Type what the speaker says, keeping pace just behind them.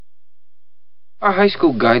Our high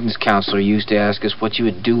school guidance counselor used to ask us what you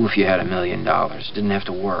would do if you had $1 million. Didn't have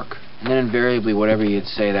to work. And then invariably, whatever you'd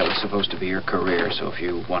say, that was supposed to be your career. So if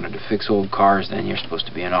you wanted to fix old cars, then you're supposed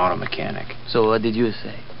to be an auto mechanic. So what did you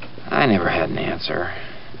say? I never had an answer.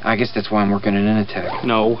 I guess that's why I'm working at Initech.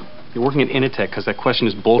 No, you're working at Initech because that question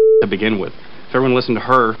is bull to begin with. If everyone listened to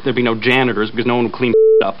her, there'd be no janitors because no one would clean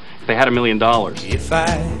up if they had $1 million. If I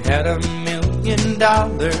had $1 million,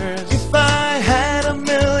 if I had $1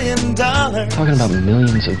 million. Talking about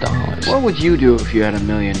millions of dollars. What would you do if you had $1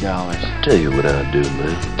 million? Tell you what I'd do,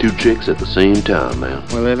 man. 2 chicks at the same time, man.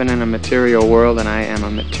 We're living in a material world, and I am a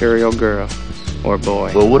material girl. Or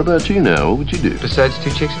boy. Well, what about you now? What would you do? Besides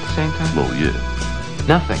 2 chicks at the same time? Oh, yeah.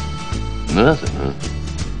 Nothing. Nothing, huh?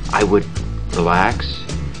 I would relax.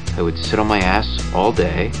 I would sit on my ass all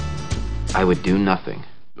day. I would do nothing.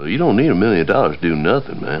 Well, you don't need $1 million to do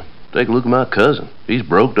nothing, man. Take a look at my cousin. He's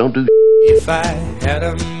broke, don't do If I had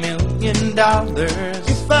 $1 million,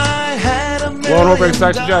 if I had $1 million. Well, no break,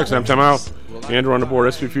 Saxon Jackson. I'm Tim out. Andrew on the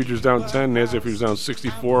board. SP Futures down 10. NASDAQ Futures down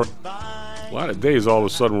 64. A lot of days all of a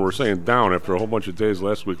sudden we're saying down after a whole bunch of days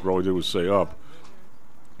last week where all we did was say up.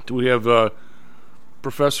 Do we have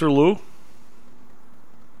Professor Lou?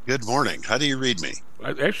 Good morning. How do you read me?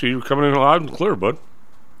 Actually, you're coming in loud and clear, bud.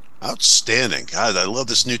 Outstanding. God, I love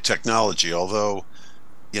this new technology, although,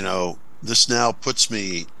 you know, this now puts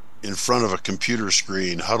me in front of a computer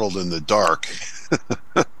screen huddled in the dark.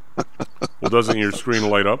 Well, doesn't your screen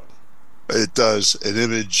light up? It does. An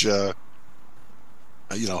image,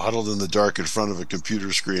 huddled in the dark in front of a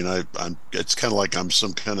computer screen. It's kind of like I'm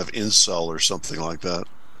some kind of incel or something like that.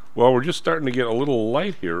 Well, we're just starting to get a little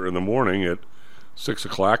light here in the morning at 6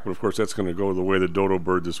 o'clock, but of course that's going to go the way the dodo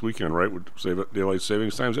bird this weekend, right? Would say daylight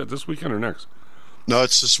savings time. Is that this weekend or next? No,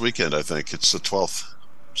 it's this weekend, I think. It's the 12th.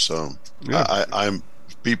 So yeah. I'm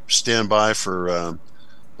stand by for,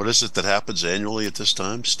 what is it that happens annually at this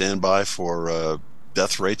time? Stand by for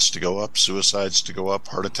death rates to go up, suicides to go up,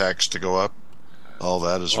 heart attacks to go up. All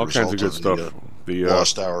that is a result kinds of good stuff. The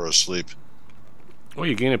lost hour of sleep. Well,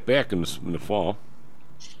 you gain it back in the fall.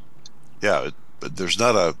 Yeah, but there's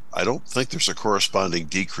not I don't think there's a corresponding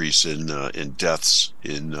decrease in deaths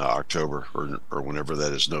in October or whenever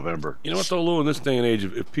that is, November. You know what, though, Lou, in this day and age,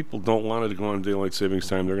 if people don't want it to go on daylight savings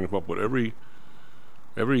time, they're going to come up with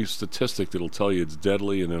every statistic that'll tell you it's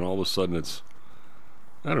deadly, and then all of a sudden it's,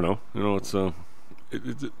 I don't know, it's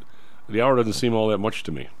the hour doesn't seem all that much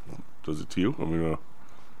to me. Does it to you? I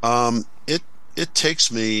mean, it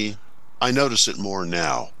takes me. I notice it more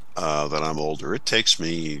now that I'm older. It takes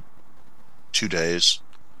me 2 days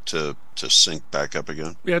to sync back up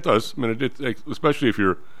again. Yeah, it does. I mean, it especially if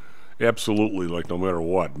you're absolutely like no matter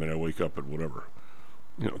what. I mean, I wake up at whatever,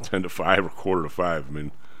 10 to 5 or quarter to 5. I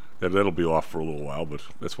mean, that'll be off for a little while, but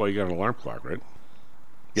that's why you got an alarm clock, right?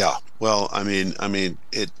 Yeah. Well, I mean,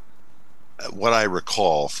 it. What I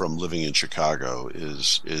recall from living in Chicago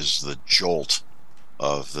is the jolt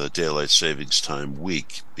of the daylight savings time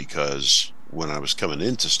week, because when I was coming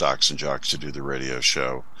into Stocks and Jocks to do the radio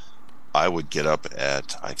show, I would get up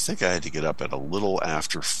at, I think I had to get up at a little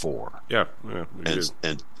after 4. Yeah.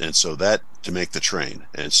 And so that to make the train,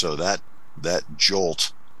 and so that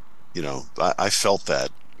jolt, I felt that.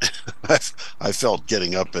 I felt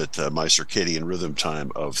getting up at my circadian rhythm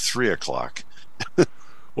time of 3 o'clock.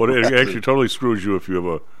 Well, it actually totally screws you if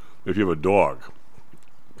you have a dog,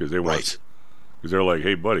 because they want, right. Because they're like,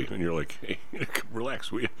 hey buddy, and you're like, hey,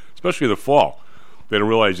 relax, especially in the fall. They don't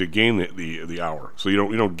realize you gain the hour, so you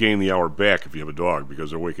don't gain the hour back if you have a dog,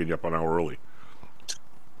 because they're waking you up an hour early.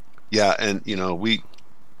 Yeah, and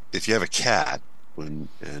if you have a cat,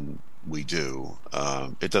 and we do,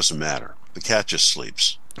 it doesn't matter. The cat just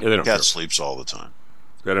sleeps. Yeah, the cat sleeps all the time.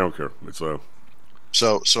 Yeah, they don't care. It's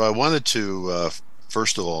So I wanted to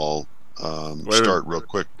first of all start real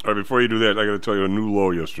quick. All right, before you do that, I got to tell you a new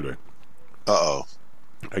low yesterday. Uh-oh.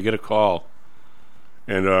 I get a call,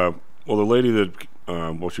 and the lady that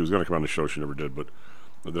she was going to come on the show, she never did, but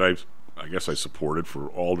that I guess I supported for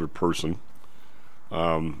alderperson.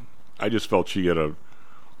 I just felt she had a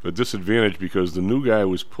disadvantage because the new guy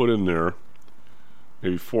was put in there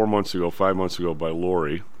maybe 5 months ago by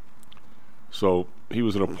Lori. So he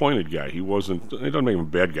was an appointed guy. He wasn't. It doesn't make him a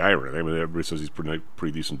bad guy or anything. I mean, everybody says he's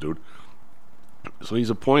pretty decent dude. So he's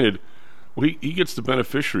appointed. Well, he gets the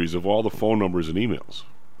beneficiaries of all the phone numbers and emails.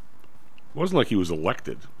 It wasn't like he was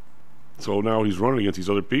elected. So now he's running against these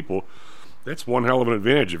other people. That's one hell of an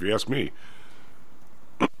advantage, if you ask me.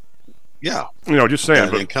 Yeah. Just saying.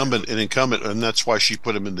 An incumbent, and that's why she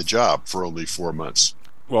put him in the job for only 4 months.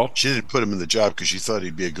 Well, she didn't put him in the job because she thought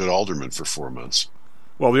he'd be a good alderman for 4 months.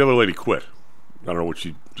 Well, the other lady quit. I don't know what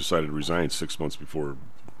she decided to resign 6 months before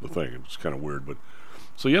the thing. It's kind of weird, but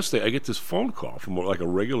so yesterday I get this phone call from like a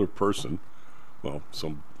regular person. Well,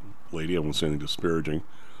 some lady. I won't say anything disparaging.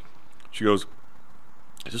 She goes,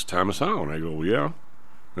 "Is this Thomas Howe?" And I go, well, "Yeah."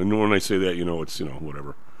 And when I say that, it's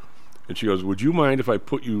whatever. And she goes, "Would you mind if I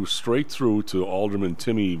put you straight through to Alderman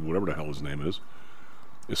Timmy, whatever the hell his name is,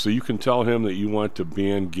 so you can tell him that you want to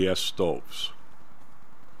ban gas stoves?"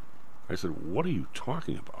 I said, "What are you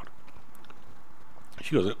talking about?"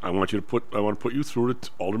 She goes, I want to put you through to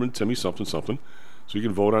Alderman Timmy something, so you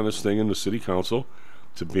can vote on this thing in the city council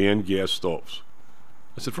to ban gas stoves."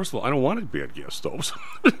 I said, "First of all, I don't want to ban gas stoves."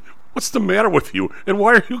 What's the matter with you? And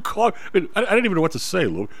why are you calling? I didn't even know what to say,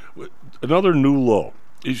 Lou. Another new low.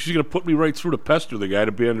 She's going to put me right through to pester the guy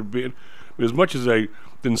to ban. As much as I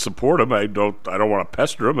didn't support him, I don't want to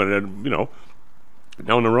pester him. And then, now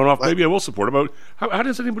in the runoff, maybe I will support him. How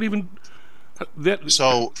does anybody even...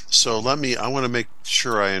 So I want to make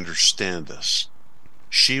sure I understand this.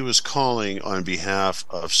 She was calling on behalf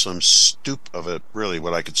of really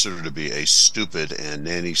what I consider to be a stupid and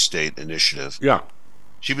nanny state initiative. Yeah.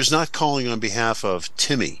 She was not calling on behalf of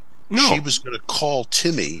Timmy. No. She was going to call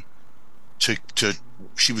Timmy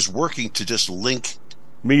she was working to just link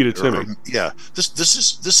me to Timmy. Yeah. This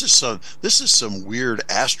is some weird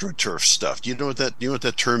AstroTurf stuff. Do you know what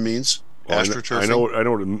that term means? AstroTurfing? I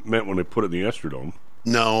know what it meant when they put it in the Astrodome.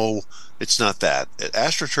 No, it's not that.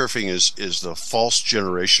 AstroTurfing is the false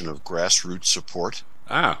generation of grassroots support.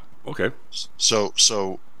 Ah, okay.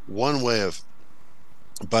 So one way of,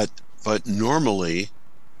 but normally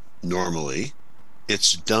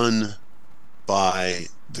it's done by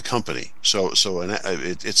the company. It's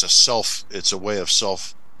a way of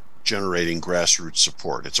self-generating grassroots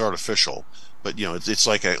support. It's artificial, but it's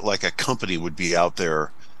like a company would be out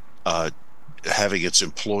there having its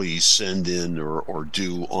employees send in or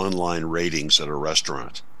do online ratings at a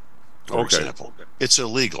restaurant, for example. It's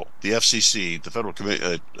illegal. The FCC, the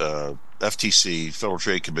FTC, Federal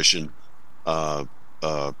Trade Commission,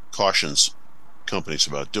 cautions companies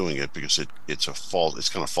about doing it because it's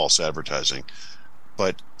kind of false advertising.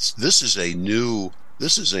 But this is a new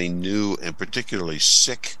and particularly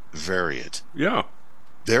sick variant. Yeah.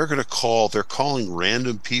 They're calling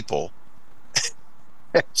random people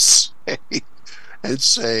and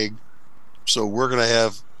saying, so we're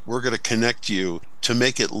going to connect you to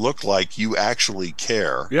make it look like you actually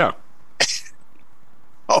care. Yeah.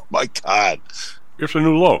 Oh my God. It's a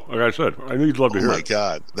new low. Like I said, I knew you'd love to hear it. Oh my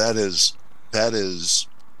God.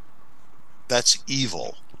 That's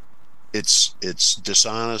evil. It's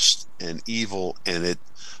dishonest and evil, and it,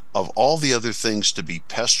 of all the other things to be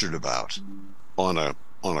pestered about on a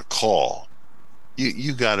call,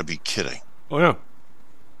 you got to be kidding. Oh yeah.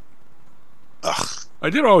 Ugh.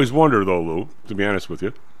 I did always wonder, though, Lou, to be honest with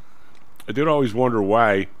you, I did always wonder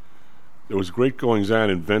why there was great goings on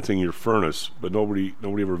inventing your furnace, but nobody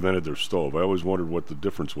ever invented their stove. I always wondered what the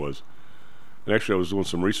difference was. And actually, I was doing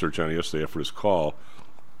some research on it yesterday after this call,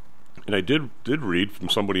 and I did read from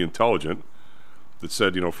somebody intelligent that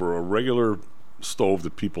said, for a regular stove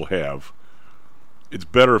that people have, it's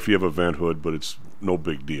better if you have a vent hood, but it's no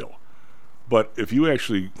big deal. But if you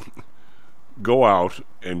actually go out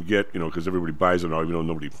and get, because everybody buys it now, even though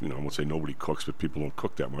nobody, I won't say nobody cooks, but people don't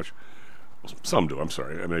cook that much. Well, some do, I'm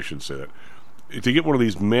sorry. I mean, I shouldn't say that. To get one of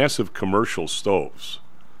these massive commercial stoves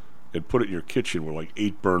and put it in your kitchen with like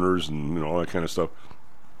 8 burners and, all that kind of stuff,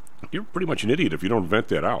 you're pretty much an idiot if you don't vent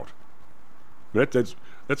that out. That's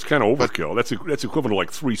kind of overkill. That's equivalent to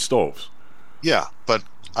like 3 stoves. Yeah, but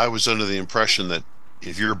I was under the impression that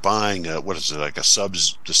if you're buying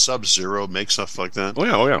the Sub-Zero makes stuff like that.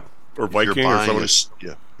 Oh yeah. Or Viking or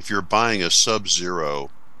something. If you're buying a Sub-Zero,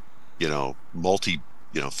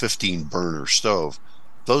 15 burner stove,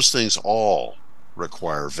 those things all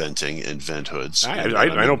require venting and vent hoods.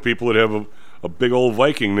 I know people that have a big old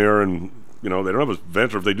Viking there, and they don't have a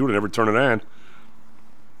vent, or if they do, they never turn it on.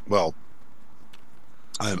 Well,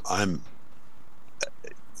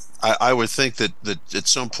 I would think that at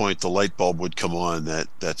some point the light bulb would come on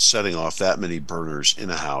that setting off that many burners in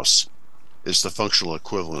a house is the functional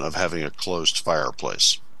equivalent of having a closed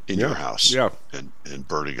fireplace in your house. Yeah. And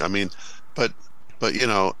burning. I mean, but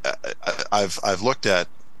I've looked at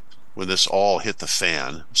when this all hit the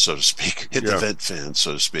fan, so to speak, the vent fan,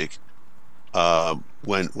 so to speak.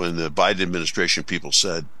 When the Biden administration people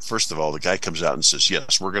said, first of all, the guy comes out and says,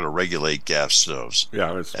 yes, we're going to regulate gas stoves.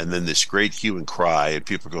 Yeah. And then this great hue and cry, and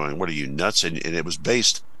people going, what are you, nuts? And it was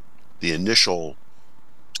based, the initial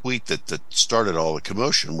tweet that started all the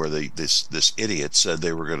commotion where this idiot said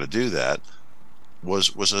they were going to do that was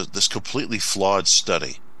this completely flawed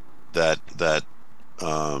study that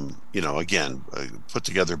again, put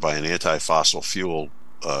together by an anti-fossil fuel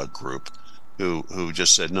group who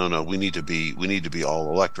just said no, we need to be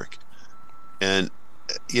all electric. And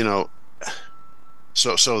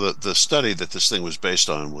so the study that this thing was based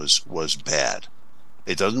on was bad.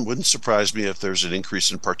 It wouldn't surprise me if there's an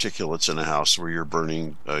increase in particulates in a house where you're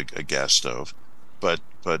burning a gas stove, but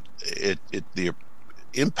the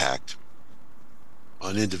impact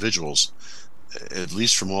on individuals, at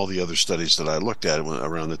least from all the other studies that I looked at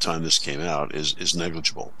around the time this came out, is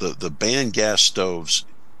negligible. The ban gas stoves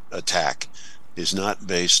attack is not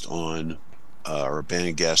based on or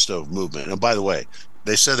ban gas stove movement. And by the way,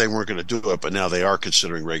 they said they weren't going to do it, but now they are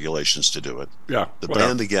considering regulations to do it. Yeah. The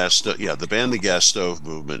ban the gas stove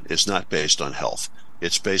movement is not based on health.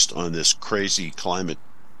 It's based on this crazy climate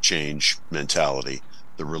change mentality,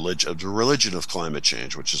 the religion of climate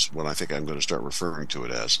change, which is what I think I'm going to start referring to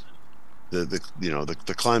it as.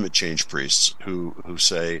 The climate change priests who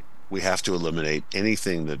say we have to eliminate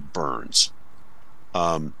anything that burns.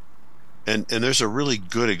 And there's a really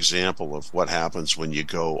good example of what happens when you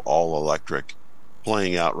go all electric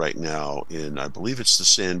playing out right now in, I believe it's the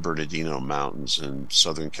San Bernardino Mountains in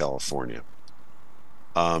Southern California.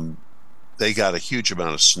 They got a huge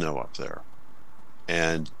amount of snow up there.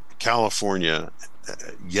 And California,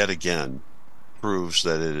 yet again, proves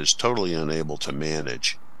that it is totally unable to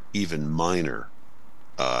manage even minor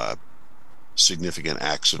significant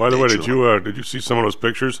acts of By the way, nature. did you see some of those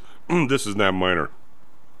pictures? This is not minor.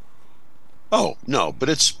 Oh no, but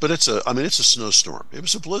it's a snowstorm. It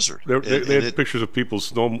was a blizzard. They had pictures of people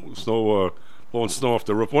blowing snow off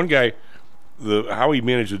the roof. One guy, how he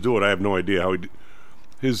managed to do it, I have no idea.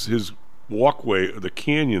 His walkway, the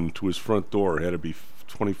canyon to his front door, had to be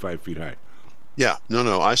 25 feet high. Yeah,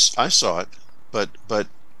 no, I saw it, but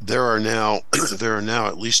there are now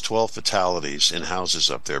at least 12 fatalities in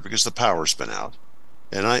houses up there because the power's been out,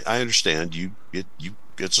 and I understand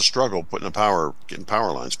it's a struggle getting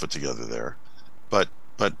power lines put together there, but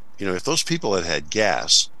if those people had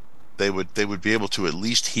gas, they would be able to at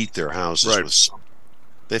least heat their houses with some.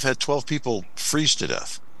 They've had 12 people freeze to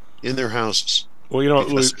death in their houses. Well,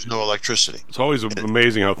 because there's no electricity. It's always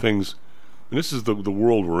amazing how things, and this is the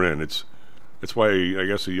world we're in. It's why I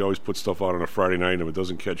guess you always put stuff out on a Friday night, and if it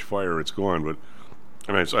doesn't catch fire, it's gone. But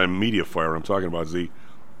it's a media fire I'm talking about.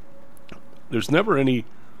 There's never any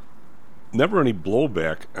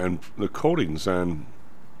blowback on the coatings on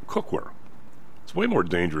cookware. It's way more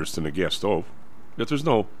dangerous than a gas stove. Yet there's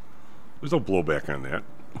no blowback on that.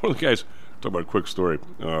 One of the guys, talk about a quick story.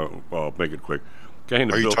 I'll make it quick.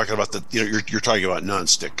 Are you talking about you're talking about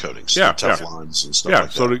non-stick coatings, Teflons and stuff like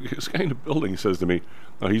that? So this guy in the building says to me,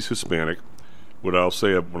 he's Hispanic. When I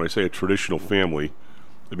say a traditional family,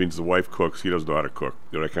 it means the wife cooks, he doesn't know how to cook,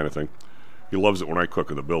 that kind of thing. He loves it when I cook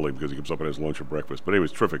in the building because he comes up and has lunch or breakfast. But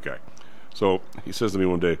anyways, terrific guy. So he says to me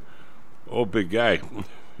one day, "Oh, big guy,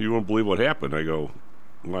 you won't believe what happened." I go,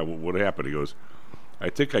 "Why? What happened?" He goes, "I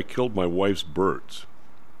think I killed my wife's birds."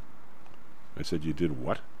 I said, "You did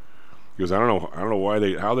what?" He goes, I don't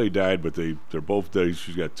know how they died, but they're both dead.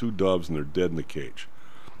 She's got 2 doves and they're dead in the cage.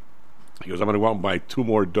 He goes, "I'm going to go out and buy 2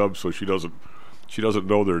 more doves so she doesn't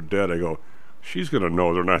know they're dead." I go, "She's going to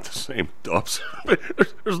know they're not the same doves."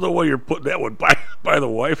 There's no way you're putting that one by the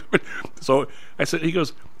wife. So I said, he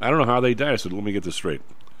goes, "I don't know how they died." I said, "Let me get this straight.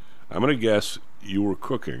 I'm going to guess you were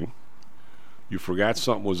cooking, you forgot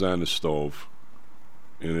something was on the stove,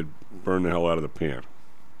 and it burned the hell out of the pan."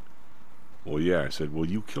 "Well, yeah." I said, "Well,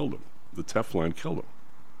 you killed him. The Teflon killed him."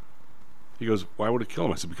 He goes, "Why would it kill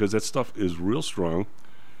him?" I said, "Because that stuff is real strong.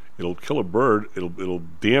 It'll kill a bird. It'll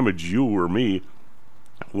damage you or me.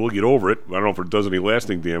 We'll get over it. I don't know if it does any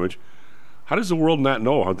lasting damage." How does the world not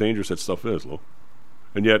know how dangerous that stuff is, Lou?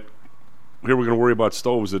 And yet, here we're going to worry about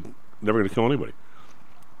stoves that are never going to kill anybody.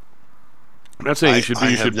 I'm not saying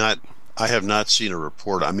I have not seen a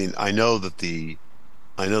report. I mean, I know that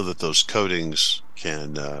those coatings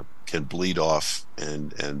can bleed off,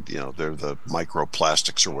 and they're the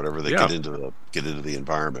microplastics or whatever that get into the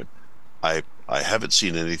environment. I haven't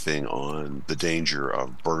seen anything on the danger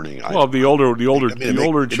of burning. Well,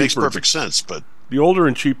 it makes perfect sense, but the older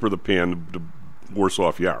and cheaper the pan, the worse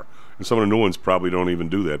off you are. And some of the new ones probably don't even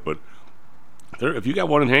do that. But if you got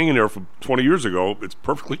one hanging there from 20 years ago, it's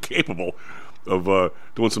perfectly capable of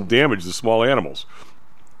doing some damage to small animals.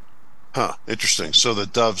 Huh, interesting. So the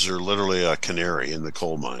doves are literally a canary in the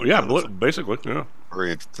coal mine. Yeah, basically, yeah.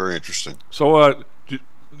 Very, very interesting. So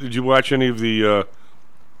did you watch any of the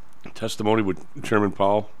testimony with Chairman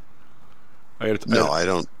Powell? I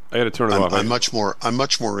don't. I had to turn it off. I'm much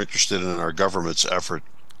more interested in our government's effort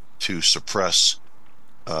to suppress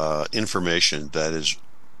information that is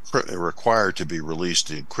required to be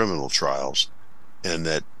released in criminal trials, and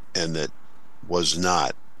that was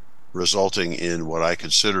not, resulting in what I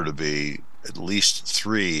consider to be at least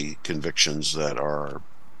 3 convictions that are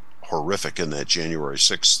horrific in that January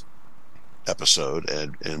 6th episode,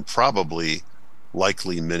 and probably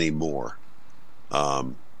likely many more.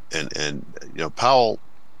 And Powell,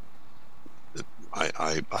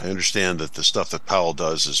 I understand that the stuff that Powell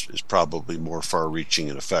does is probably more far-reaching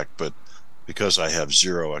in effect, but because I have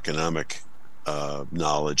zero economic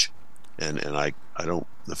knowledge, and I don't,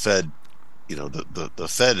 the Fed, the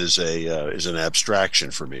Fed is an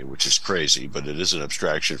abstraction for me, which is crazy, but it is an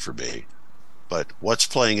abstraction for me. But what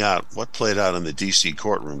played out in the D.C.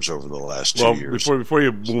 courtrooms over the last 2 years? Before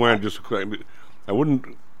you move on, just I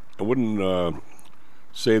wouldn't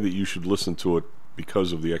say that you should listen to it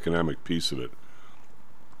because of the economic piece of it.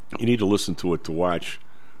 You need to listen to it to watch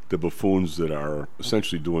the buffoons that are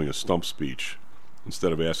essentially doing a stump speech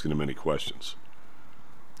instead of asking them any questions.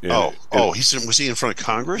 And was he in front of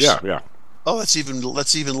Congress? Yeah. Oh, that's even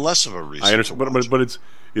less of a reason. I understand, but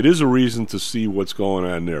it is a reason to see what's going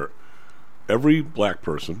on there. Every black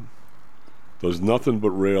person does nothing but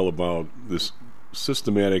rail about this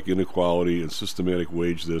systematic inequality and systematic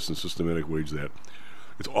wage this and systematic wage that.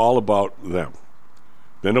 It's all about them.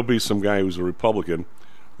 Then there'll be some guy who's a Republican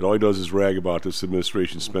that all he does is rag about this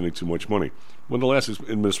administration spending too much money, when the last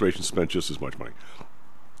administration spent just as much money.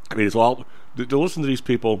 I mean, it's all to listen to these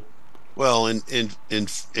people. Well, in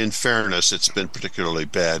fairness, it's been particularly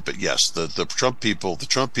bad, but yes, the Trump people,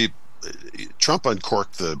 Trump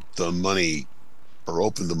uncorked the money, or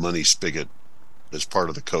opened the money spigot as part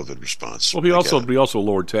of the COVID response. Well, he also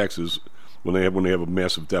lowered taxes when they have a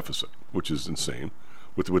massive deficit, which is insane,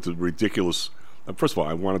 with the ridiculous. First of all,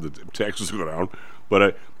 I wanted the taxes to go down,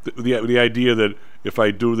 but the idea that if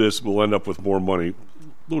I do this, we'll end up with more money.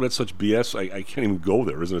 Look, that's such BS. I can't even go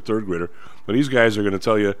there as a third grader. But these guys are going to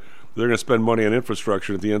tell you they're going to spend money on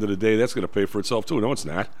infrastructure. At the end of the day, that's going to pay for itself too. No, it's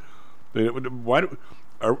not. I mean, why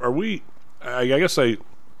are we? I guess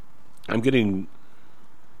I'm getting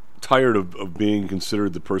tired of being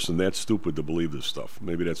considered the person that's stupid to believe this stuff.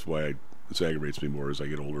 Maybe that's why this aggravates me more as I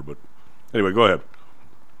get older. But anyway, go ahead.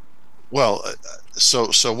 Well, so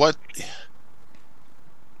what?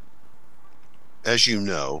 As you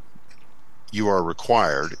know, you are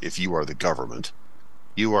required, if you are the government,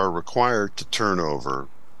 you are required to turn over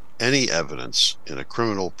any evidence in a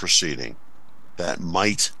criminal proceeding that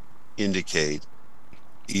might indicate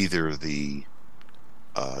either the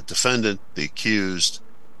defendant, the accused,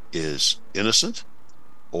 is innocent,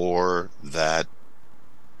 or that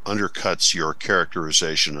undercuts your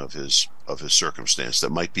characterization of his circumstance, that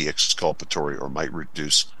might be exculpatory or might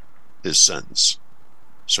reduce his sentence.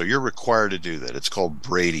 So you're required to do that. It's called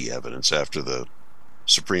Brady evidence after the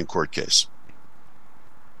Supreme Court case.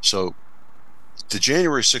 So the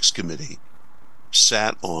January 6th committee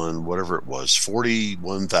sat on whatever it was,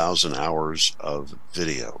 41,000 hours of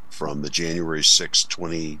video from the January 6th,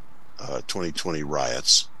 2020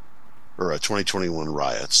 riots, or 2021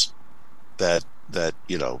 riots, that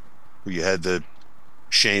you had the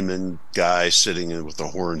shaman guy sitting in with the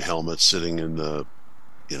horned helmet, sitting in the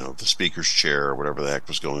speaker's chair or whatever the heck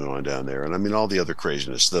was going on down there, and I mean all the other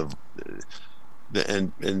craziness.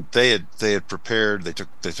 And they had prepared. They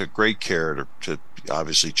took great care to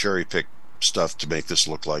obviously cherry pick stuff to make this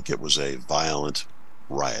look like it was a violent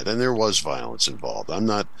riot, and there was violence involved. I'm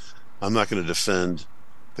not going to defend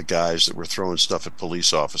the guys that were throwing stuff at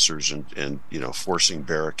police officers and forcing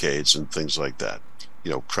barricades and things like that.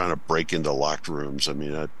 Trying to break into locked rooms. I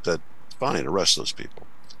mean, that fine, arrest those people.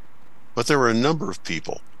 But there were a number of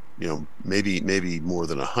people, maybe more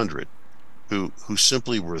than 100, who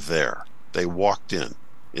simply were there. They walked in.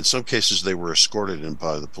 In some cases, they were escorted in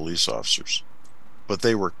by the police officers, but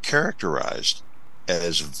they were characterized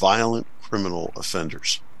as violent criminal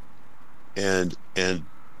offenders, and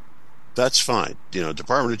that's fine.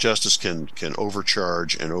 Department of Justice can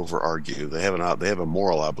overcharge and over-argue. They have a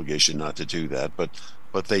moral obligation not to do that,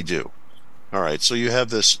 but they do. All right, so you have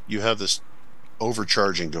this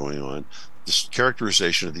overcharging going on, this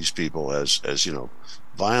characterization of these people as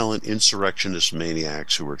violent insurrectionist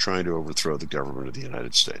maniacs who are trying to overthrow the government of the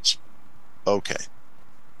United States. Okay,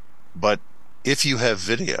 but if you have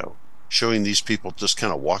video showing these people just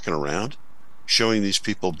kind of walking around, showing these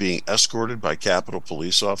people being escorted by Capitol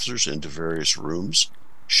police officers into various rooms,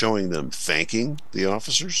 showing them thanking the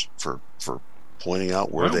officers for pointing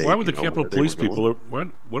out where why would the Capitol Police people?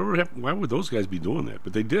 Why would those guys be doing that?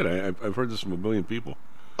 But they did. I've heard this from a million people.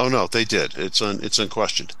 Oh no, they did. It's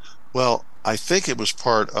unquestioned. Well, I think it was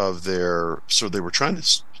part of their. So they were trying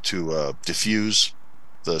to diffuse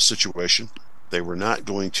the situation. They were not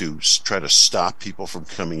going to try to stop people from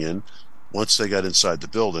coming in. Once they got inside the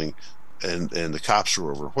building, and the cops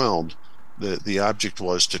were overwhelmed, the object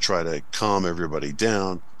was to try to calm everybody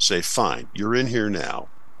down, say, fine, you're in here now.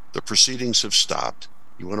 The proceedings have stopped.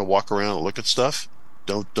 You want to walk around and look at stuff?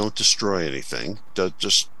 Don't destroy anything.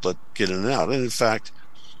 Just get in and out. And in fact,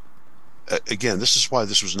 again, this is why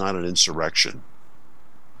this was not an insurrection.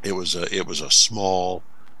 It was a small,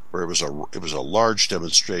 or it was a large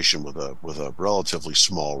demonstration with a relatively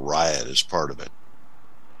small riot as part of it.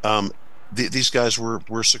 These guys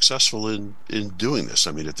were successful in doing this.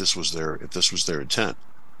 I mean, if this was their intent,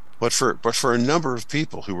 but for a number of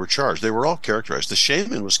people who were charged, they were all characterized. The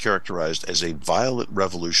shaman was characterized as a violent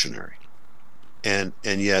revolutionary, and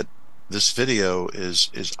yet this video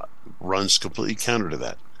runs completely counter to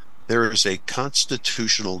that. There is a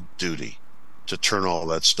constitutional duty to turn all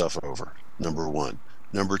that stuff over. Number one.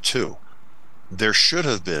 Number two, there should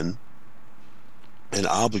have been an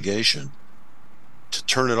obligation to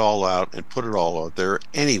turn it all out and put it all out there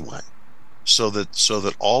anyway, so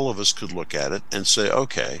that all of us could look at it and say,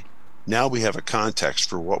 okay, now we have a context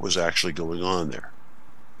for what was actually going on there.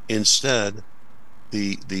 Instead,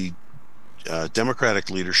 the Democratic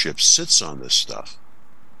leadership sits on this stuff,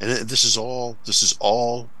 and this is all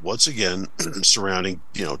once again surrounding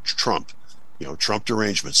Trump, Trump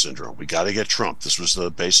derangement syndrome. We got to get Trump. This was the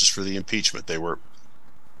basis for the impeachment. They were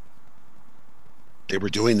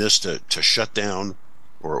doing this to shut down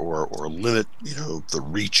or limit the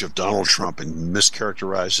reach of Donald Trump and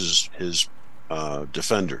mischaracterize his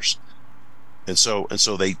defenders, and so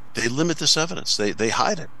they limit this evidence. They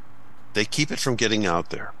hide it. They keep it from getting out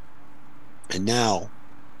there. And now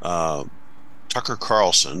Tucker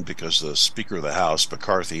Carlson, because the Speaker of the House,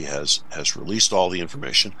 McCarthy, has released all the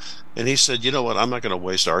information, and he said, you know what, I'm not going to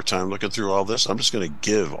waste our time looking through all this. I'm just going to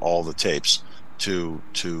give all the tapes to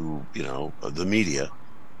the media,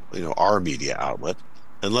 our media outlet,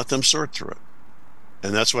 and let them sort through it.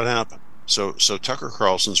 And that's what happened. So Tucker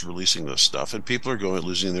Carlson's releasing this stuff, and people are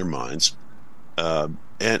losing their minds. And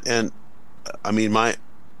I mean, my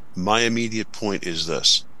immediate point is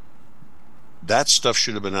this: that stuff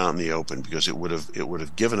should have been out in the open, because it would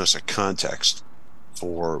have given us a context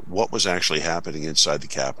for what was actually happening inside the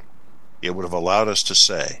Capitol. It would have allowed us to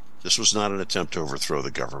say, this was not an attempt to overthrow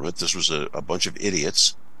the government. This was a bunch of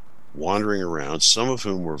idiots wandering around, some of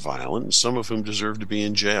whom were violent and some of whom deserved to be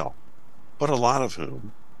in jail. But a lot of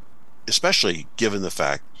whom, especially given the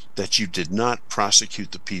fact that you did not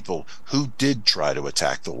prosecute the people who did try to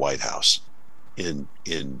attack the White House in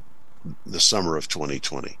the summer of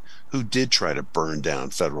 2020, who did try to burn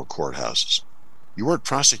down federal courthouses. You weren't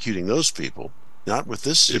prosecuting those people, not with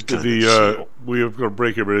this we have got to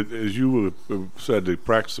break here, but as you have said, the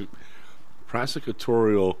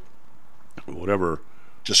prosecutorial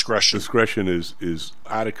discretion is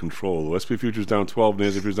out of control. The SP futures down 12,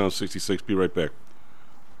 NASDAQ futures down 66. Be right back.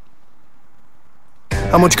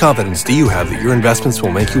 How much confidence do you have that your investments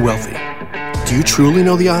will make you wealthy? Do you truly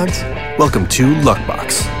know the odds? Welcome to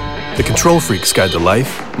Luckbox, the control freak's guide to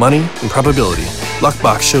life, money, and probability.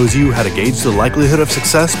 Luckbox shows you how to gauge the likelihood of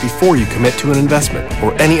success before you commit to an investment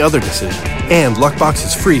or any other decision. And Luckbox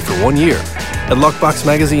is free for 1 year at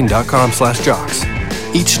luckboxmagazine.com/jocks.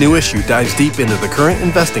 Each new issue dives deep into the current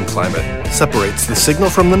investing climate, separates the signal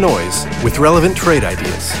from the noise with relevant trade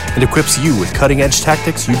ideas, and equips you with cutting-edge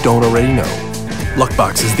tactics you don't already know.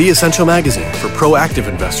 Luckbox is the essential magazine for proactive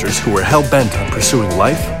investors who are hell-bent on pursuing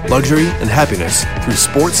life, luxury, and happiness through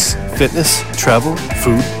sports, fitness, travel,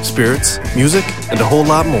 food, spirits, music, and a whole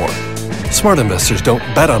lot more. Smart investors don't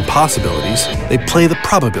bet on possibilities, they play the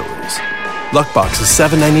probabilities. Luckbox is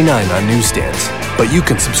 $7.99 on newsstands, but you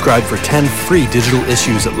can subscribe for 10 free digital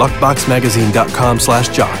issues at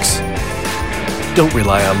luckboxmagazine.com/jocks. Don't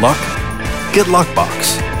rely on luck. Get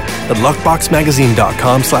Luckbox at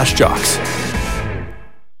luckboxmagazine.com/jocks.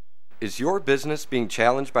 Is your business being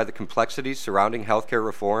challenged by the complexities surrounding healthcare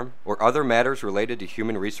reform or other matters related to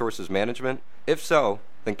human resources management? If so,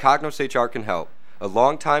 then Cognos HR can help. A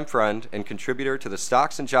longtime friend and contributor to the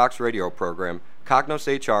Stocks and Jocks radio program, Cognos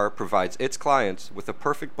HR provides its clients with a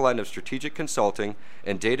perfect blend of strategic consulting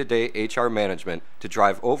and day-to-day HR management to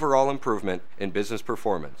drive overall improvement in business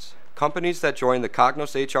performance. Companies that join the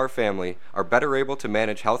Cognos HR family are better able to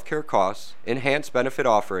manage healthcare costs, enhance benefit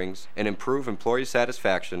offerings, and improve employee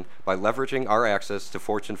satisfaction by leveraging our access to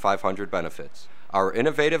Fortune 500 benefits. Our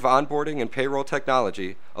innovative onboarding and payroll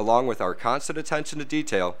technology, along with our constant attention to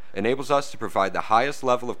detail, enables us to provide the highest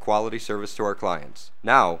level of quality service to our clients.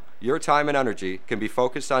 Now, your time and energy can be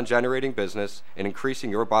focused on generating business and increasing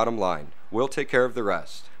your bottom line. We'll take care of the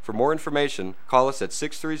rest. For more information, call us at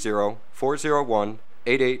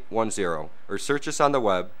 630-401-8810 or search us on the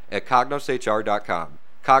web at cognoshr.com.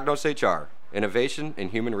 Cognos HR, Innovation in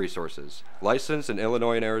Human Resources. Licensed in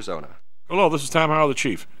Illinois and Arizona. Hello, this is Tom Howell, the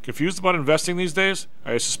Chief. Confused about investing these days?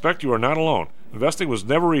 I suspect you are not alone. Investing was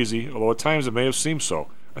never easy, although at times it may have seemed so.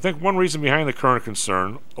 I think one reason behind the current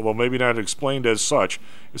concern, although maybe not explained as such,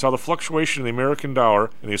 is how the fluctuation in the American dollar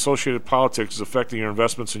and the associated politics is affecting your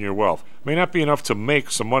investments and your wealth. It may not be enough to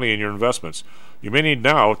make some money in your investments. You may need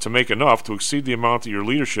now to make enough to exceed the amount that your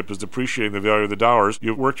leadership is depreciating the value of the dollars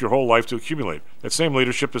you've worked your whole life to accumulate. That same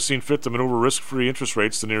leadership has seen fit to maneuver risk-free interest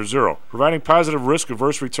rates to near zero. Providing positive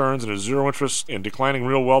risk-averse returns in a zero-interest and declining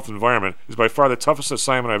real wealth environment is by far the toughest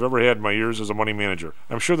assignment I've ever had in my years as a money manager.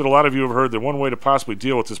 I'm sure that a lot of you have heard that one way to possibly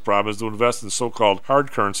deal with this problem is to invest in so-called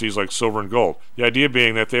hard currencies like silver and gold. The idea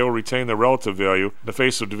being that they will retain their relative value in the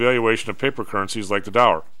face of devaluation of paper currencies like the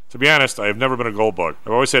dollar. To be honest, I have never been a gold bug.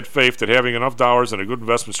 I've always had faith that having enough dollars and a good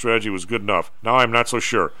investment strategy was good enough. Now I'm not so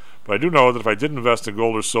sure. But I do know that if I did invest in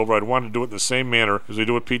gold or silver, I'd want to do it in the same manner as we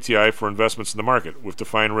do with PTI for investments in the market, with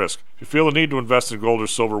defined risk. If you feel the need to invest in gold or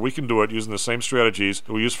silver, we can do it using the same strategies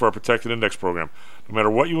that we use for our protected index program. No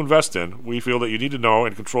matter what you invest in, we feel that you need to know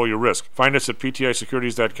and control your risk. Find us at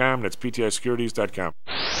PTIsecurities.com. That's PTIsecurities.com.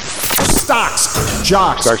 Stocks,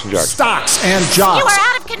 jocks, Stocks and jocks. Stocks and jocks. You are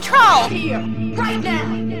out of control. Right here, right now,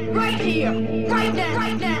 right here, right now,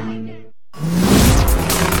 right now.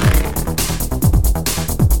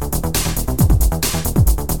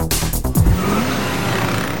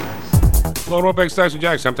 Hello, and welcome back to Stocks and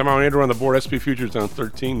Jocks. I'm Tom Andrew on the board. SP futures down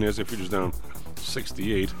 13. NASDAQ futures down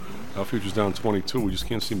 68. Dow futures down 22. We just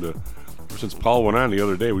can't seem to, ever since Powell went on the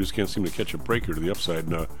other day, we just can't seem to catch a break here to the upside.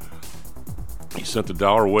 And he sent the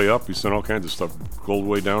dollar way up. He sent all kinds of stuff. Gold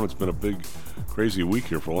way down. It's been a big, crazy week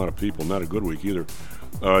here for a lot of people. Not a good week either.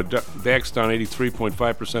 DAX down 83.5%.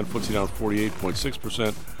 FTSE down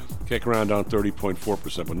 48.6%. CAC around down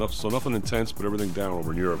 30.4%. But so nothing intense, but everything down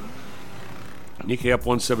over in Europe. Nikkei up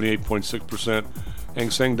 178.6%. Hang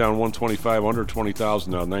Seng down 125, under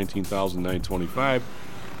 20,000 now, 19,925.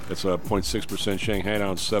 That's 0.6%. Shanghai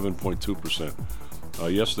down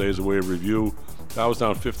 7.2%. Yesterday, as a way of review, Dow was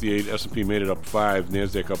down 58. S&P made it up 5.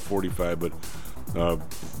 NASDAQ up 45, but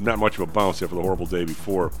not much of a bounce after the horrible day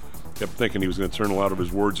before. Kept thinking he was going to turn a lot of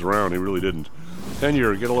his words around. He really didn't.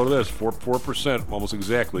 10-year, get a load of this, 4%, almost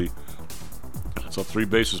exactly. That's up 3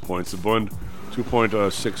 basis points. The Bund,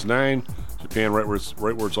 2.69. Japan right where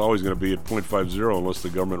it's always going to be at 0.50 unless the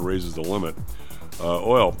government raises the limit.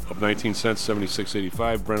 Oil up 19 cents,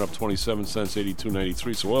 76.85. Brent up 27 cents,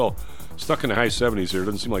 82.93. So oil stuck in the high 70s here. It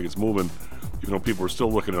doesn't seem like it's moving, even though people are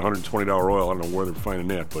still looking at $120 oil. I don't know where they're finding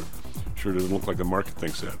that, but sure doesn't look like the market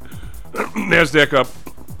thinks that. NASDAQ up.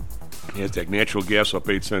 NASDAQ natural gas up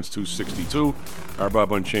 8 cents, 262.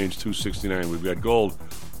 RBOB unchanged, 269. We've got gold.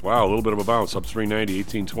 Wow, a little bit of a bounce, up 390,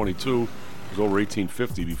 1822. It was over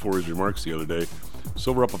 1850 before his remarks the other day.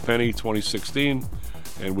 Silver up a penny, 2016.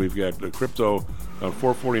 And we've got crypto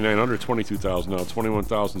 449 under 22,000 now,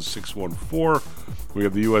 21,614. We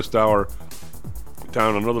have the U.S. dollar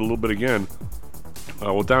down another little bit again.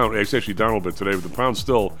 Down. It's actually down a little bit today, but the pound's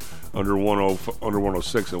still under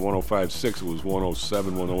 106 at 105.6. It was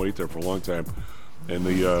 107, 108 there for a long time. And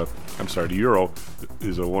the euro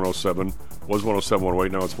is a 107. Was 107,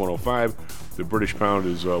 108. Now it's 105. The British pound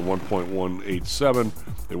is 1.187.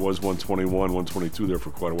 It was 121, 122 there for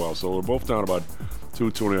quite a while. So we're both down about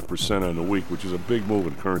 2.5% on the week, which is a big move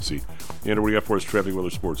in currency. Andrew, what do you got for us? Traffic, weather,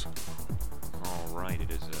 sports. All right, it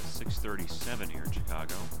is 6:37 here in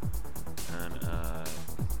Chicago, and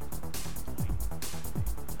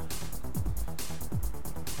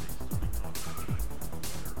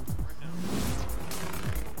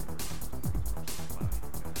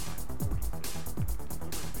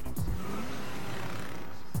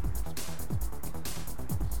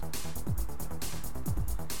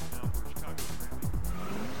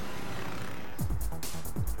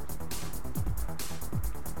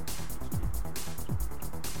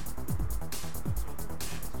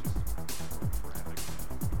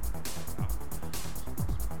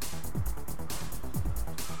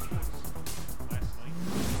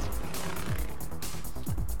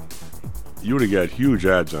You would have got huge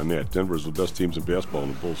odds on that. Denver's the best teams in basketball,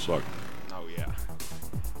 and the Bulls suck. oh yeah,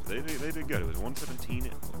 they did good. It was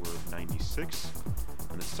 117 over 96,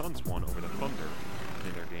 and the Suns won over the Thunder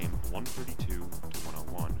in their game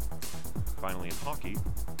 132-101. Finally, in hockey,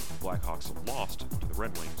 Blackhawks lost to the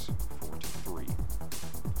Red Wings 4-3.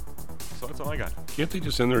 So that's all I got. Can't they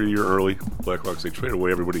just end there a year early? Blackhawks, they trade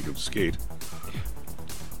away everybody who can skate.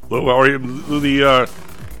 Well, the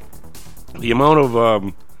amount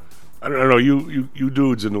of I don't know, you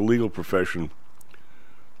dudes in the legal profession,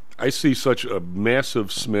 I see such a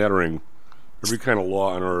massive smattering, every kind of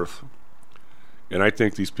law on earth, And I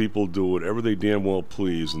think these people do whatever they damn well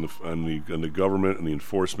please in the government and the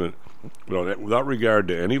enforcement, without regard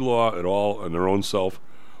to any law at all and their own self.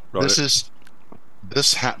 What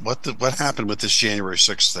happened with this January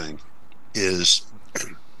 6th thing is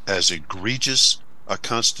as egregious a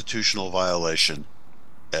constitutional violation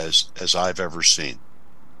as I've ever seen.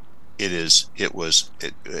 And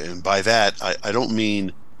by that I don't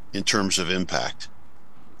mean in terms of impact.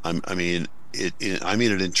 I mean it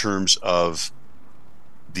in terms of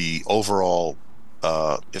the overall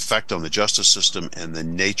effect on the justice system and the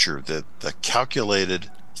nature, the calculated,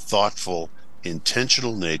 thoughtful,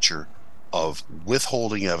 intentional nature of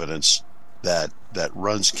withholding evidence that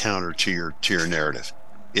runs counter to your narrative.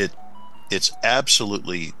 It's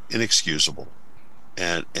absolutely inexcusable,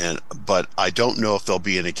 but I don't know if there'll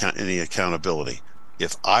be any accountability.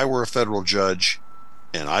 If I were a federal judge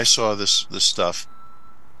and I saw this stuff,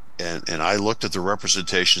 and I looked at the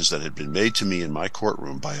representations that had been made to me in my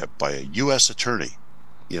courtroom by a U.S. attorney,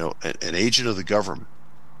 an agent of the government,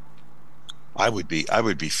 I would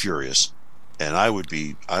be furious, and I would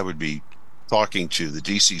be talking to the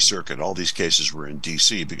D.C. Circuit. All these cases were in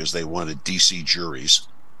D.C. because they wanted D.C. juries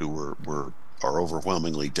who are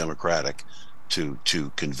overwhelmingly Democratic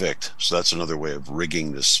to convict. So that's another way of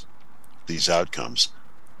rigging these outcomes.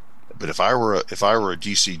 But if I were a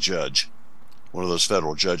D.C. judge, one of those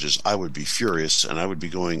federal judges, I would be furious, and I would be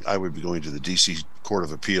going to the D.C. Court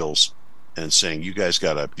of Appeals and saying, "You guys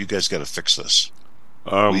gotta fix this.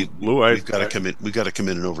 We've got to come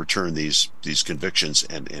in and overturn these convictions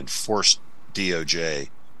and force DOJ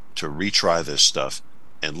to retry this stuff,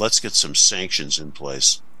 and let's get some sanctions in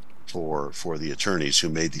place for the attorneys who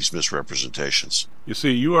made these misrepresentations." You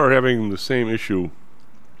see, you are having the same issue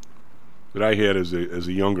that I had as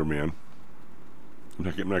a younger man.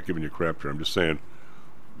 I'm not giving you crap here. I'm just saying,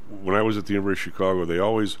 when I was at the University of Chicago,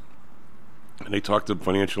 they talked to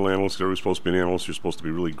financial analysts. They were supposed to be an analyst. You're supposed to be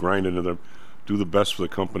really grinding to them, do the best for the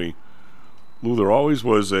company. Lou, there always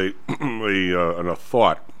was a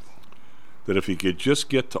thought that if you could just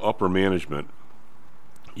get to upper management,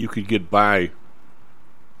 you could get by.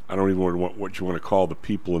 I don't even know what you want to call the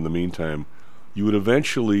people in the meantime. You would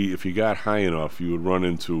eventually, if you got high enough, you would run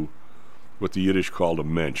into what the Yiddish called a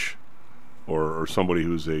mensch, or somebody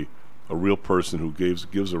who's a real person who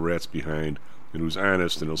gives a rat's behind and who's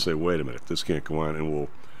honest, and they'll say, "Wait a minute, this can't go on,"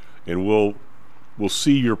 and we'll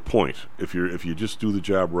see your point if you just do the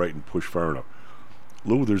job right and push far enough.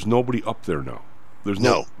 Lou, there's nobody up there now. There's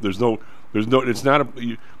no. It's not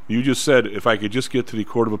a. You just said if I could just get to the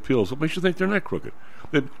Court of Appeals. What makes you think they're not crooked?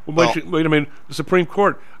 Wait a minute. The Supreme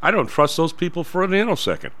Court. I don't trust those people for a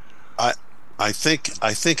nanosecond. I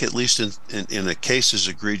think at least in a case as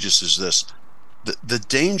egregious as this, the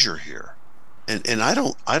danger here, and I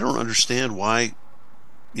don't understand why,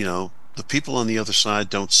 the people on the other side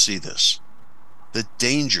don't see this. The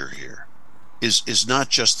danger here is not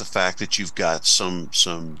just the fact that you've got some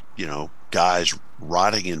guys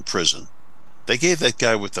rotting in prison. They gave that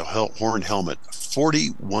guy with the horned helmet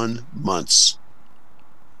 41 months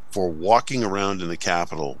for walking around in the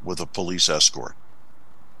Capitol with a police escort.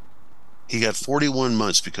 He got 41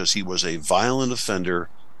 months because he was a violent offender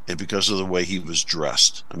and because of the way he was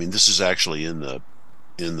dressed. I mean, this is actually in the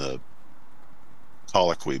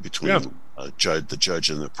colloquy between the judge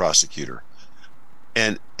and the prosecutor.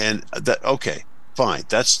 And that, okay, fine.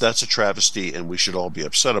 That's a travesty, and we should all be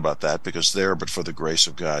upset about that, because there, but for the grace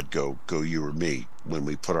of God, go you or me, when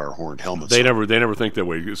we put our horned helmets on. They never think that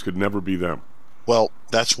way. This could never be them. Well,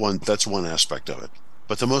 that's one aspect of it.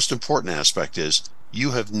 But the most important aspect is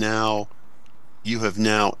you have now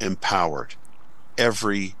empowered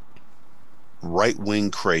every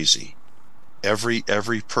right-wing crazy, every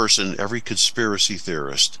person, every conspiracy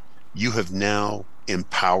theorist. You have now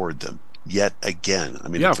empowered them yet again. I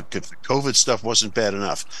mean, if the COVID stuff wasn't bad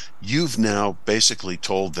enough, you've now basically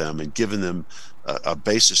told them and given them a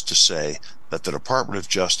basis to say that the Department of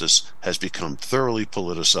Justice has become thoroughly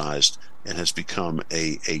politicized and has become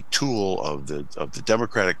a tool of the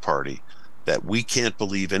Democratic Party, that we can't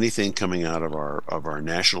believe anything coming out of our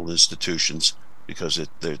national institutions because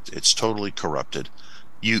it's totally corrupted.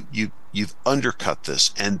 You've undercut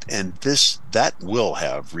this, and that will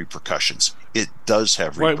have repercussions. It does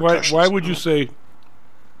have repercussions. Why would you say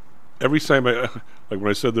every time like when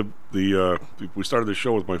I said we started the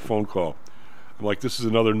show with my phone call, I'm like, this is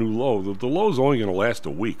another new low. The low is only going to last a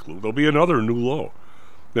week, Lou. There'll be another new low.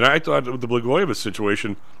 Then I thought with the Blagojevich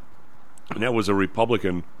situation, and that was a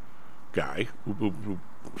Republican guy who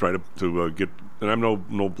tried to get, and I'm no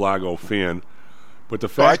Blago fan, but the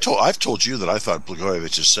fact I've told you that I thought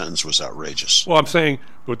Blagojevich's sentence was outrageous. Well, I'm saying,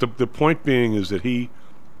 but the point being is that he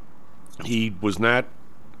he was not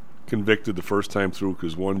convicted the first time through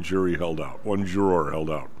because one juror held out,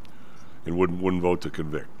 and wouldn't vote to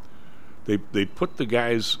convict. They put the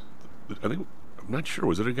guys. I'm not sure.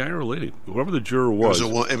 Was it a guy or a lady? Whoever the juror was.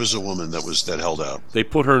 It was a woman that held out. They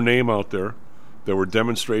put her name out there. There were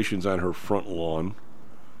demonstrations on her front lawn.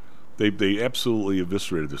 They absolutely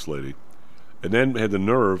eviscerated this lady, and then had the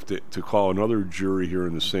nerve to call another jury here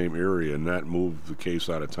in the same area and not move the case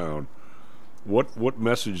out of town. What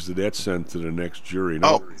message did that send to the next jury?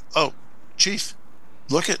 Oh, Chief,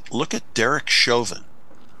 look at Derek Chauvin,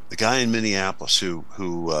 the guy in Minneapolis who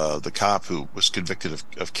the cop who was convicted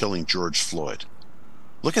of killing George Floyd.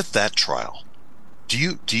 Look at that trial. Do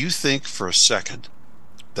you think for a second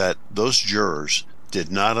that those jurors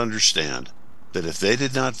did not understand that if they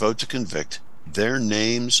did not vote to convict, their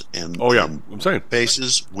names and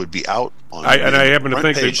faces would be out on I happen to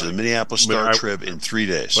front think page of the Minneapolis Star-Trib in 3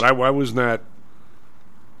 days. But I was not,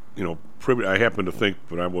 privy. I happen to think,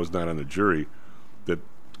 but I was not on the jury, that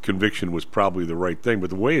conviction was probably the right thing.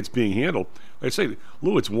 But the way it's being handled, like I say,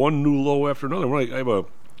 Lou, it's one new low after another. I have a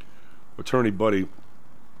attorney buddy,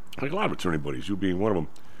 like a lot of attorney buddies, you being one of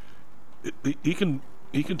them. He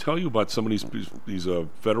can tell you about some of these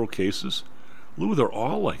federal cases. Lou, they're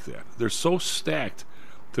all like that. They're so stacked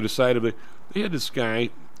to decide if they had this guy,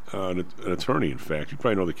 an attorney, in fact. You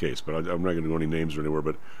probably know the case, but I'm not going to go any names or anywhere.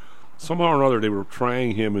 But somehow or another, they were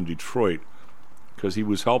trying him in Detroit because he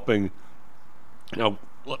was helping. Now,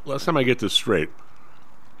 last time I get this straight,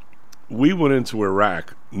 we went into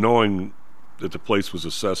Iraq knowing that the place was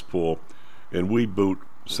a cesspool, and we boot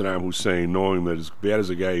Saddam Hussein knowing that as bad as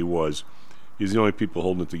a guy he was, he's the only people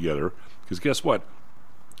holding it together. Because guess what?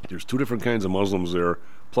 There's 2 different kinds of Muslims there,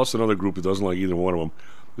 plus another group that doesn't like either one of them.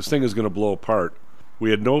 This thing is going to blow apart. We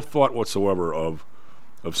had no thought whatsoever of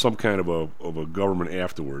some kind of a government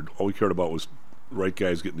afterward. All we cared about was the right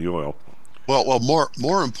guys getting the oil. Well,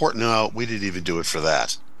 more important now, we didn't even do it for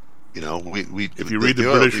that. If you read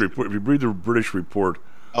the British report.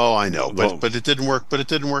 Oh, I know, but it didn't work. But it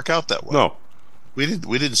didn't work out that way. No, we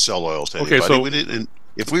didn't sell oil to anybody. So we didn't.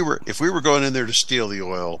 If we were going in there to steal the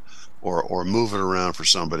oil or move it around for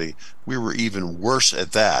somebody, we were even worse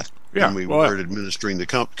at that than we were at administering the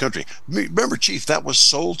country. Remember, Chief, that was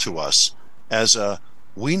sold to us as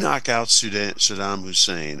we knock out Saddam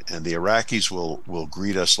Hussein, and the Iraqis will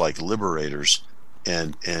greet us like liberators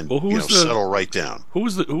and settle right down. Who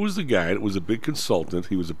was the guy that was a big consultant?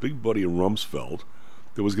 He was a big buddy of Rumsfeld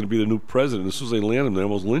that was going to be the new president. As soon as they landed him, they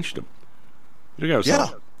almost lynched him. That's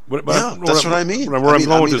what I mean. Where I'm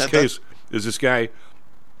going with this case is this guy.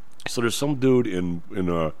 So there's some dude in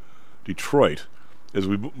Detroit as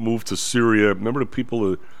we moved to Syria. Remember the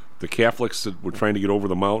people, the Catholics that were trying to get over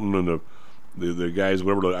the mountain, and the guys,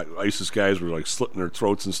 whatever the ISIS guys, were like slitting their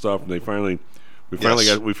throats and stuff. And we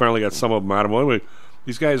finally got some of them out of them. Anyway,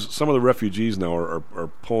 these guys, some of the refugees now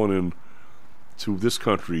are pulling in to this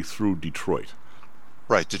country through Detroit.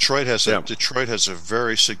 Right, Detroit has a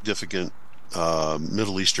very significant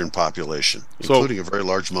Middle Eastern population, including a very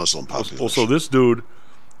large Muslim population. So this dude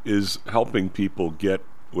is helping people get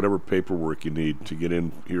whatever paperwork you need to get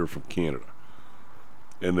in here from Canada,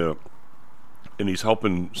 and he's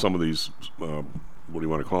helping some of these what do you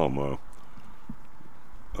want to call them?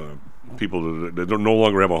 People that don't no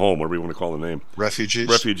longer have a home, whatever you want to call the name.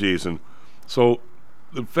 Refugees, and so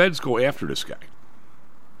the feds go after this guy,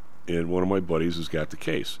 and one of my buddies has got the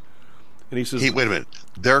case, and he says, "Hey, wait a minute!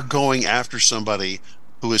 They're going after somebody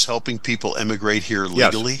who is helping people emigrate here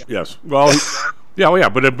legally." Yes. Well. Yeah,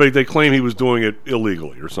 but they claim he was doing it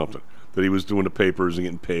illegally or something. That he was doing the papers and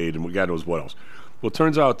getting paid and God knows what else. Well, it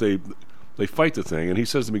turns out they fight the thing, and he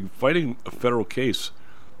says to me, fighting a federal case,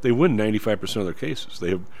 they win 95% of their cases. They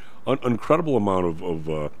have an incredible amount of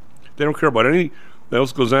they don't care about anything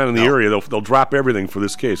else goes on in the area. They'll drop everything for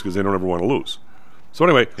this case because they don't ever want to lose. So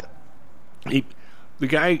anyway, they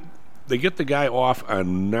get the guy off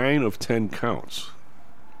on 9 of 10 counts.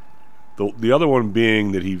 The other one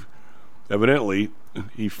being that evidently,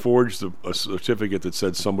 he forged a certificate that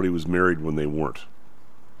said somebody was married when they weren't.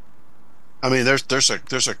 I mean, there's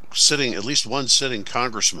at least one sitting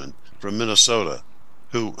congressman from Minnesota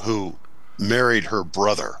who married her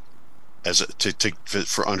brother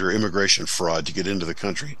for under immigration fraud to get into the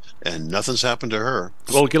country, and nothing's happened to her.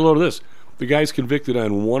 Well, get a load of this: the guy's convicted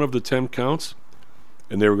on 1 of the 10 counts,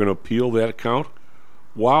 and they were going to appeal that count.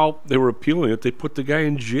 While they were appealing it, they put the guy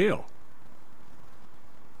in jail.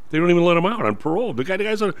 They don't even let him out on parole. The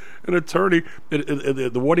guy's an attorney.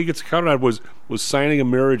 The what he gets counted on was signing a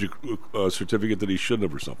marriage certificate that he shouldn't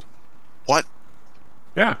have or something. What?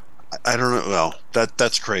 Yeah. I don't know. Well,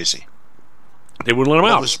 that's crazy. They wouldn't let him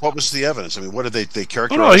out. What was the evidence? I mean, what did they Oh,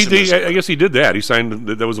 characterize no, him as? I guess he did that. He signed.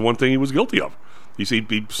 That was the one thing he was guilty of. He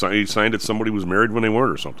signed that somebody was married when they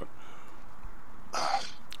weren't or something.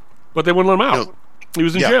 But they wouldn't let him out. No. He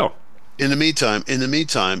was in jail. In the meantime,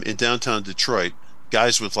 in downtown Detroit,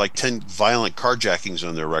 guys with like 10 violent carjackings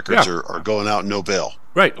on their records are going out no bail.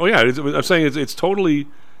 Right. Oh yeah. I'm saying it's totally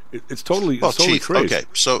Chief, crazy. okay.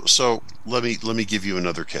 So let me give you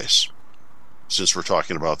another case, since we're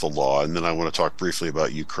talking about the law, and then I want to talk briefly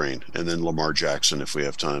about Ukraine, and then Lamar Jackson if we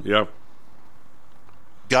have time. Yeah.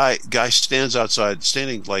 Guy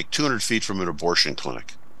standing like 200 feet from an abortion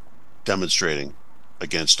clinic, demonstrating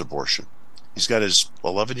against abortion. He's got his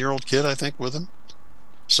 11-year-old kid, I think, with him.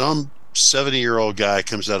 Some 70-year-old guy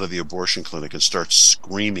comes out of the abortion clinic and starts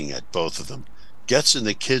screaming at both of them, gets in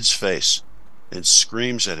the kid's face and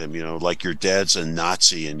screams at him, like your dad's a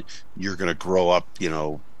Nazi and you're going to grow up,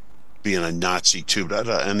 being a Nazi too.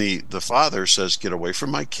 And the father says, get away from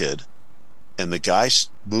my kid. And the guy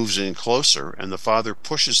moves in closer, and the father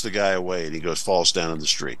pushes the guy away, and he falls down in the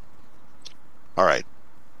street. All right.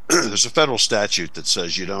 There's a federal statute that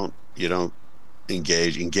says you don't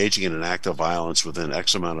engaging in an act of violence within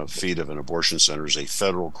X amount of feet of an abortion center is a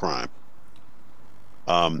federal crime.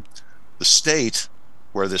 The state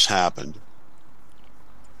where this happened,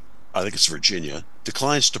 I think it's Virginia,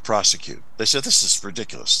 declines to prosecute. They said, this is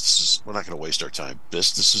ridiculous. We're not going to waste our time.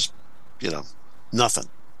 This is, nothing.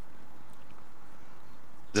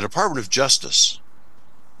 The Department of Justice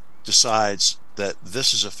decides that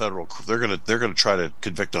this is a federal. They're going to try to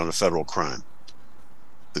convict on a federal crime.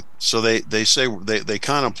 So they say they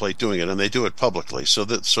contemplate doing it, and they do it publicly. So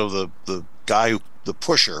the guy, the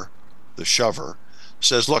pusher, the shover,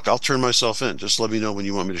 says, look, I'll turn myself in. Just let me know when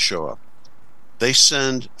you want me to show up. They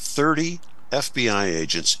send 30 FBI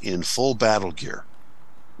agents in full battle gear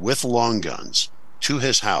with long guns to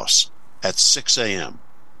his house at 6 a.m.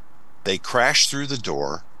 They crash through the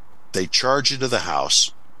door. They charge into the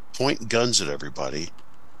house, point guns at everybody,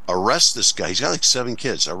 arrest this guy. He's got like 7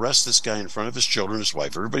 kids. Arrest this guy in front of his children, his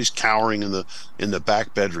wife. Everybody's cowering in the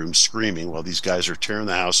back bedroom, screaming while these guys are tearing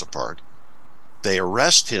the house apart. They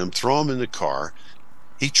arrest him, throw him in the car.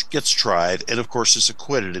 He gets tried, and of course is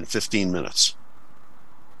acquitted in 15 minutes.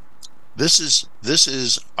 This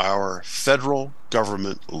is our federal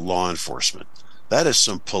government law enforcement. That is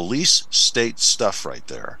some police state stuff right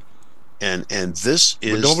there. And this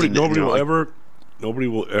is nobody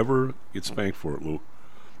will ever get spanked for it, Lou.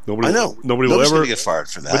 I know. Nobody will ever get fired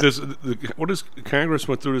for that. What does Congress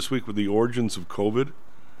went through this week with the origins of COVID?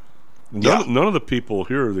 None of the people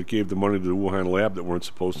here that gave the money to the Wuhan lab that weren't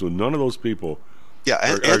supposed to, none of those people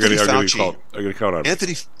are going to count on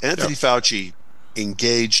it. Anthony Fauci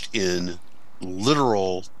engaged in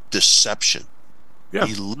literal deception. Yeah.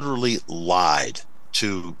 He literally lied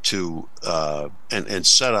to and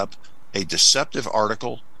set up a deceptive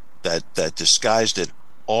article that disguised it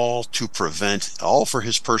all for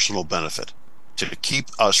his personal benefit, to keep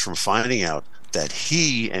us from finding out that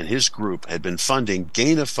he and his group had been funding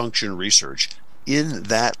gain-of-function research in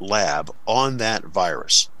that lab on that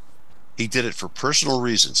virus. He did it for personal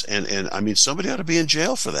reasons, and I mean, somebody ought to be in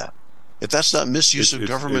jail for that. If that's not misuse of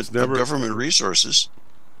government resources.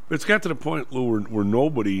 It's got to the point, Lou, where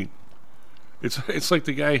nobody. It's like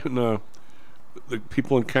the guy in the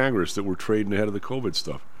people in Congress that were trading ahead of the COVID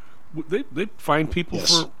stuff. They find people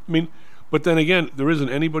for. I mean, but then again, there isn't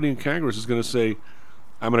anybody in Congress who's going to say,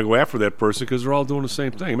 "I'm going to go after that person," because they're all doing the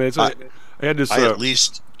same thing. I mean, I had this.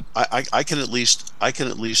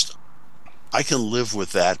 I can live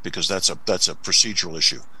with that, because that's a procedural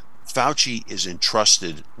issue. Fauci is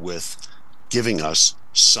entrusted with giving us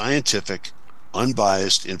scientific,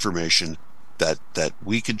 unbiased information that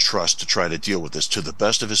we can trust to try to deal with this to the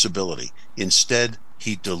best of his ability. Instead,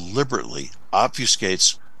 he deliberately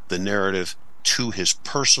obfuscates the narrative to his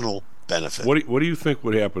personal benefit. What do you think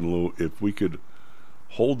would happen, Lou, if we could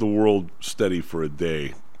hold the world steady for a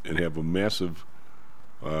day and have a massive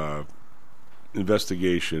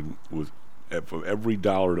investigation with every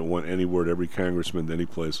dollar that went anywhere, to every congressman, to any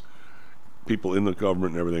place, people in the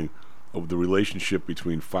government and everything, of the relationship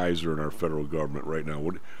between Pfizer and our federal government right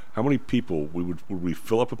now? How many people would we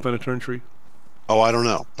fill up a penitentiary? Oh, I don't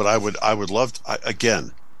know, but I would love to,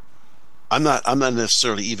 again. I'm not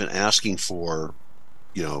necessarily even asking for,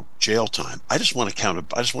 jail time. I just want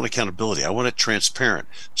accountability. I want it transparent,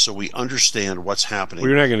 so we understand what's happening. Well,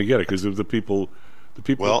 you're not going to get it because of the people.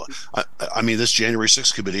 Well, I mean, this January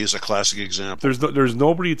 6th committee is a classic example. There's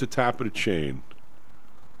nobody at the top of the chain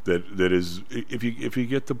that is. If you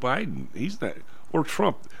get to Biden, he's not, or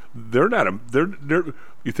Trump. They're not they're.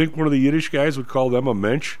 You think one of the Yiddish guys would call them a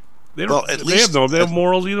mensch? They don't. Well, they have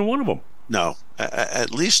morals, either one of them. No, at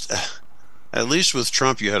least with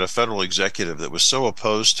Trump, you had a federal executive that was so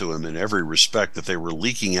opposed to him in every respect that they were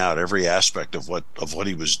leaking out every aspect of what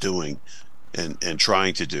he was doing and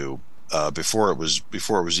trying to do before it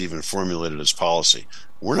was even formulated as policy.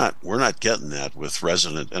 We're not getting that with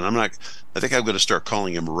resident, and I think I'm going to start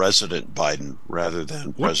calling him Resident Biden rather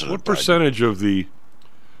than President. What percentage Biden. of the?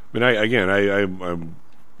 I mean, I'm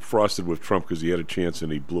frosted with Trump because he had a chance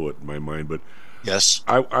and he blew it in my mind. But yes,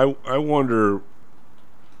 I wonder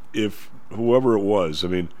if whoever it was. I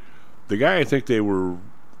mean, the guy I think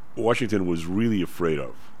Washington was really afraid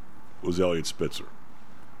of was Eliot Spitzer,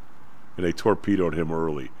 and they torpedoed him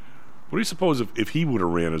early. What do you suppose if he would have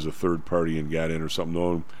ran as a third party and got in or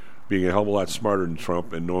something, being a hell of a lot smarter than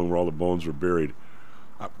Trump and knowing where all the bones were buried?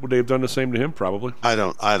 Would they have done the same to him? Probably. I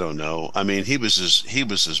don't know. I mean, he was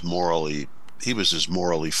as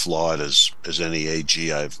morally flawed as any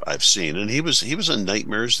AG I've seen, and he was a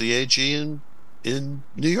nightmare as the AG in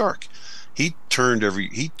New York. He turned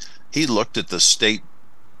he looked at the state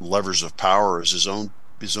levers of power as his own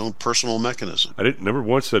personal mechanism. I never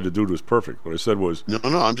once said the dude was perfect. What I said was no.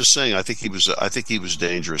 I'm just saying I think he was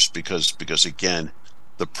dangerous because again,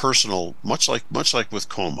 the personal, much like with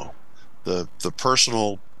Cuomo, the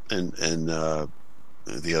personal and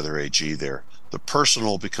the other AG there, the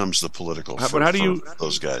personal becomes the political. But how do you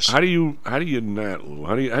those guys? How do you not, Lou?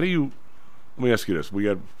 How do you? Let me ask you this. We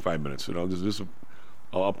got 5 minutes, and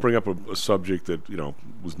I'll bring up a subject that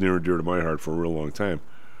was near and dear to my heart for a real long time.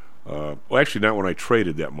 Well, actually, not when I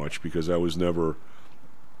traded that much because I traded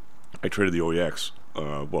the OEX.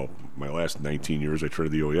 My last 19 years, I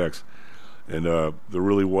traded the OEX, and there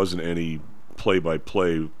really wasn't any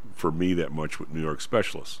play-by-play for me that much with New York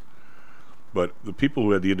specialists. But the people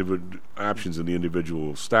who had the individual options in the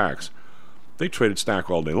individual stocks, they traded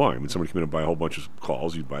stock all day long. I mean, somebody came in and buy a whole bunch of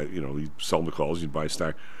calls. You'd buy, you'd sell the calls, you'd buy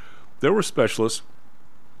stock. There were specialists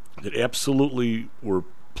that absolutely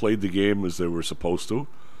played the game as they were supposed to.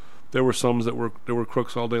 There were some that were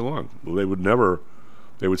crooks all day long.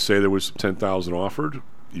 They would say there was 10,000 offered.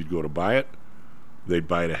 You'd go to buy it. They'd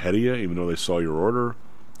buy it ahead of you, even though they saw your order,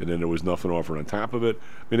 and then there was nothing offered on top of it.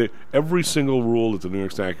 I mean, every single rule that the New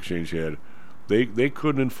York Stock Exchange had, they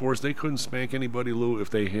couldn't enforce. They couldn't spank anybody, Lou, if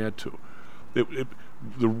they had to.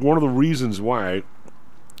 One of the reasons why,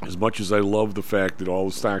 as much as I love the fact that all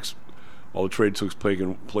the trade took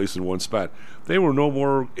place in one spot, they were no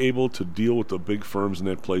more able to deal with the big firms in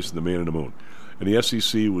that place than the man in the moon. And the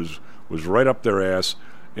SEC was right up their ass,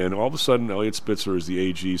 and all of a sudden Eliot Spitzer, as the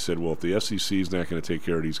AG, said, well, if the SEC is not going to take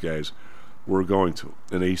care of these guys, we're going to.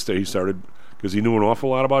 And he started, because he knew an awful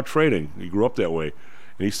lot about trading. He grew up that way,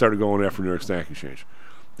 and he started going after New York Stock Exchange.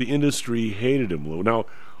 The industry hated him, Lou. Now,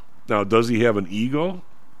 does he have an ego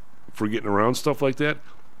for getting around stuff like that?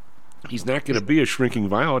 He's not going to be a shrinking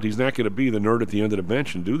violet. He's not going to be the nerd at the end of the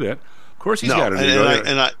bench and do that. Of course, he's got an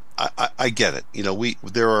ego. I get it.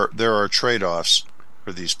 There are trade-offs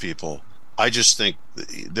for these people. I just think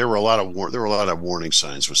there were a lot of warning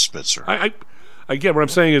signs with Spitzer. I get what I'm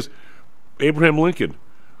saying is Abraham Lincoln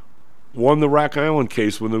won the Rock Island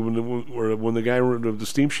case when the guy, the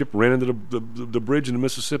steamship ran into the bridge in the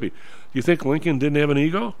Mississippi. Do you think Lincoln didn't have an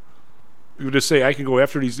ego? You would just say, I can go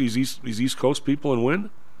after these East Coast people and win?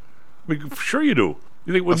 I mean, sure you do.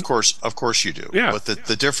 You think of course you do. Yeah. But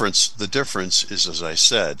the difference is, as I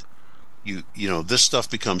said, this stuff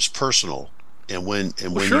becomes personal, and when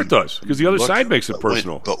sure it does, because the other side makes it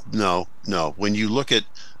personal. But no. When you look at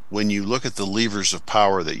the levers of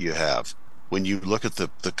power that you have, when you look at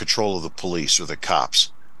the control of the police or the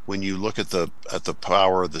cops, when you look at the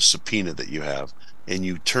power of the subpoena that you have, and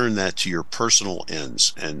you turn that to your personal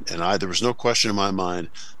ends, and there was no question in my mind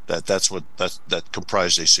that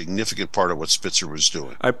comprised a significant part of what Spitzer was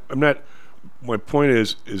doing. I'm not. My point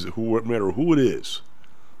is no matter who it is,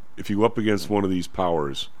 if you go up against one of these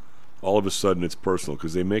powers, all of a sudden it's personal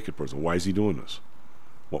because they make it personal. Why is he doing this?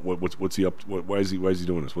 What's he up? Why is he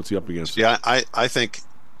doing this? What's he up against? Yeah, I think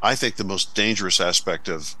the most dangerous aspect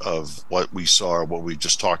of what we saw, or what we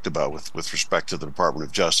just talked about with respect to the Department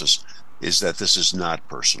of Justice, is that this is not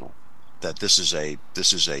personal. That this is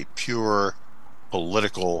a pure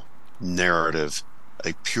political narrative,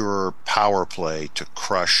 a pure power play to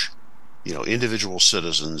crush, individual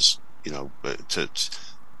citizens. To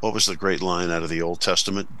what was the great line out of the Old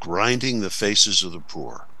Testament? Grinding the faces of the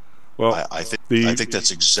poor. Well, I think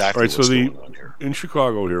that's exactly what's going on here. In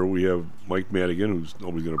Chicago here, we have Mike Madigan, who's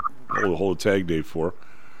nobody's going to hold a tag day for.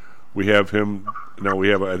 We have him now.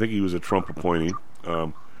 I think he was a Trump appointee.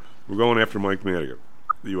 We're going after Mike Madigan,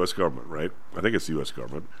 the U.S. government, right? I think it's the U.S.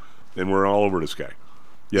 government, and we're all over this guy.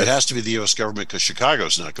 Yes. It has to be the U.S. government because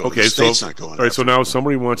Chicago's not going. Okay, the state's not going. All right, so now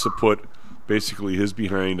somebody wants to put basically his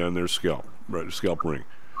behind on their scalp ring.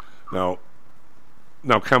 Now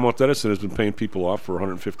Commonwealth Edison has been paying people off for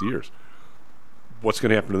 150 years. What's going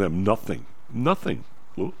to happen to them? Nothing.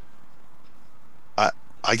 Lou?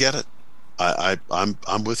 I get it.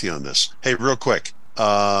 I'm with you on this. Hey, real quick.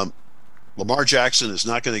 Lamar Jackson is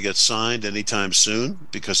not going to get signed anytime soon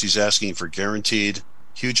because he's asking for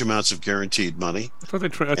huge amounts of guaranteed money. I thought they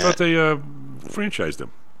franchised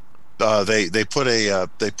him. They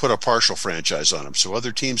put a partial franchise on him, so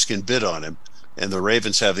other teams can bid on him, and the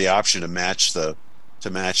Ravens have the option to match the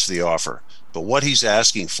offer. But what he's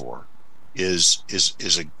asking for is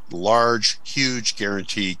a large, huge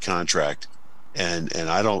guaranteed contract, and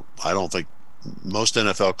I don't think most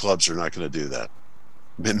NFL clubs are not going to do that.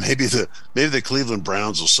 Maybe the Cleveland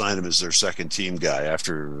Browns will sign him as their second team guy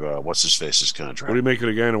after what's his face's contract. What do you make of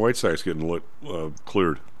the guy in the White Sox getting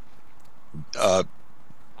cleared? They're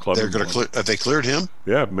going to clear. Have they cleared him?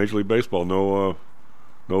 Yeah, Major League Baseball. No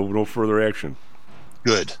further action.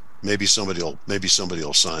 Good. Maybe somebody will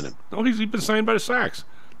sign him. No, he's been signed by the Sox.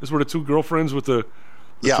 This were the two girlfriends with the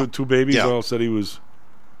two babies. Yeah. All said he was.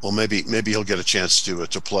 Well, maybe he'll get a chance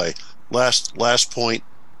to play. Last point.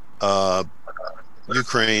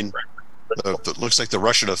 Ukraine. It looks like the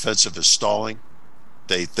Russian offensive is stalling.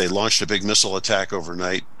 They launched a big missile attack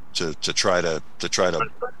overnight to try to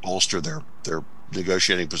bolster their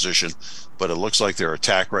negotiating position, but it looks like their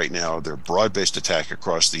attack right now, their broad-based attack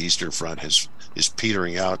across the Eastern Front is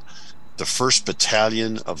petering out. The 1st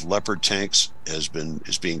Battalion of Leopard tanks is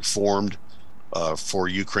being formed for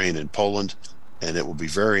Ukraine and Poland, and it will be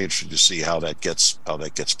very interesting to see how that gets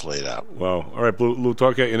played out. Wow. All right, Lou,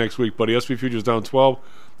 talk at you next week, buddy. SP Futures down 12.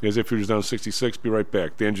 The AZ Futures down 66. Be right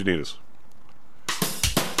back. Dan Janitas.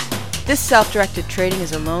 This self-directed trading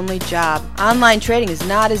is a lonely job. Online trading is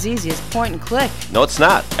not as easy as point and click. No, it's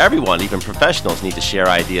not. Everyone, even professionals, need to share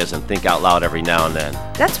ideas and think out loud every now and then.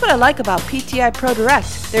 That's what I like about PTI Pro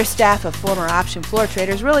Direct. Their staff of former option floor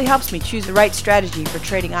traders really helps me choose the right strategy for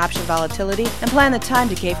trading option volatility and plan the time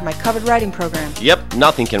decay for my covered writing program. Yep,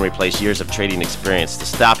 nothing can replace years of trading experience to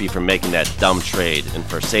stop you from making that dumb trade and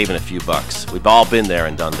for saving a few bucks. We've all been there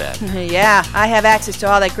and done that. Yeah, I have access to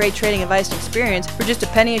all that great trading advice and experience for just a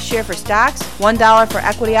penny a share for stocks, $1 for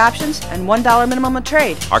equity options, and $1 minimum a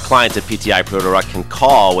trade. Our clients at PTI Pro Direct can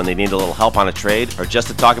call when they need a little help on a trade or just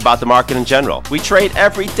to talk about the market in general. We trade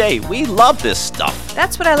every day. We love this stuff.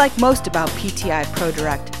 That's what I like most about PTI Pro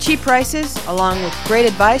Direct. Cheap prices, along with great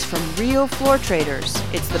advice from real floor traders.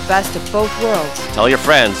 It's the best of both worlds. Tell your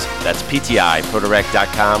friends. That's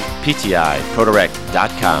PTIProdirect.com,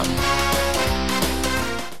 PTIProdirect.com.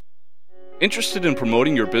 Interested in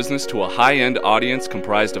promoting your business to a high-end audience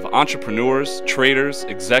comprised of entrepreneurs, traders,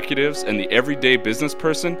 executives, and the everyday business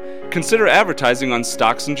person? Consider advertising on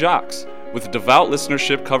Stocks and Jocks. With a devout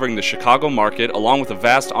listenership covering the Chicago market along with a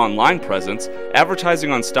vast online presence,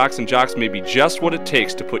 advertising on Stocks and Jocks may be just what it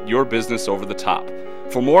takes to put your business over the top.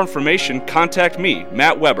 For more information, contact me,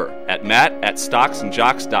 Matt Weber, at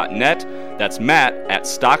matt@stocksandjocks.net. That's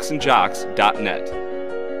matt@stocksandjocks.net.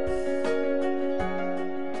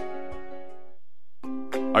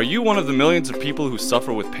 Are you one of the millions of people who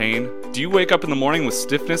suffer with pain? Do you wake up in the morning with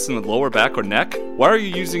stiffness in the lower back or neck? Why are you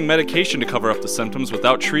using medication to cover up the symptoms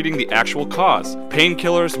without treating the actual cause?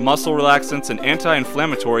 Painkillers, muscle relaxants, and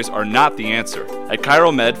anti-inflammatories are not the answer. At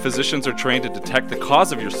ChiroMed, physicians are trained to detect the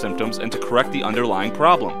cause of your symptoms and to correct the underlying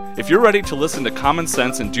problem. If you're ready to listen to common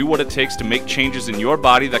sense and do what it takes to make changes in your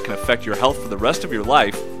body that can affect your health for the rest of your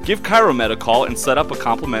life, give ChiroMed a call and set up a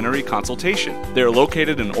complimentary consultation. They are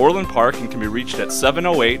located in Orland Park and can be reached at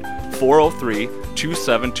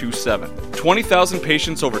 708-403-2727. 20,000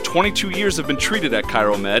 patients over 22 years have been treated at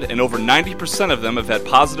ChiroMed, and over 90% of them have had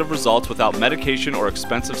positive results without medication or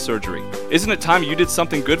expensive surgery. Isn't it time you did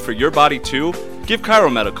something good for your body too? Give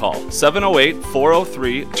ChiroMed a call,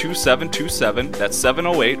 708-403-2727. That's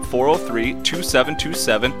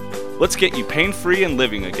 708-403-2727. Let's get you pain-free and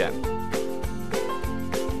living again.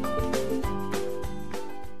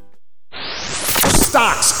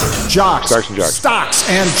 Stocks, jocks, Stocks and jocks. Stocks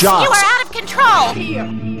and jocks. You are out of control. Right here,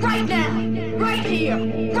 right now, right here,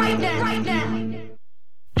 right now, right now.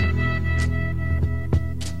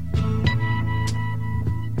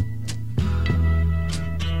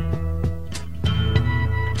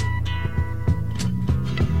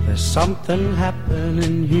 There's something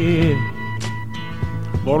happening here.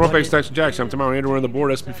 Well, up Stocks and Jocks. I'm tomorrow. Andrew on the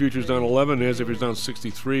board. SP Futures down 11. NASDAQ Futures down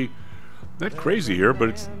 63. Not crazy here, but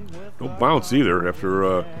it's no bounce either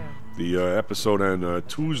after the episode on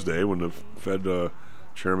Tuesday when the Fed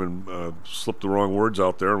chairman slipped the wrong words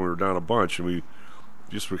out there and we were down a bunch, and we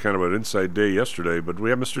just were kind of an inside day yesterday. But do we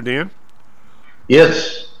have Mr. Dan?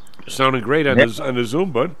 Yes. Sounding great on the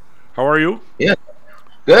Zoom, bud. How are you? Yeah.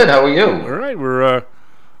 Good. How are you? All right. We're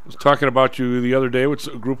was talking about you the other day with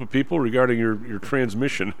a group of people regarding your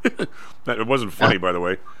transmission. That it wasn't funny, by the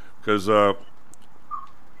way, because one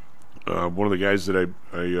of the guys that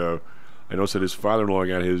I noticed that his father-in-law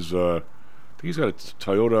got his I think he's got a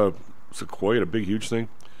Toyota Sequoia, a big huge thing.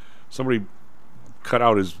 Somebody cut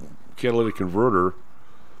out his catalytic converter,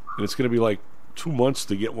 and it's going to be like 2 months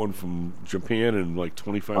to get one from Japan and like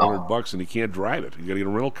 $2,500, and he can't drive it. He's got to get a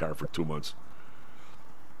rental car for 2 months.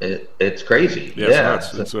 It's crazy. Yeah.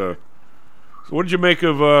 So what did you make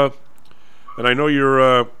of? And I know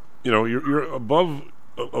you're you're above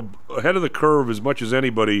ahead of the curve as much as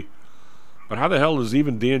anybody. But how the hell does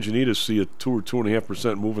even Dan Janitas see a 2 or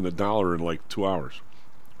 2.5% move in the dollar in like 2 hours?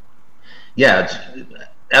 Yeah, it's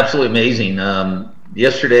absolutely amazing.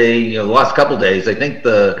 Yesterday, the last couple of days, I think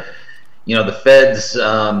the Fed's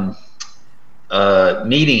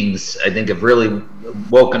meetings, I think, have really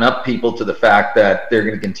woken up people to the fact that they're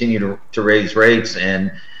going to continue to raise rates.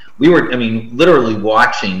 And we were, literally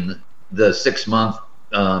watching the 6-month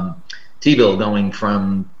T-bill going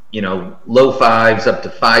from low fives up to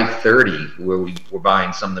 5.30, where we were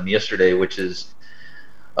buying some of them yesterday, which is,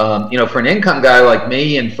 for an income guy like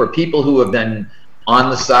me, and for people who have been on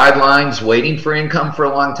the sidelines waiting for income for a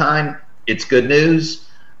long time, it's good news.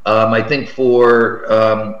 I think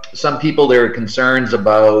for some people, there are concerns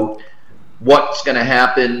about what's going to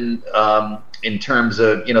happen in terms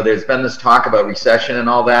of, there's been this talk about recession and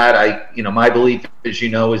all that. My belief, as you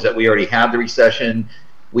know, is that we already have the recession.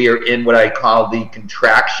 We are in what I call the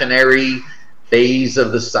contractionary phase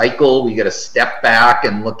of the cycle. We got to step back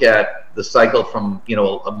and look at the cycle from,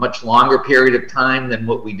 a much longer period of time than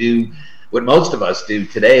what most of us do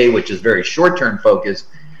today, which is very short-term focused.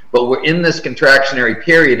 But we're in this contractionary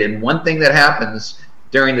period, and one thing that happens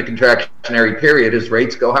during the contractionary period is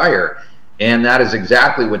rates go higher. And that is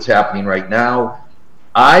exactly what's happening right now.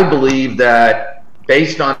 I believe that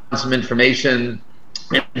based on some information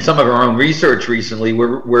and some of our own research recently,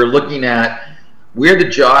 we're looking at where the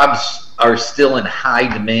jobs are still in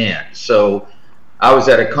high demand. So I was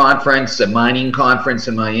at a mining conference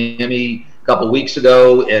in Miami a couple of weeks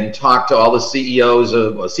ago, and talked to all the CEOs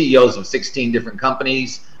of 16 different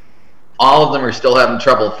companies. All of them are still having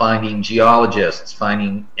trouble finding geologists,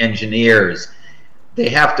 finding engineers. They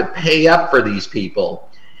have to pay up for these people.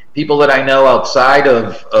 People that I know outside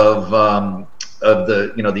of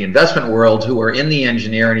the investment world who are in the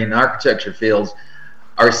engineering and architecture fields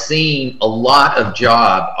are seeing a lot of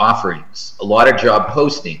job offerings, a lot of job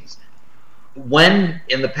postings. When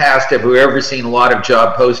in the past have we ever seen a lot of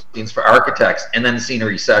job postings for architects and then seen a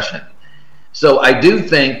recession? So I do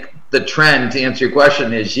think the trend, to answer your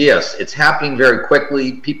question, is yes, it's happening very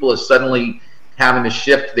quickly. People are suddenly having to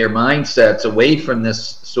shift their mindsets away from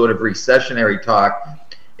this sort of recessionary talk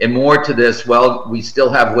and more to this, well, we still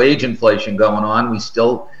have wage inflation going on. We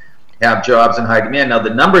still have jobs in high demand. Now,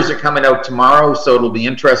 the numbers are coming out tomorrow, so it'll be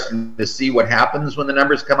interesting to see what happens when the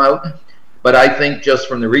numbers come out. But I think just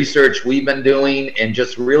from the research we've been doing and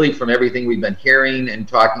just really from everything we've been hearing and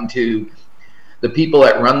talking to the people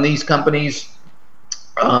that run these companies,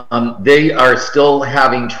 they are still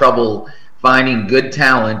having trouble finding good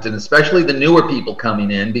talent, and especially the newer people coming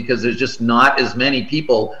in, because there's just not as many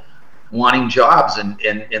people wanting jobs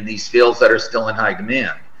in these fields that are still in high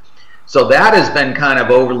demand. So that has been kind of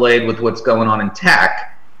overlaid with what's going on in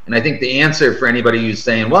tech. And I think the answer for anybody who's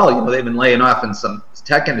saying, well, they've been laying off in some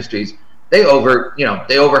tech industries, they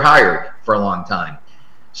overhired for a long time.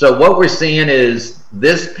 So what we're seeing is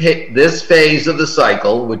this phase of the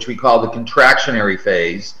cycle, which we call the contractionary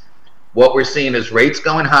phase. What we're seeing is rates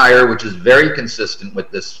going higher, which is very consistent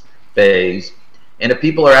with this phase. And if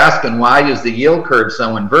people are asking, why is the yield curve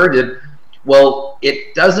so inverted? Well,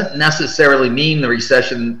 it doesn't necessarily mean the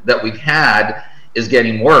recession that we've had is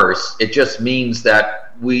getting worse. It just means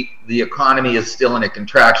that the economy is still in the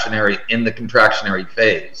contractionary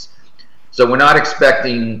phase. So we're not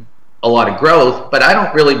expecting a lot of growth, but I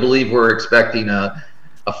don't really believe we're expecting a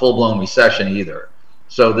full-blown recession either.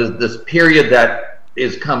 So this period that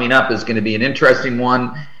is coming up is going to be an interesting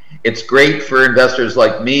one. It's great for investors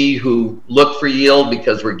like me who look for yield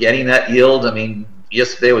because we're getting that yield. I mean,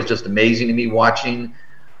 yesterday was just amazing to me watching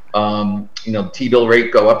the T-bill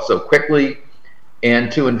rate go up so quickly.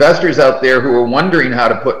 And to investors out there who are wondering how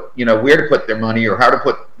to put, where to put their money or how to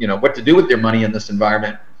put, what to do with their money in this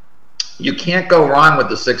environment, you can't go wrong with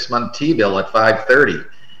the 6-month T-bill at 5.30.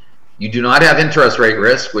 You do not have interest rate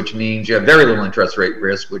risk, which means you have very little interest rate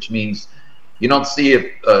risk, which means you don't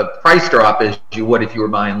see a price drop as you would if you were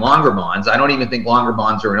buying longer bonds. I don't even think longer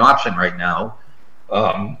bonds are an option right now.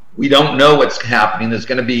 We don't know what's happening. There's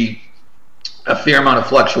going to be a fair amount of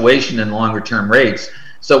fluctuation in longer term rates.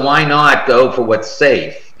 So why not go for what's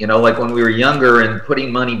safe? You know, like when we were younger and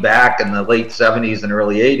putting money back in the late 70s and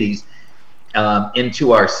early 80s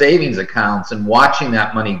into our savings accounts and watching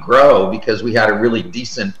that money grow because we had a really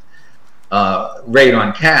decent rate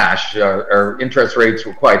on cash. Our interest rates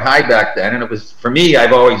were quite high back then, and it was, for me,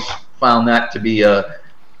 I've always found that to be a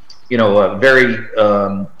very,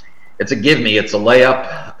 it's a give me, it's a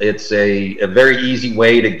layup, it's a very easy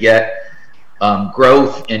way to get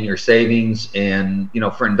growth in your savings. And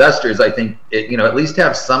for investors, I think at least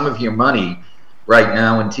have some of your money right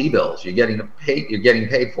now in T-bills. You're getting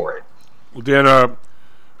paid for it. Well, Dan,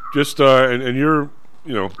 and you're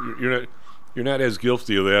not as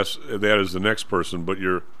guilty of that as the next person, but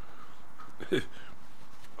you're I'm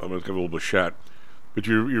gonna give a little bit of shot, but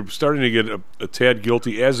you're starting to get a tad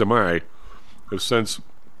guilty, as am I, since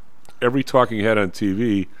every talking head on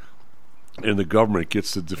TV and the government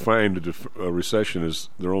gets to define a recession as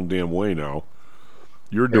their own damn way now.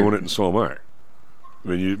 You're doing it, and so am I.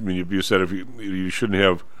 You said if you shouldn't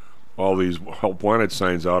have all these help wanted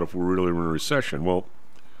signs out if we're really in a recession. Well,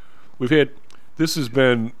 this has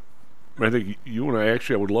been, I think you and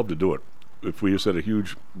I would love to do it if we just had a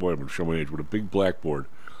huge, boy, I'm going to show my age, with a big blackboard.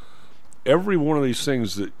 Every one of these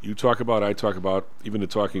things that you talk about, I talk about, even the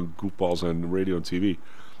talking goofballs on the radio and TV,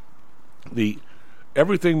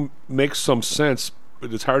 everything makes some sense,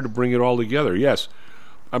 but it's hard to bring it all together. Yes,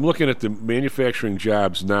 I'm looking at the manufacturing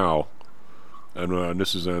jobs now, and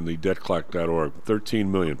this is on the debtclock.org, 13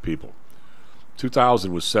 million people.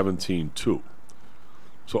 2000 was 17.2.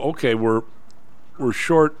 So, okay, we're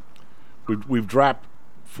short. We've dropped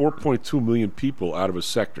 4.2 million people out of a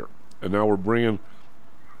sector, and now we're bringing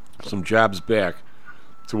some jobs back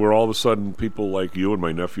to where all of a sudden people like you and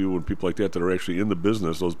my nephew and people like that are actually in the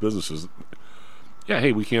business, those businesses, yeah,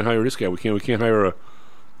 hey, we can't hire this guy. We can't hire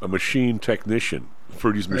a machine technician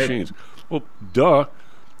for these machines. Well, duh.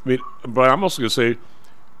 But I'm also going to say,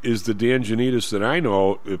 is the Dan Janitas that I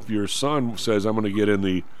know, if your son says, I'm going to get in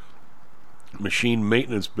the machine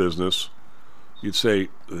maintenance business, you'd say,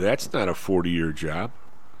 that's not a 40-year job.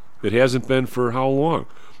 It hasn't been for how long?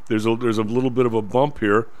 There's a little bit of a bump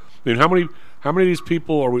here. How many of these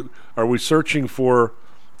people are we searching for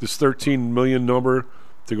this 13 million number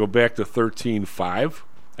to go back to 13.5?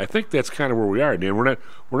 I think that's kind of where we are, Dan. We're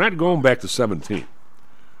not going back to 17.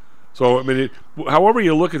 So however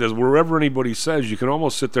you look at this, wherever anybody says, you can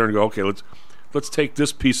almost sit there and go, okay, let's take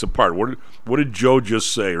this piece apart. What did Joe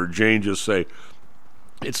just say or Jane just say?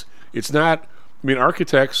 It's not.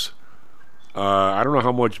 Architects. I don't know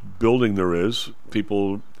how much building there is,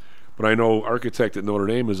 people, but I know architect at Notre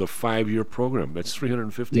Dame is a 5-year program. That's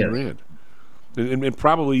 $350 grand. And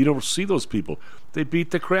probably you don't see those people. They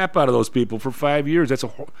beat the crap out of those people for 5 years.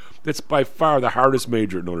 That's by far the hardest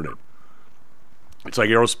major at Notre Dame. It's like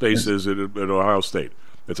aerospace is at Ohio State.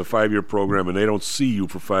 It's a 5-year program, and they don't see you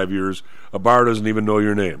for 5 years. A bar doesn't even know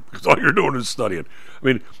your name because all you're doing is studying.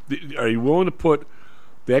 Are you willing to put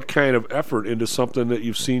that kind of effort into something that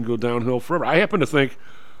you've seen go downhill forever? I happen to think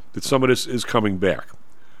that some of this is coming back.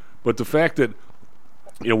 But the fact that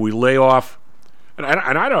we lay off, and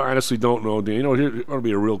I honestly don't know, Dan, here's going to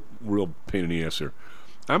be a real pain in the ass here.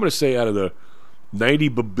 I'm going to say out of the 90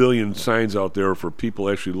 billion signs out there for people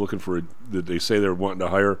actually looking for that they say they're wanting to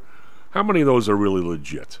hire, how many of those are really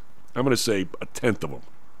legit? I'm going to say a tenth of them.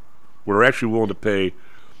 We're actually willing to pay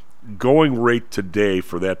going rate today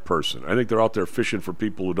for that person. I think they're out there fishing for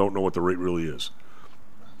people who don't know what the rate really is.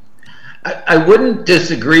 I wouldn't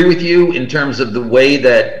disagree with you in terms of the way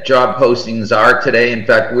that job postings are today. In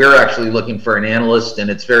fact, we're actually looking for an analyst, and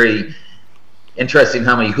it's very interesting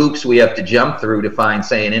how many hoops we have to jump through to find,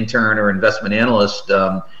 say, an intern or investment analyst.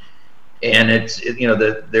 And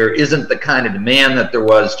there isn't the kind of demand that there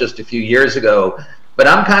was just a few years ago. But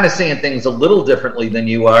I'm kind of seeing things a little differently than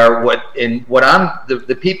you are.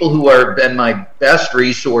 The people who have been my best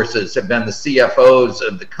resources have been the CFOs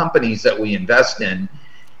of the companies that we invest in.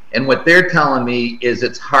 And what they're telling me is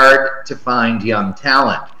it's hard to find young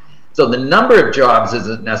talent. So the number of jobs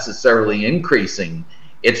isn't necessarily increasing.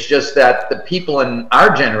 It's just that the people in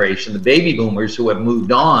our generation, the baby boomers who have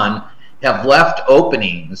moved on, have left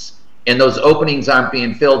openings, and those openings aren't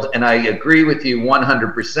being filled. And I agree with you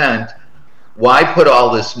 100%. Why put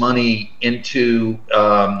all this money into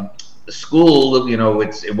school?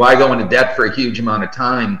 Why go into debt for a huge amount of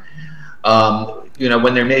time?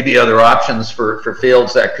 When there may be other options for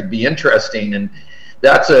fields that could be interesting. And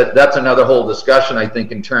that's another whole discussion, I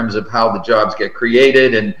think, in terms of how the jobs get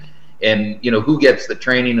created and who gets the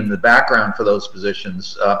training and the background for those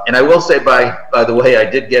positions. And I will say, by the way, I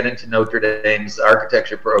did get into Notre Dame's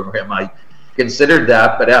architecture program. I considered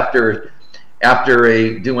that, but after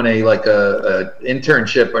doing a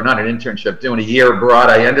internship, or not an internship, doing a year abroad,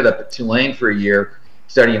 I ended up at Tulane for a year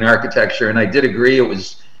studying architecture, and I did agree it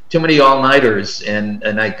was too many all-nighters, and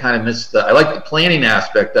I kind of missed I like the planning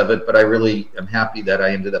aspect of it, but I really am happy that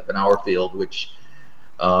I ended up in our field, which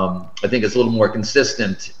I think is a little more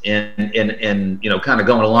consistent in kind of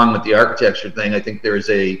going along with the architecture thing. I think there's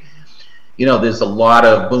a lot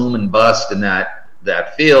of boom and bust in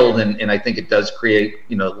that field, and I think it does create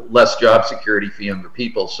less job security for younger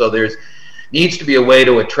people. So there's needs to be a way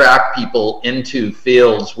to attract people into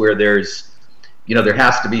fields where there's there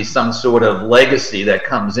has to be some sort of legacy that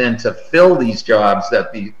comes in to fill these jobs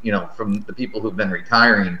that from the people who've been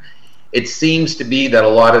retiring. It seems to be that a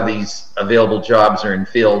lot of these available jobs are in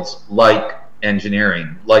fields like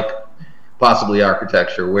engineering, like possibly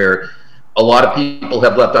architecture, where a lot of people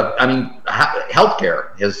have left up. I mean,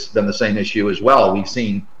 healthcare has been the same issue as well. I've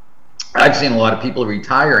seen a lot of people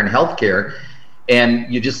retire in healthcare,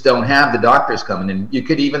 and you just don't have the doctors coming in. You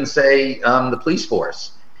could even say the police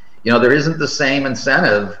force. There isn't the same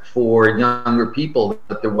incentive for younger people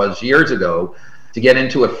that there was years ago to get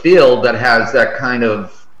into a field that has that kind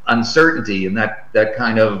of uncertainty and that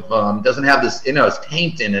kind of doesn't have this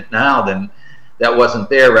taint in it now than that wasn't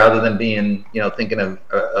there. Rather than being thinking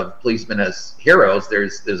of policemen as heroes,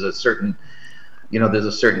 there's a certain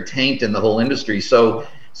taint in the whole industry. So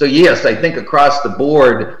yes, I think across the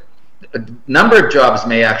board, a number of jobs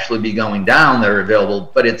may actually be going down that are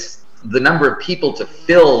available, but it's the number of people to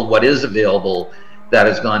fill what is available that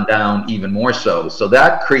has gone down even more so. So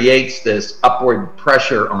that creates this upward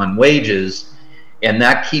pressure on wages, and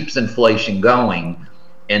that keeps inflation going.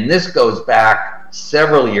 And this goes back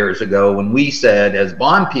several years ago when we said, as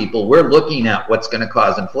bond people, we're looking at what's going to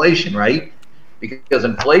cause inflation, right? Because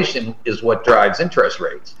inflation is what drives interest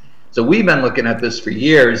rates. So we've been looking at this for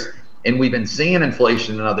years, and we've been seeing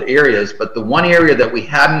inflation in other areas, but the one area that we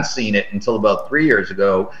hadn't seen it until about 3 years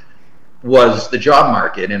ago was the job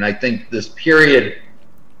market. And I think this period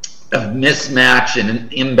of mismatch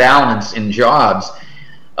and imbalance in jobs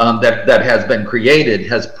that has been created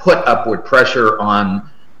has put upward pressure on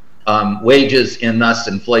wages and thus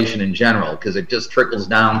inflation in general, because it just trickles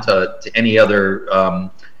down to any other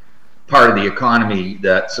part of the economy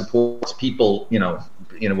that supports people,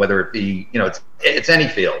 whether it be, it's any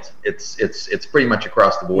field. It's pretty much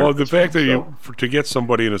across the board. Well, the fact that to get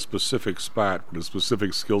somebody in a specific spot with a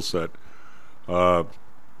specific skill set,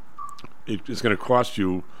 it's going to cost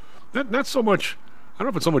you not so much. I don't know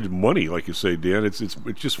if it's so much money, like you say, Dan. It's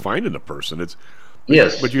just finding the person.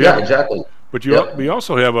 Exactly. But we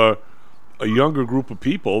also have a younger group of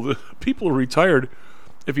people. The people who are retired.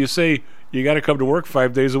 If you say you got to come to work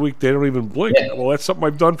 5 days a week, they don't even blink. Yeah. Well, that's something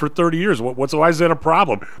I've done for 30 years. Why is that a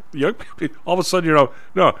problem? All of a sudden,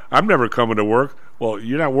 no, I'm never coming to work. Well,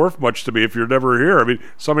 you're not worth much to me if you're never here. I mean,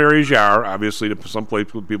 some areas you are, obviously. Some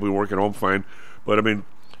places people who work at home, fine. But, I mean,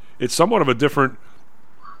 it's somewhat of a different...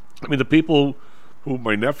 I mean, the people who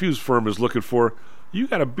my nephew's firm is looking for, you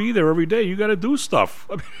got to be there every day. You got to do stuff.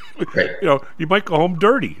 I mean, right. You might go home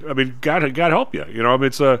dirty. I mean, God help you. I mean,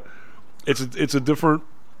 it's a different...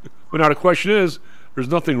 But now the question is, there's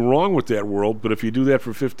nothing wrong with that world, but if you do that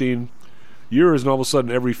for 15 years and all of a sudden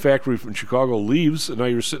every factory from Chicago leaves, and now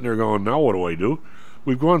you're sitting there going, now what do I do?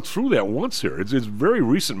 We've gone through that once here. It's very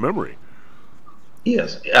recent memory.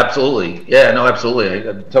 Yes, absolutely. Yeah, no, absolutely.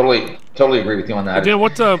 I totally agree with you on that.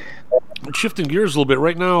 Dan, shifting gears a little bit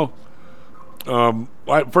right now,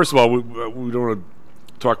 first of all, we don't want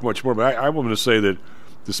to talk much more, but I'm going to say that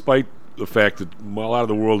despite the fact that a lot of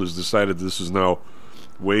the world has decided this is now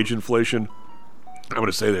wage inflation, I'm going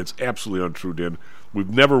to say that it's absolutely untrue, Dan. We've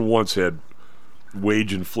never once had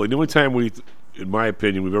wage inflation. The only time in my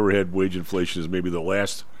opinion, we've ever had wage inflation is maybe the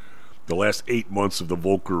last 8 months of the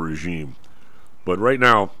Volcker regime. But right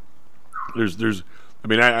now, there's. I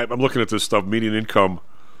mean, I'm looking at this stuff. Median income,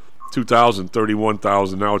 2,000,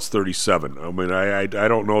 31,000. Now it's 37. I mean, I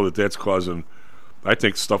don't know that that's causing. I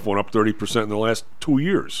think stuff went up 30% in the last 2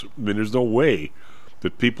 years. I mean, there's no way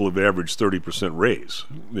that people have averaged 30% raise.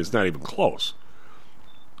 It's not even close.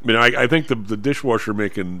 I mean, I think the dishwasher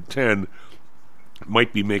making 10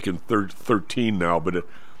 might be making 13 now, but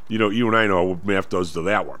you and I know what math does to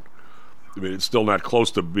that one. I mean, it's still not close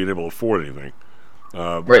to being able to afford anything.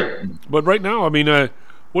 Right. But right now, I mean,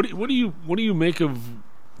 what do you make of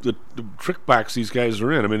the trick box these guys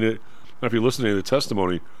are in? I mean, if you're listening to the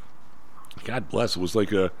testimony, God bless, it was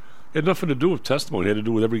like it had nothing to do with testimony. It had to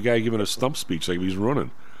do with every guy giving a stump speech like he's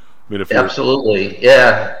running. I mean, if Absolutely,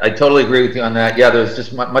 yeah, I totally agree with you on that. Yeah, there's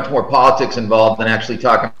just much more politics involved than actually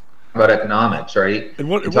talking about economics, right? And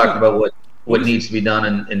what, talking about what needs to be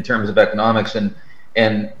done in terms of economics, and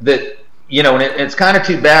that, you know, and it's kind of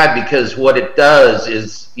too bad, because what it does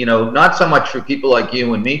is, you know, not so much for people like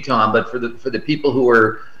you and me, Tom, but for the people who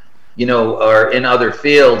are, you know, are in other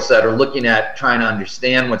fields that are looking at trying to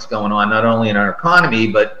understand what's going on, not only in our economy,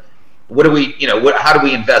 but what do we, you know, how do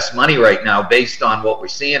we invest money right now based on what we're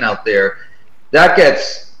seeing out there? That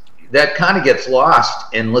kind of gets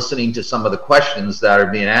lost in listening to some of the questions that are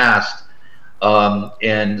being asked,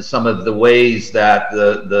 and some of the ways that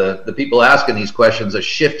the people asking these questions are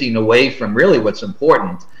shifting away from really what's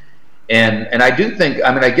important. And I do think,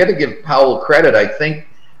 I mean, I get to give Powell credit. I think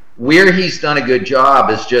where he's done a good job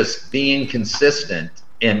is just being consistent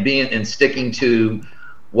and sticking to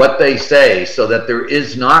what they say, so that there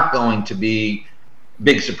is not going to be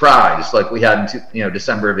big surprise like we had in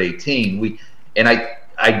December of 18.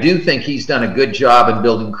 I do think he's done a good job in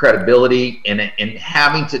building credibility and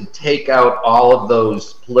having to take out all of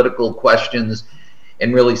those political questions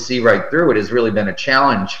and really see right through it has really been a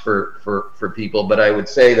challenge for people. But I would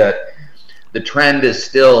say that the trend is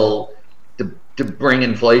still to bring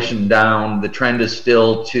inflation down. The trend is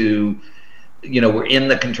still to, you know, we're in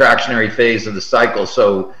the contractionary phase of the cycle,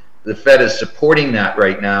 so the Fed is supporting that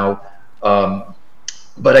right now.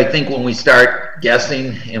 But I think when we start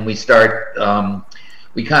guessing and we start,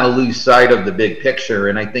 we kind of lose sight of the big picture.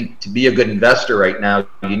 And I think to be a good investor right now,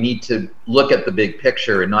 you need to look at the big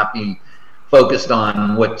picture and not be focused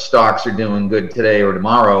on what stocks are doing good today or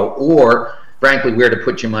tomorrow, or frankly, where to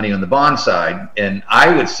put your money on the bond side. And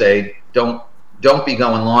I would say don't be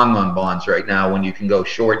going long on bonds right now when you can go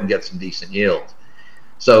short and get some decent yield.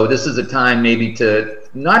 So this is a time maybe to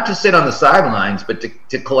not just sit on the sidelines, but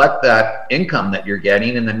to collect that income that you're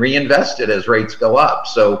getting and then reinvest it as rates go up.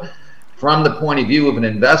 So from the point of view of an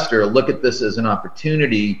investor, look at this as an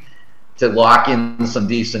opportunity to lock in some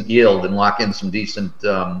decent yield and lock in some decent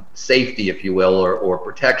safety, if you will, or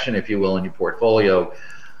protection, if you will, in your portfolio,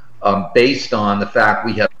 based on the fact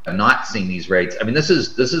we have not seen these rates. I mean, this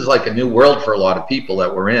is like a new world for a lot of people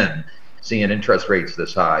that we're in, seeing interest rates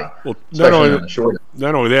this high. Well, not only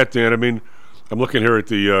that, Dan, I mean, I'm looking here at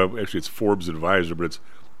the, actually it's Forbes Advisor, but it's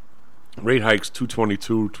rate hikes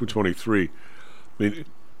 222, 223. I mean,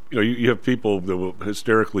 you know, you have people that will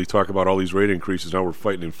hysterically talk about all these rate increases. Now we're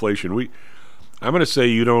fighting inflation. I'm going to say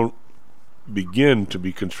you don't begin to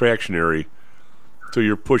be contractionary till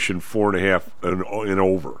you're pushing 4.5 and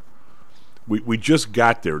over. We just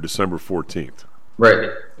got there December 14th.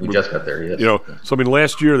 Right. We just got there, yes. You know, so I mean,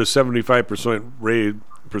 last year the 75%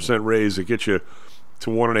 raise that gets you to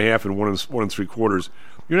 1.5 and 1 3/4.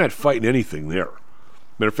 You're not fighting anything there.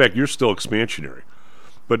 Matter of fact, you're still expansionary.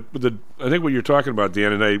 But I think what you're talking about,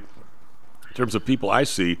 Dan, and in terms of people I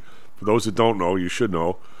see, for those that don't know, you should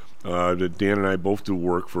know that Dan and I both do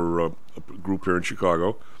work for a group here in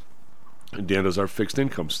Chicago, and Dan does our fixed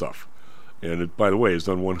income stuff. And it, by the way, has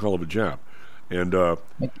done one hell of a job. And I'm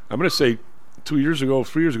going to say 3 years ago,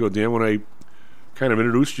 Dan, when I kind of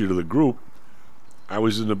introduced you to the group, I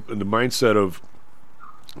was in the mindset of,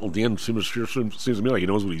 well, Dan seems to me like he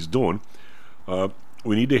knows what he's doing.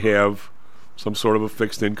 We need to have some sort of a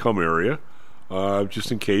fixed income area,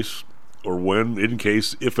 just in case, or when, in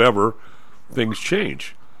case, if ever, things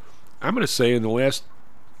change. I'm going to say in the last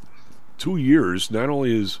 2 years, not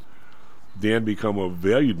only has Dan become a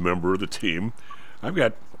valued member of the team, I've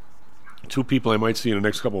got two people I might see in the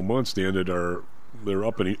next couple of months, Dan, they're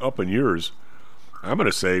up in years. I'm going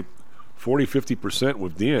to say 40-50%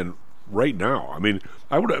 with Dan right now. I mean,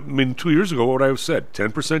 2 years ago, what would I have said?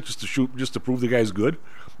 10% just to prove the guy's good.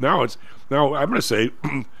 Now I'm going to say,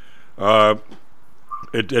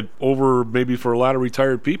 at over maybe for a lot of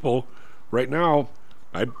retired people right now,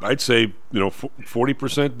 I'd say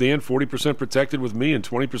 40% Dan, 40% protected with me, and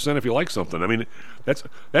 20% if you like something. I mean,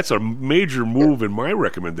 that's a major move in my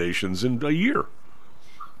recommendations in a year.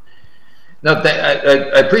 No,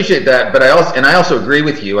 I appreciate that, but I also agree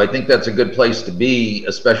with you. I think that's a good place to be,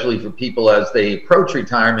 especially for people as they approach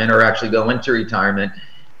retirement or actually go into retirement,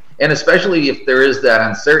 and especially if there is that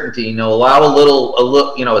uncertainty.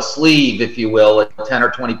 Allow a sleeve, if you will, a 10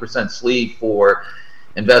 or 20% sleeve for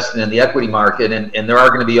investing in the equity market, and there are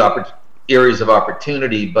going to be areas of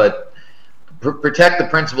opportunity, but protect the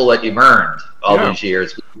principal that you've earned all these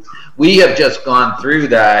years. We have just gone through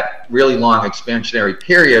that really long expansionary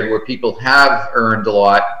period where people have earned a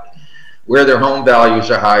lot, where their home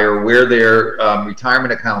values are higher, where their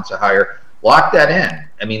retirement accounts are higher. Lock that in.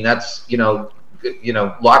 I mean, that's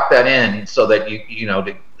lock that in so that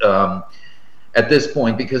at this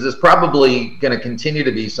point, because there's probably going to continue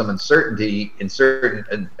to be some uncertainty in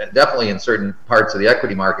definitely in certain parts of the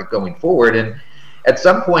equity market going forward. And at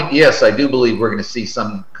some point, yes, I do believe we're going to see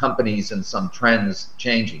some companies and some trends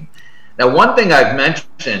changing. Now, one thing I've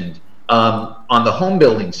mentioned on the home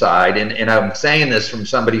building side, and I'm saying this from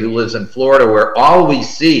somebody who lives in Florida, where all we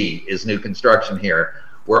see is new construction here,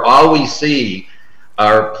 where all we see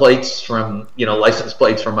are plates from, license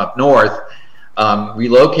plates from up north,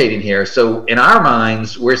 relocating here. So in our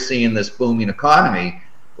minds, we're seeing this booming economy.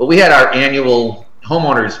 Well, we had our annual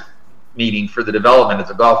homeowners meeting for the development of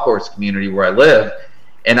the golf course community where I live,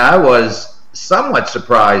 and I was somewhat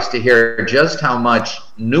surprised to hear just how much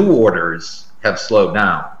new orders have slowed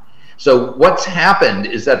down. So what's happened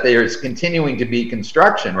is that there's continuing to be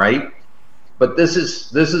construction, right? But this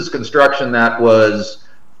is construction that was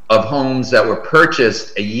of homes that were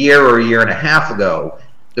purchased a year or a year and a half ago.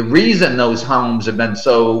 The reason those homes have been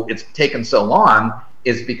it's taken so long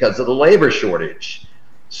is because of the labor shortage.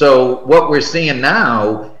 So what we're seeing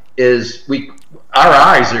now is our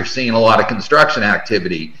eyes are seeing a lot of construction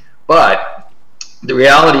activity, but the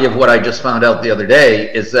reality of what I just found out the other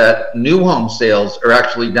day is that new home sales are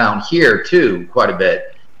actually down here too quite a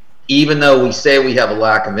bit. Even though we say we have a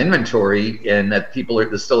lack of inventory and that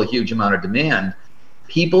there's still a huge amount of demand,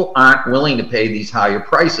 people aren't willing to pay these higher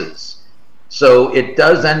prices. So it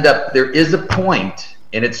does end up, there is a point,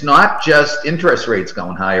 and it's not just interest rates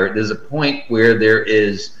going higher, there's a point where there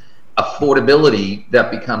is affordability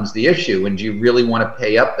that becomes the issue, and do you really want to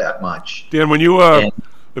pay up that much? Dan, when you,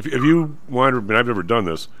 if you want, I've never done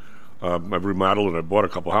this, I've remodeled and I bought a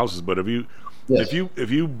couple houses, but if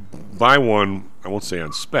you buy one, I won't say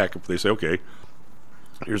on spec, if they say, okay,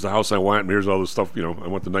 here's the house I want, and here's all this stuff, I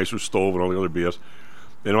want the nicer stove and all the other BS,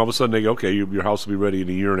 and all of a sudden they go, okay, your house will be ready in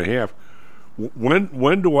a year and a half.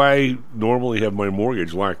 When do I normally have my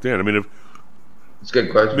mortgage locked in? I mean, it's a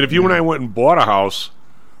good question. If you and I went and bought a house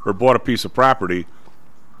or bought a piece of property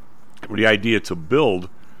with the idea to build,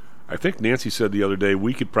 I think Nancy said the other day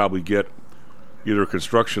we could probably get either a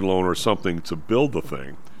construction loan or something to build the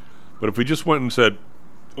thing. But if we just went and said,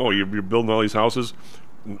 oh, you're building all these houses,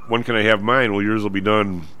 when can I have mine? Well, yours will be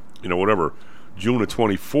done, whatever, June of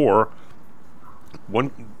 24.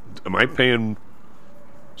 When am I paying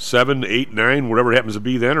 7, 8, 9, whatever it happens to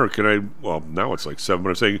be then, or can I? Well, now it's like 7. But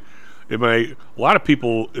I'm saying, a lot of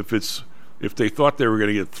people, if they thought they were going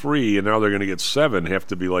to get 3 and now they're going to get 7, have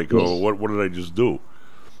to be like, oh, what did I just do?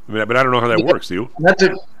 I mean, but I don't know how that works. Do you?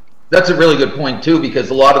 That's a really good point too, because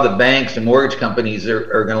a lot of the banks and mortgage companies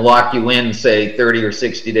are going to lock you in, say 30 or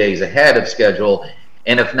 60 days ahead of schedule.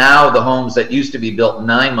 And if now the homes that used to be built in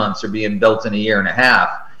 9 months are being built in a year and a half,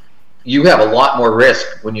 you have a lot more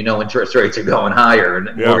risk when interest rates are going higher,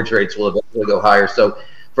 and mortgage rates will eventually go higher. So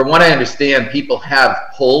from what I understand, people have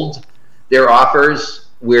pulled their offers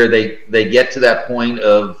where they get to that point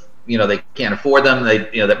of, they can't afford them.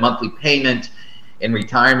 That monthly payment in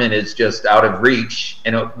retirement is just out of reach,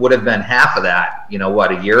 and it would have been half of that,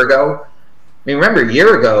 a year ago? I mean, remember a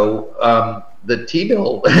year ago, the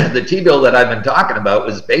T-bill that I've been talking about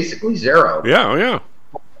was basically zero. Yeah.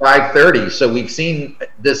 530. So we've seen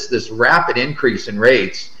this rapid increase in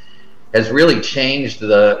rates has really changed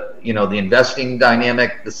the investing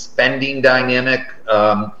dynamic, the spending dynamic,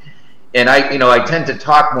 and I tend to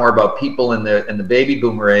talk more about people in the baby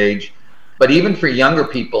boomer age, but even for younger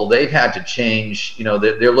people, they've had to change.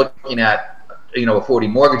 They're looking at affording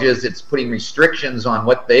mortgages. It's putting restrictions on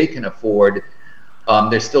what they can afford.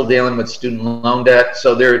 They're still dealing with student loan debt,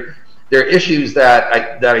 so there are issues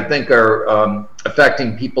that I think are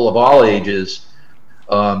affecting people of all ages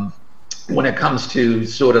when it comes to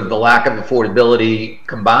sort of the lack of affordability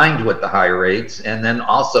combined with the higher rates, and then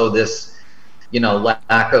also this,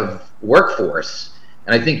 lack of workforce.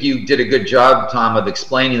 And I think you did a good job, Tom, of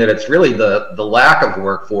explaining that it's really the lack of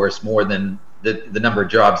workforce more than the number of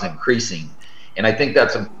jobs increasing. And I think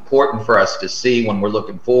that's important for us to see when we're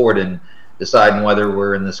looking forward and deciding whether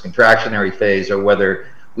we're in this contractionary phase or whether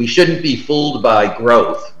we shouldn't be fooled by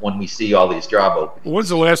growth when we see all these job openings. When's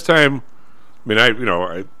the last time? I mean, I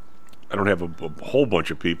don't have a whole bunch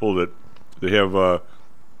of people that they have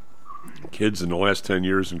kids in the last 10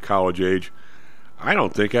 years in college age. I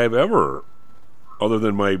don't think I've ever, other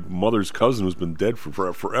than my mother's cousin who's been dead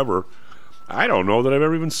for forever, I don't know that I've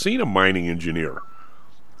ever even seen a mining engineer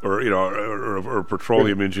or a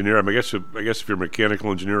petroleum engineer. I mean, I guess if you're a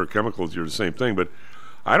mechanical engineer or chemicals, you're the same thing, but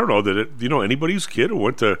I don't know that anybody's kid who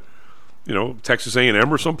went to, Texas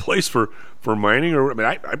A&M or someplace for mining, or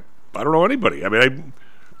I don't know anybody. I mean,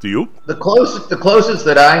 do you? The closest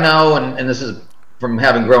that I know, and this is from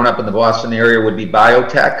having grown up in the Boston area, would be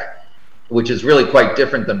biotech. which is really quite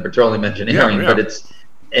different than petroleum engineering, Yeah. but it's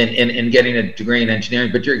in getting a degree in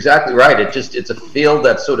engineering. But you're exactly right. It's a field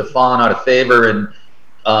that's sort of fallen out of favor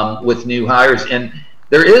and with new hires. And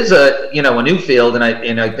there is a new field, and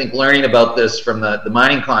I think learning about this from the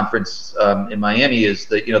mining conference in Miami is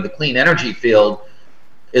that the clean energy field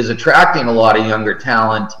is attracting a lot of younger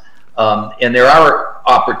talent, and there are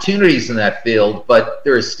opportunities in that field, but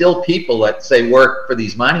there is still people that say work for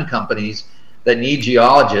these mining companies that need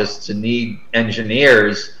geologists and need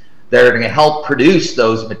engineers that are going to help produce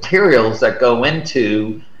those materials that go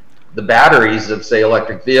into the batteries of, say,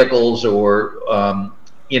 electric vehicles or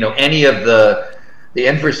any of the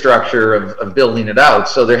infrastructure of building it out.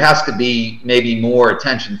 So there has to be maybe more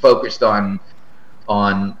attention focused on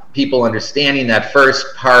people understanding that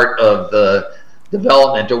first part of the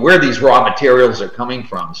development or where these raw materials are coming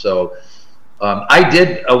from. So I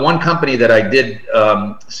did one company that I did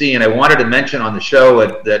see, and I wanted to mention on the show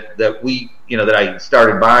that we that I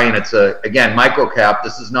started buying. It's again micro cap.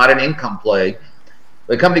 This is not an income play.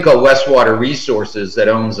 A company called Westwater Resources that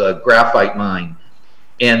owns a graphite mine,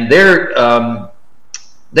 and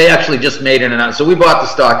they actually just made an announcement. So we bought the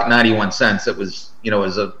stock at 91 cents. It was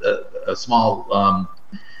a small,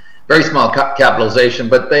 very small capitalization,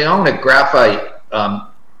 but they own a graphite mine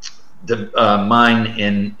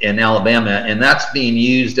in Alabama, and that's being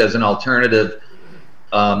used as an alternative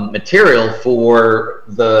material for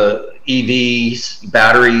the EVs,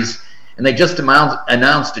 batteries, and they just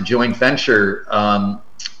announced a joint venture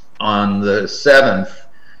on the 7th,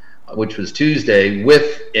 which was Tuesday,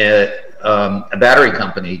 with a battery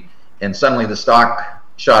company, and suddenly the stock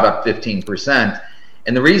shot up 15%.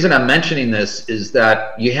 And the reason I'm mentioning this is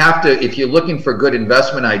that you have to, if you're looking for good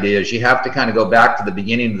investment ideas, you have to kind of go back to the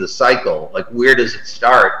beginning of the cycle. Like, where does it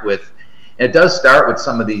start with? And it does start with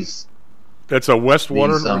some of these. That's a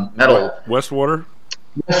Westwater metal. Westwater.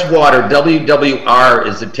 Westwater, WWR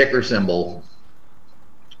is the ticker symbol,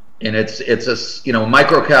 and it's a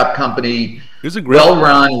micro cap company. Well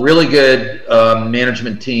run, really good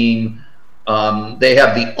management team. They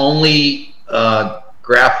have the only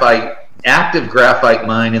active graphite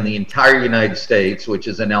mine in the entire United States, which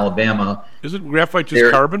is in Alabama. Isn't graphite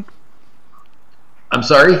just carbon? I'm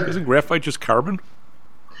sorry? Isn't graphite just carbon?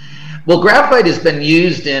 Well, graphite has been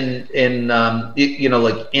used in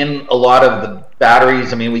like in a lot of the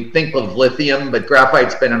batteries. I mean, we think of lithium, but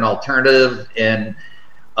graphite's been an alternative, and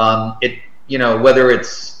whether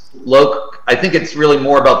it's I think it's really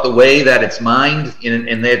more about the way that it's mined,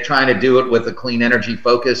 and they're trying to do it with a clean energy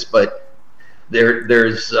focus. But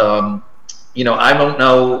there's I don't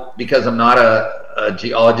know, because I'm not a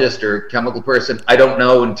geologist or chemical person. I don't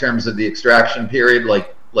know in terms of the extraction period,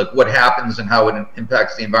 like what happens and how it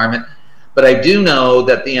impacts the environment. But I do know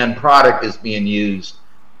that the end product is being used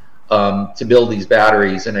to build these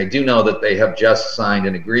batteries, and I do know that they have just signed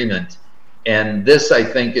an agreement. And this, I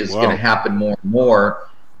think, is going to happen more and more.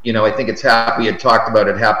 I think we had talked about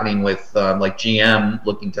it happening with like GM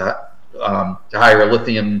looking to hire a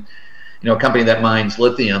lithium, a company that mines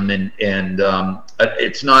lithium, and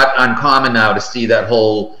it's not uncommon now to see that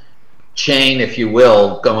whole chain, if you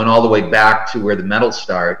will, going all the way back to where the metals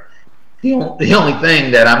start. The only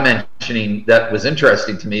thing that I'm mentioning that was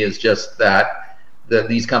interesting to me is just that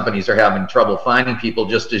these companies are having trouble finding people,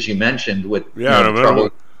 just as you mentioned with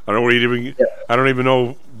trouble. I don't even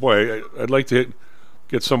know. Boy, I'd like to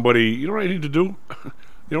get somebody. You know what I need to do?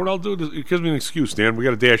 You know what I'll do? It gives me an excuse, Dan. We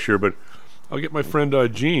got a dash here, but I'll get my friend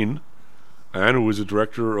Gene, who was the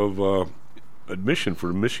director of admission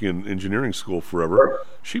for Michigan Engineering School forever.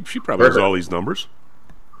 She probably has all these numbers.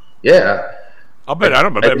 Yeah. I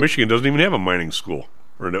bet Michigan doesn't even have a mining school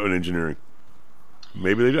or an engineering.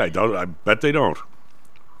 Maybe they do. I bet they don't.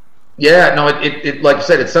 Yeah, no, it like I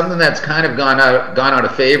said, it's something that's kind of gone out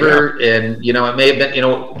of favor, and it may have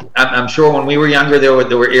been, I'm sure when we were younger there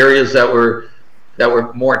were areas that were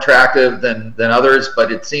more attractive than others,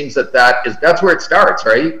 but it seems that's where it starts,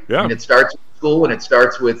 right? Yeah. And it starts with school, and it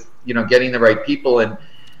starts with getting the right people, and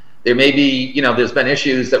there may be there's been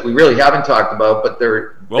issues that we really haven't talked about, but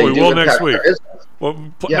we will next week.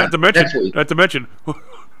 Well, yeah, not to mention,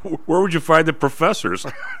 where would you find the professors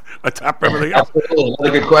atop everything else? Absolutely,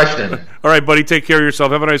 another good question. All right, buddy, take care of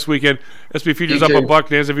yourself. Have a nice weekend. SP Futures up $1,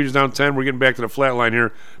 NASDAQ Futures down 10. We're getting back to the flat line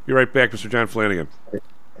here. Be right back, Mr. John Flanagan.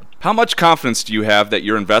 How much confidence do you have that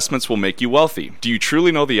your investments will make you wealthy? Do you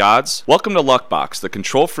truly know the odds? Welcome to Luckbox, the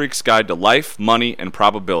control freak's guide to life, money, and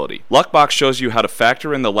probability. Luckbox shows you how to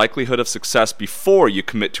factor in the likelihood of success before you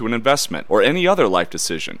commit to an investment or any other life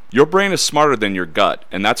decision. Your brain is smarter than your gut,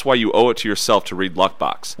 and that's why you owe it to yourself to read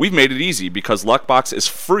Luckbox. We've made it easy because Luckbox is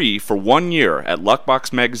free for 1 year at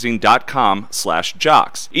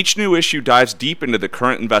luckboxmagazine.com/jocks. Each new issue dives deep into the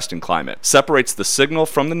current investing climate, separates the signal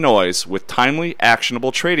from the noise with timely,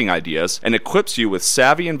 actionable trading ideas, and equips you with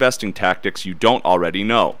savvy investing tactics you don't already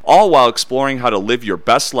know, all while exploring how to live your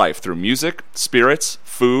best life through music, spirits,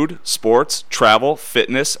 food, sports, travel,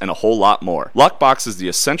 fitness, and a whole lot more. Luckbox is the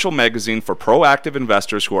essential magazine for proactive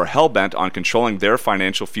investors who are hell-bent on controlling their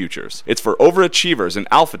financial futures. It's for overachievers and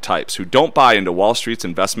alpha types who don't buy into Wall Street's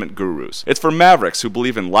investment gurus. It's for mavericks who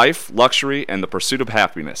believe in life, luxury, and the pursuit of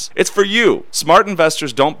happiness. It's for you. Smart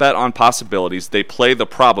investors don't bet on possibilities, they play the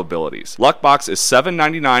probabilities. Luckbox is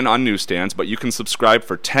 $7.99 on newsstands, but you can subscribe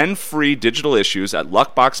for 10 free digital issues at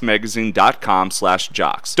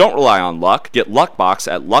luckboxmagazine.com/jocks. Don't rely on luck. Get Luckbox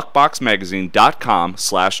at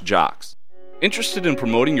luckboxmagazine.com/jocks. Interested in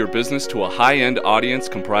promoting your business to a high-end audience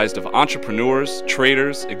comprised of entrepreneurs,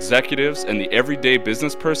 traders, executives, and the everyday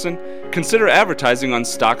business person? Consider advertising on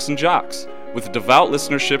Stocks and Jocks. With a devout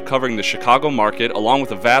listenership covering the Chicago market, along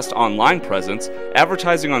with a vast online presence,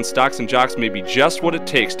 advertising on Stocks and Jocks may be just what it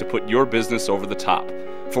takes to put your business over the top.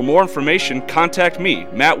 For more information, contact me,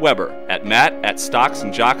 Matt Weber, at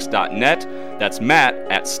matt@stocksandjocks.net. That's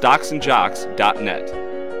matt@stocksandjocks.net.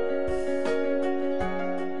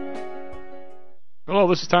 Hello,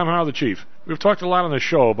 this is Tom Howell, the Chief. We've talked a lot on the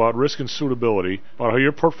show about risk and suitability, about how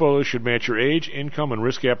your portfolio should match your age, income, and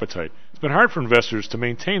risk appetite. It's been hard for investors to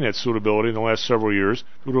maintain that suitability in the last several years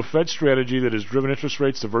due to a Fed strategy that has driven interest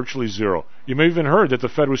rates to virtually zero. You may have even heard that the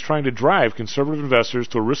Fed was trying to drive conservative investors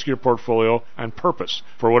to a riskier portfolio on purpose,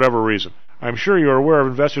 for whatever reason. I'm sure you're aware of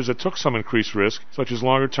investors that took some increased risk, such as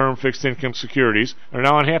longer-term fixed income securities, and are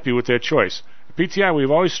now unhappy with that choice. At PTI, we've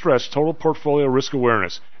always stressed total portfolio risk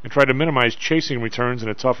awareness and tried to minimize chasing returns in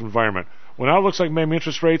a tough environment. Well, now it looks like maybe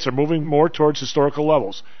interest rates are moving more towards historical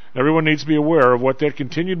levels. Everyone needs to be aware of what that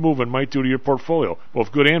continued movement might do to your portfolio,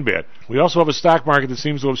 both good and bad. We also have a stock market that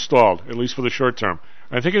seems to have stalled, at least for the short term.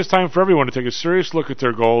 I think it's time for everyone to take a serious look at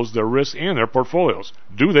their goals, their risks, and their portfolios.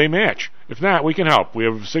 Do they match? If not, we can help. We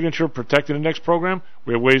have a Signature Protected Index program.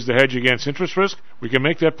 We have ways to hedge against interest risk. We can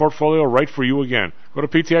make that portfolio right for you again. Go to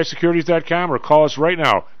PTIsecurities.com or call us right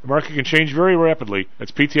now. The market can change very rapidly.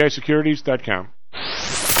 That's PTIsecurities.com.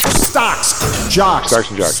 Stocks, jocks, Stocks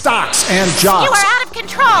and Jocks. Stocks and jocks. You are out of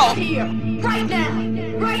control. Right here, right now,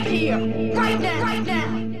 right here, right now, right now.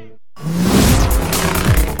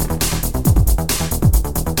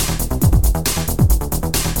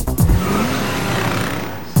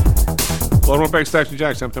 Welcome back to Stocks and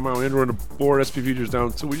Jocks. I'm Tom Howell. Andrew on the board. SP futures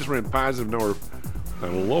down 2. We just ran positive. Now we're a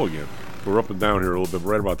little low again. We're up and down here a little bit,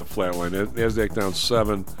 right about the flat line. NASDAQ down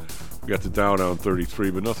 7. We got the Dow down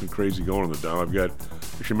 33, but nothing crazy going on the Dow. I've got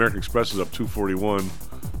actually American Express is up 241.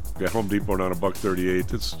 We got Home Depot down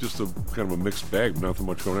 $1.38. It's just a kind of a mixed bag, nothing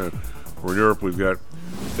much going on. We're in Europe. We've got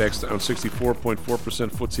DAX down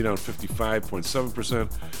 64.4%, FTSE down 55.7%,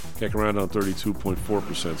 CAC around down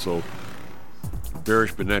 32.4%. So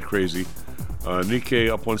bearish, but not crazy. Nikkei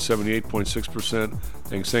up 178.6%.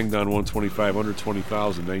 Hang Seng down 125, under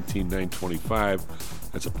 20,000, 19,925.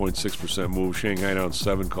 That's a 0.6% move. Shanghai down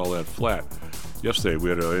 7, call that flat. Yesterday we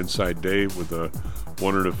had an inside day with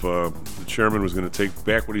wondered if the chairman was going to take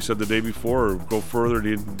back what he said the day before or go further.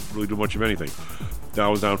 He didn't really do much of anything.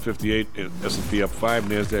 Dow was down 58, S&P up 5,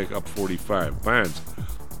 NASDAQ up 45. Bonds,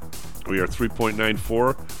 we are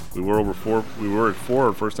 3.94. We were over 4. We were at 4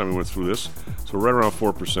 the first time we went through this. So right around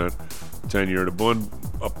 4%. 10-year. The Bund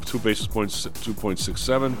up 2 basis points,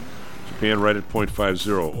 2.67. Japan right at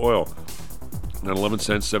 0.50. Oil at 11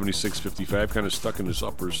 cents, 76.55. Kind of stuck in this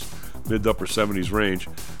mid to upper 70s range.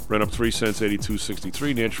 Brent up 3 cents,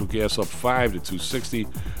 82.63. Natural gas up 5 to 260.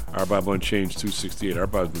 RBOB unchanged, 268.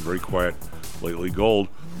 RBOB's been very quiet lately. Gold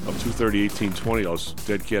up 230, 18.20. I was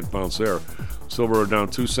dead cat bounce there. Silver down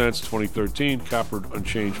 2 cents, 2013. Copper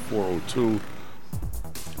unchanged, 402.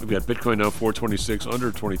 We've got Bitcoin now 426,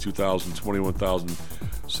 under 22,000,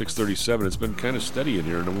 21,637. It's been kind of steady in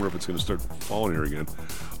here, and I wonder if it's going to start falling here again.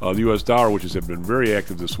 The U.S. dollar, which has been very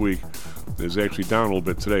active this week, is actually down a little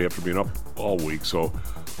bit today after being up all week. So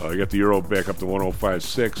you got the euro back up to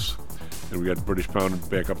 105.6, and we got the British pound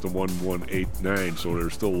back up to 1189. So they're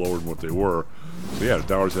still lower than what they were. So yeah, the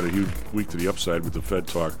dollar's had a huge week to the upside with the Fed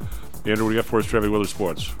talk. Andrew, what do you got for us? Traffic, weather,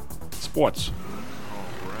 sports. Sports.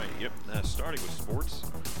 All right. Yep. Starting with sports.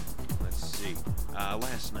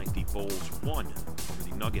 Last night, the Bulls won over over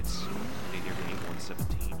the Nuggets, ending their game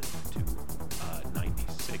 117 to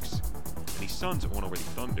 96. And the Suns won over the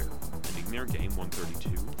Thunder, ending their game 132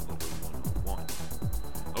 over 101.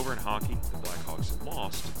 Over in hockey, the Blackhawks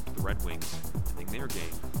lost to the Red Wings, ending their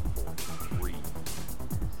game 4-3.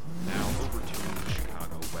 Now over to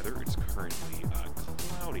Chicago weather. It's currently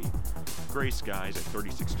cloudy, gray skies at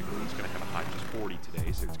 36 degrees. Going to have a high of just 40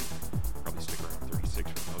 today, so it's going to probably stick around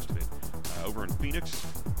 36 for most of it. Over in Phoenix,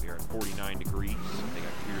 we are at 49 degrees. They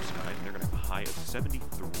got clear skies, and they're going to have a high of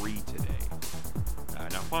 73 today.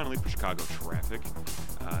 Now finally for Chicago traffic,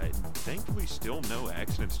 thankfully still no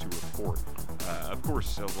accidents to report. Of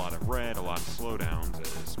course, a lot of red, a lot of slowdowns,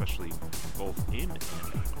 especially both in and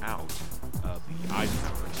out of the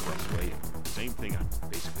Eisenhower Expressway. Same thing on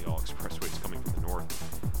basically all expressways coming from the north.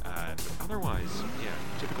 But otherwise, yeah,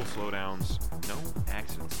 typical slowdowns, no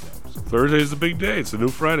accidents though. So Thursday's the big day. It's the new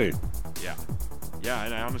Friday. Yeah,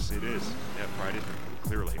 and honestly it is. Yeah, Friday's been pretty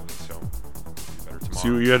clear lately, so better tomorrow.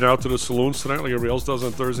 So you heading out to the saloons tonight like everybody else does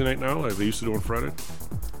on Thursday night now, like they used to do on Friday?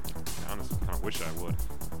 I honestly kind of wish I would.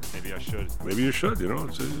 Maybe I should. Maybe you should, you know.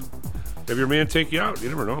 Have your man take you out. You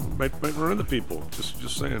never know. Might run into people. Just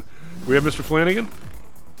saying. We have Mr. Flanagan?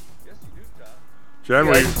 Yes, you do, John.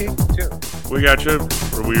 John, we got you.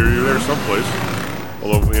 Or you're there someplace.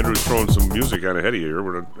 Although Andrew's throwing some music on ahead of you here.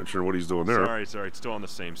 We're not sure what he's doing there. Sorry. It's still on the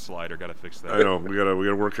same slider. Got to fix that. I know. We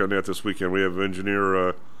gotta work on that this weekend. We have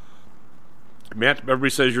engineer Matt. Everybody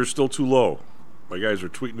says you're still too low. My guys are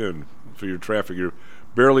tweeting in for your traffic. You're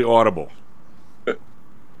barely audible. Okay,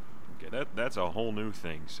 that's a whole new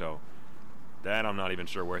thing. So that I'm not even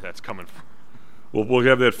sure where that's coming from. We'll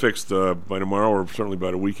have that fixed by tomorrow, or certainly by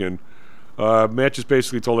the weekend. Matt just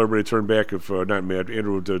basically told everybody to turn back if not Matt,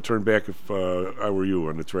 Andrew, to turn back if I were you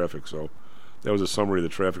on the traffic. So that was a summary of the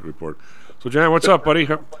traffic report. So John, what's up, buddy?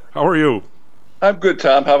 How are you? I'm good,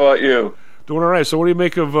 Tom. How about you? Doing all right. So what do you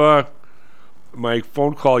make of my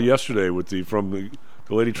phone call yesterday from the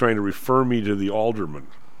lady trying to refer me to the alderman?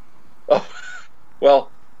 Oh, well,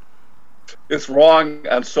 it's wrong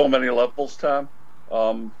on so many levels, Tom.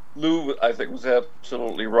 Lou, I think, was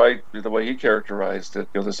absolutely right the way he characterized it.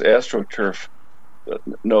 This AstroTurf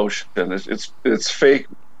notion, it's fake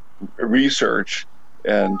research,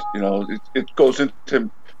 and it goes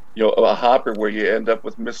into a hopper where you end up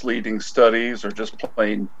with misleading studies or just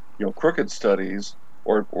plain crooked studies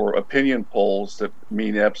or opinion polls that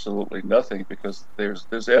mean absolutely nothing because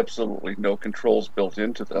there's absolutely no controls built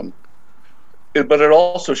into them. But it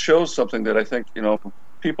also shows something that I think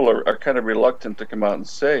people are kind of reluctant to come out and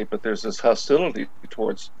say, but there's this hostility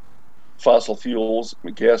towards fossil fuels,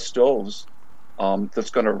 gas stoves,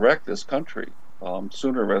 that's going to wreck this country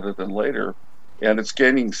sooner rather than later. And it's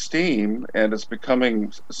gaining steam, and it's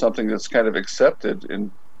becoming something that's kind of accepted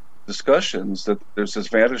in discussions that there's this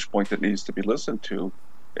vantage point that needs to be listened to.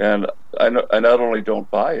 And I not only don't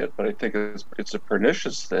buy it, but I think it's a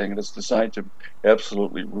pernicious thing, and it's designed to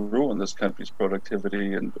absolutely ruin this country's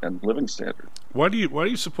productivity and living standards. Why do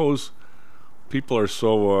you suppose people are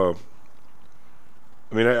so?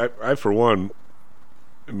 I mean, I for one,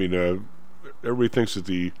 I mean, everybody thinks that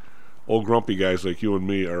the old grumpy guys like you and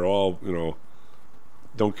me are all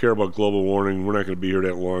don't care about global warming. We're not going to be here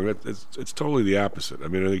that long. It's totally the opposite. I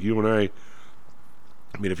mean, I think you and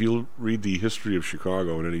I mean, if you read the history of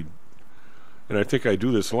Chicago and I think I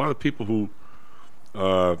do this, a lot of people who,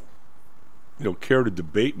 care to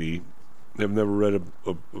debate me have never read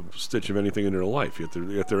a stitch of anything in their life. Yet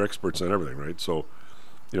they're experts on everything, right? So,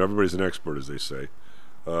 everybody's an expert, as they say.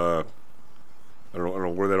 I don't know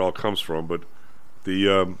where that all comes from, but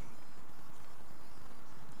these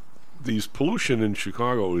pollution in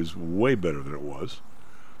Chicago is way better than it was.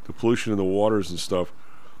 The pollution in the waters and stuff.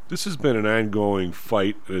 This has been an ongoing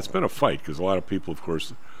fight, and it's been a fight because a lot of people, of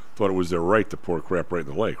course, thought it was their right to pour crap right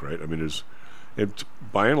in the lake, right? I mean,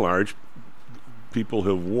 by and large, people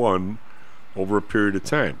have won over a period of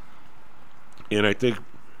time. And I think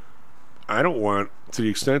I don't want, to the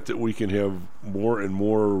extent that we can have more and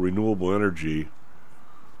more renewable energy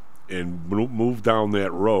and move down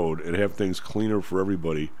that road and have things cleaner for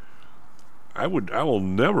everybody, I will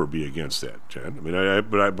never be against that, Jen. I mean,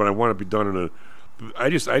 but I want it to be done in a.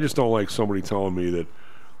 I just don't like somebody telling me that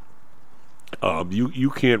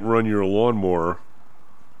you can't run your lawnmower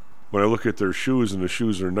when I look at their shoes and the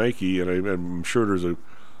shoes are Nike, and I'm sure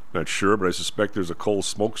not sure, but I suspect there's a coal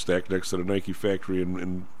smokestack next to the Nike factory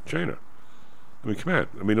in China. I mean, come on.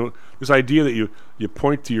 I mean, this idea that you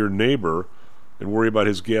point to your neighbor and worry about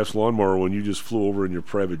his gas lawnmower when you just flew over in your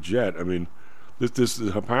private jet. I mean, this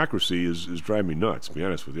hypocrisy is driving me nuts, to be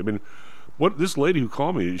honest with you. I mean, what this lady who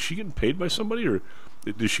called me, is she getting paid by somebody, or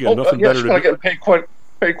does she got nothing better to do? Getting paid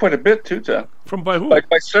paid quite a bit too, Tom. From by who?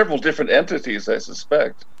 By several different entities, I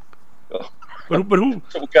suspect. But who?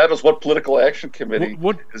 So God knows what political action committee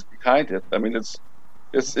is behind it. I mean, it's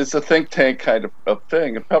a think tank kind of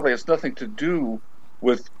thing. It probably has nothing to do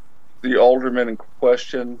with the alderman in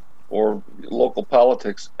question or local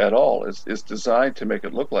politics at all. It's designed to make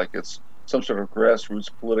it look like it's some sort of grassroots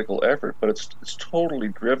political effort, but it's totally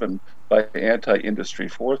driven by anti-industry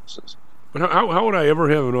forces. But how would I ever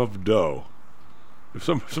have enough dough if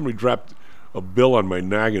somebody dropped a bill on my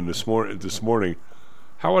noggin this morning?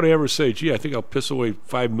 How would I ever say, gee, I think I'll piss away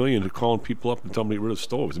 $5 million to calling people up and tell them to get rid of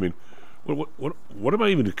stoves? I mean, what am I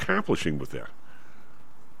even accomplishing with that?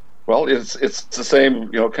 Well, it's the same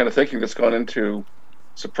kind of thinking that's gone into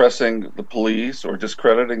suppressing the police or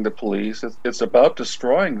discrediting the police. It's about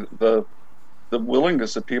destroying the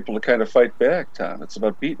willingness of people to kind of fight back, Tom. It's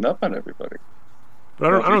about beating up on everybody.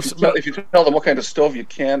 But if you tell them what kind of stove you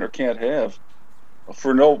can or can't have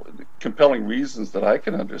for no compelling reasons that I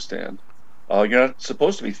can understand, you're not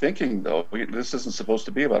supposed to be thinking, though. This isn't supposed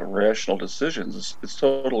to be about rational decisions. It's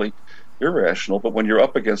totally irrational. But when you're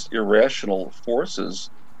up against irrational forces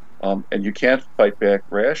and you can't fight back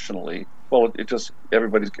rationally, well,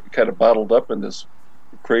 everybody's kind of bottled up in this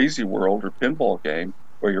crazy world or pinball game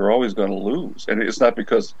where you're always going to lose. And it's not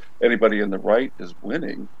because anybody in the right is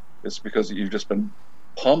winning. It's because you've just been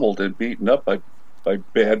pummeled and beaten up by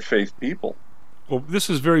bad faith people. Well, this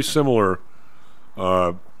is very similar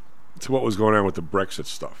to what was going on with the Brexit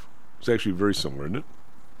stuff. It's actually very similar, isn't it?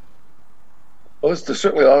 Well, there's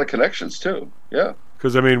certainly a lot of connections, too. Yeah.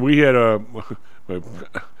 Because, I mean, we had from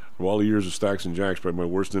all the years of Stocks and Jocks, probably my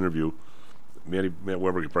worst interview, Matt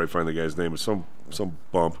Weber could probably find the guy's name, but some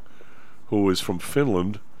bump who is from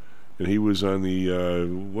Finland, and he was on the,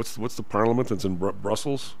 what's the parliament that's in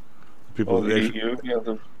Brussels? People the EU?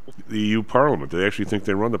 Yeah, the EU Parliament. They actually think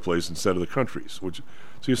they run the place instead of the countries. So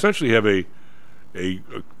you essentially have a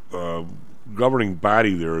governing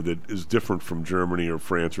body there that is different from Germany or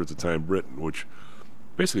France or at the time Britain, which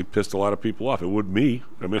basically pissed a lot of people off. It would me.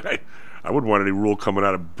 I mean, I wouldn't want any rule coming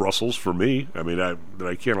out of Brussels for me. I mean, that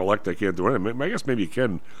I can't elect, I can't do anything. I guess maybe you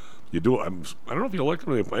can. You do. I don't know if you elect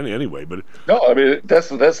them anyway, but no. I mean, that's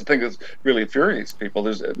the thing that really infuriates people.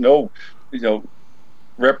 There's no,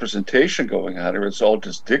 representation going on here. It's all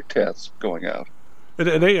just diktats going out.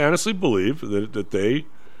 And they honestly believe that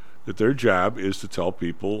their job is to tell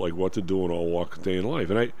people like what to do in all walks of day in life.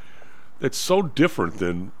 And it's so different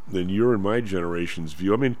than your and my generation's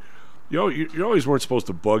view. I mean, you always weren't supposed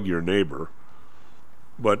to bug your neighbor,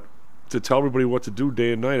 but to tell everybody what to do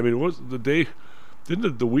day and night. I mean, it was the day.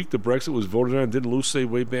 Didn't the week the Brexit was voted on, didn't Lou say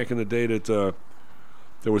way back in the day that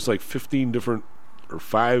there was like 15 different or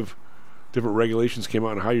 5 different regulations came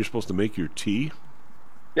out on how you're supposed to make your tea?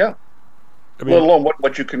 Yeah. I mean, let alone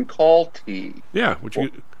what you can call tea. Yeah.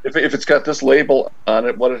 If it's got this label on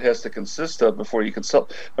it, what it has to consist of before you can sell.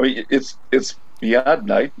 I mean, it's beyond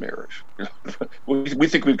nightmarish. We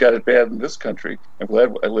think we've got it bad in this country. I'm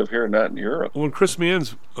glad I live here and not in Europe. Well, when Chris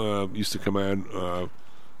Manns used to come on,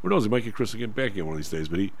 who knows, he might get Chris back again one of these days,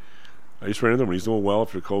 but I just ran into him, and he's doing well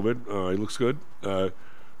after COVID. He looks good.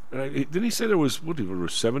 Didn't he say there was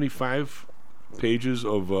 75 pages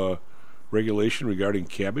of regulation regarding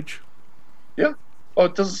cabbage? Yeah. Oh,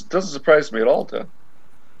 it doesn't surprise me at all, Dan.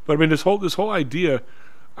 But I mean, this whole idea,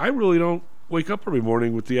 I really don't wake up every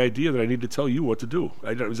morning with the idea that I need to tell you what to do.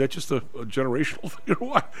 Is that just a generational thing or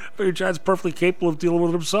what? I figure John's perfectly capable of dealing with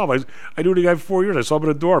it himself. I knew the guy for 4 years. I saw him in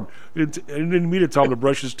a dorm. I didn't need me to tell him to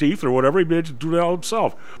brush his teeth or whatever. He managed to do it all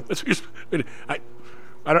himself.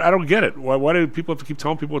 I don't get it. Why do people have to keep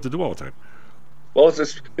telling people what to do all the time? Well,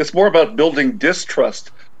 it's more about building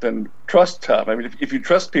distrust than trust, Tom. I mean, if you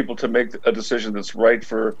trust people to make a decision that's right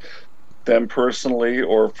for them personally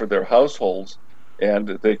or for their households, and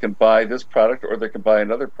they can buy this product or they can buy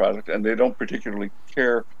another product, and they don't particularly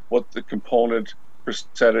care what the component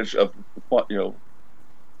percentage of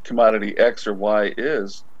commodity X or Y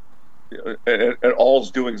is, and all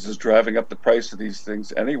it's doing is driving up the price of these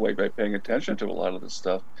things anyway by paying attention to a lot of this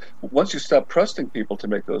stuff. Once you stop trusting people to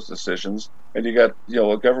make those decisions, and you got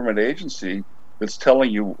a government agency that's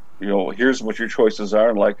telling you, here's what your choices are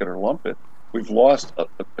and like it or lump it, we've lost a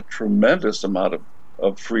tremendous amount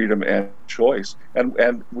of freedom and choice,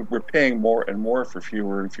 and we're paying more and more for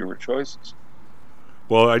fewer and fewer choices.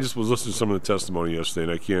 Well, I just was listening to some of the testimony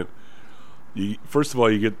yesterday, and I can't. First of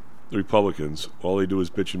all, you get the Republicans. All they do is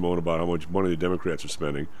bitch and moan about how much money the Democrats are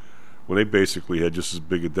spending, when they basically had just as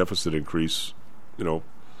big a deficit increase. Let's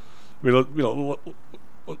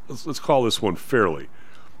call this one fairly.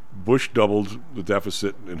 Bush doubled the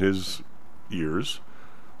deficit in his years.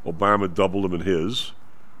 Obama doubled them in his.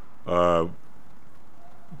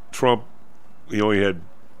 Trump, he only had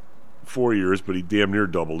 4 years, but he damn near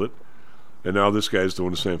doubled it. And now this guy's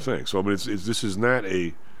doing the same thing. So I mean, this is not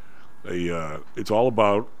it's all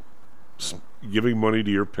about giving money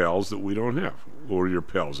to your pals that we don't have, or your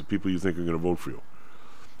pals, the people you think are going to vote for you.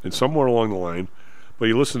 And somewhere along the line, but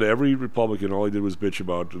you listen to every Republican, all he did was bitch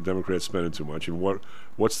about the Democrats spending too much, and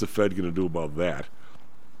what's the Fed going to do about that?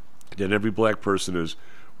 Then every black person is,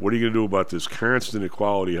 what are you going to do about this constant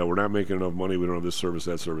inequality, how we're not making enough money, we don't have this service,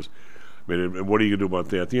 that service. I mean, and what are you going to do about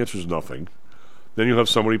that? The answer is nothing. Then you'll have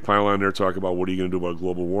somebody pile on there talk about what are you going to do about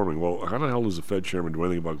global warming. Well, how the hell does the Fed chairman do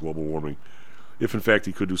anything about global warming if, in fact,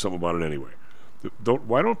 he could do something about it anyway?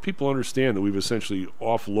 Why don't people understand that we've essentially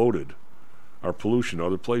offloaded our pollution to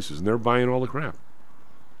other places, and they're buying all the crap?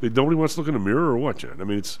 Nobody wants to look in the mirror or what, John? I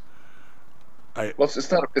mean, it's not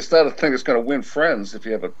a thing that's going to win friends if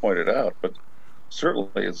you haven't pointed out, but certainly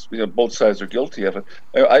it's, both sides are guilty of it.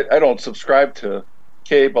 I don't subscribe to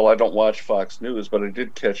cable. I don't watch Fox News, but I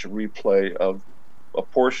did catch a replay of a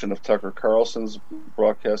portion of Tucker Carlson's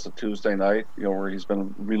broadcast of Tuesday night, where he's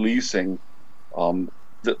been releasing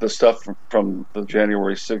the stuff from the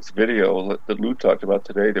January 6th video that Lou talked about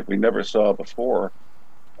today that we never saw before.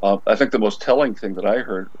 I think the most telling thing that I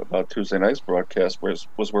heard about Tuesday night's broadcast was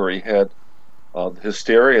where he had the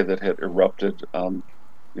hysteria that had erupted on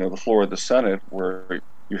the floor of the Senate, where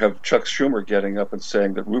you have Chuck Schumer getting up and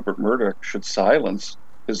saying that Rupert Murdoch should silence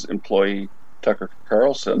his employee Tucker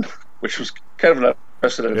Carlson, which was kind of an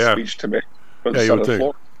unprecedented speech to make from the Senate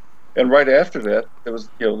floor. And right after that, there was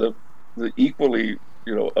the equally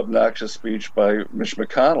obnoxious speech by Mitch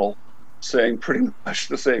McConnell saying pretty much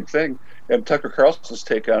the same thing. And Tucker Carlson's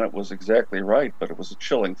take on it was exactly right, but it was a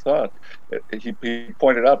chilling thought. He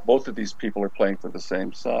pointed out both of these people are playing for the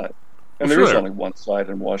same side. And there is only one side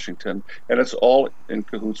in Washington, and it's all in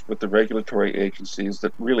cahoots with the regulatory agencies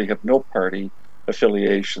that really have no party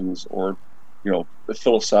affiliations or,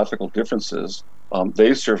 philosophical differences.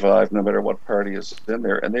 They survive no matter what party is in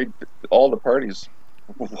there, and all the parties,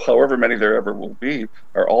 however many there ever will be,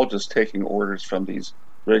 are all just taking orders from these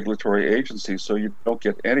regulatory agencies. So you don't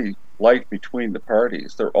get any light between the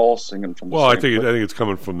parties. They're all singing from the same. Well, I think it's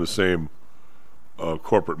coming from the same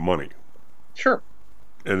corporate money. Sure.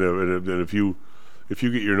 And if you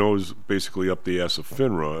get your nose basically up the ass of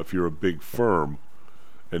FINRA, if you're a big firm,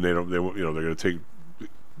 and they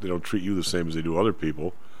don't treat you the same as they do other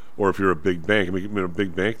people, or if you're a big bank, a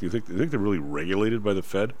big bank, do you think they're really regulated by the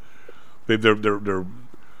Fed? They're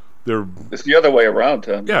it's the other way around,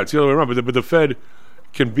 Tim. Yeah, it's the other way around. But the Fed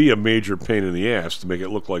can be a major pain in the ass to make it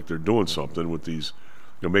look like they're doing something with these.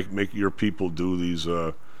 Make your people do these.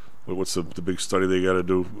 What's the big study they got to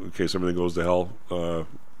do in case everything goes to hell?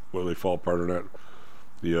 Whether they fall apart or not.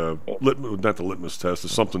 Not the litmus test, the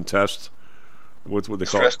something test. What they call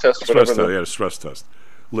stress test? Stress test. Yeah, stress test.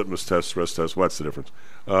 Litmus test, stress test. What's the difference?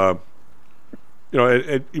 And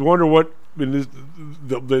you wonder what. I mean,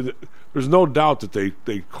 there's no doubt that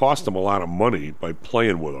they cost them a lot of money by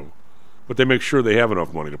playing with them, but they make sure they have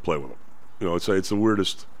enough money to play with them. It's the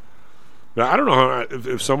weirdest. Now, I don't know how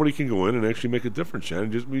if somebody can go in and actually make a difference,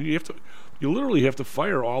 Shannon. You literally have to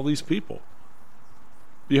fire all these people.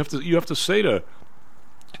 You have to say to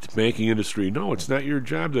the banking industry, no, it's not your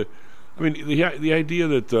job to. I mean, the idea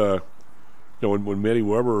that when Matty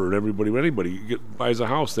Weber or anybody buys a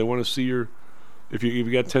house, they want to see your. If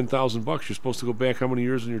you got $10,000, you're supposed to go back how many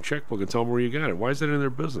years in your checkbook and tell them where you got it. Why is that in their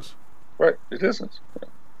business? Right, it isn't.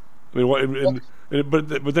 I mean,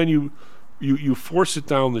 but then you force it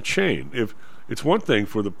down the chain. If it's one thing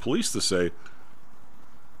for the police to say,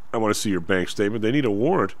 I want to see your bank statement, they need a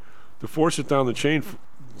warrant. To force it down the chain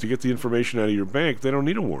to get the information out of your bank, they don't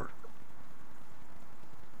need a warrant.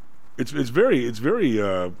 It's very it's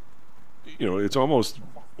almost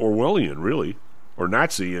Orwellian, really, or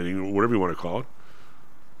Nazi, whatever you want to call it.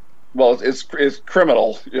 Well, it's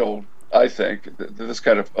criminal, I think, this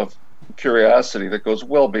kind of curiosity that goes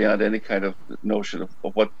well beyond any kind of notion of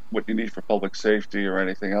what you need for public safety or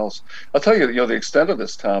anything else. I'll tell you, the extent of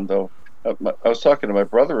this, Tom, though. I was talking to my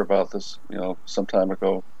brother about this, some time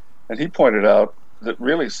ago, and he pointed out that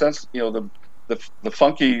really since, the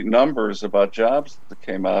funky numbers about jobs that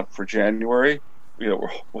came out for January,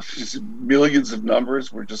 millions of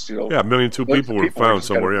numbers were just, 1.2 million people were found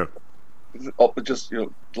somewhere, just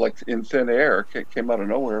like in thin air, came out of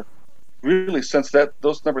nowhere. Really, since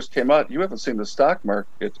those numbers came out, you haven't seen the stock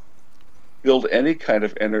market build any kind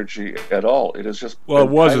of energy at all. It is just it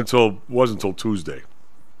wasn't until Tuesday.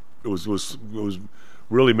 It was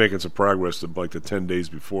really making some progress like the 10 days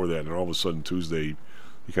before that, and all of a sudden Tuesday,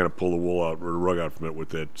 he kind of pulled the wool out or the rug out from it with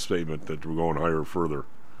that statement that we're going higher further.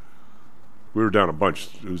 We were down a bunch.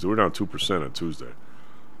 We were down 2% on Tuesday.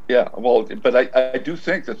 Yeah, well, but I do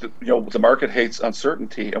think that the market hates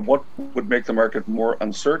uncertainty, and what would make the market more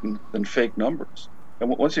uncertain than fake numbers? And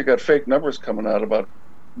once you've got fake numbers coming out about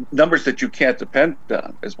numbers that you can't depend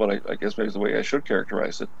on, is what I guess maybe is the way I should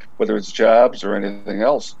characterize it, whether it's jobs or anything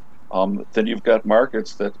else, then you've got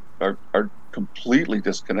markets that are completely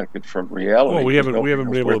disconnected from reality. Well, we haven't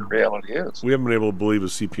been able to reality is. We haven't been able to believe a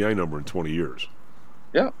CPI number in 20 years.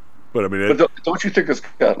 Yeah, but I mean, don't you think it's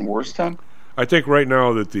gotten worse, Tom? I think right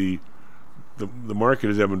now that the market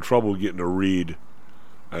is having trouble getting a read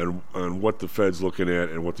on what the Fed's looking at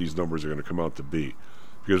and what these numbers are going to come out to be,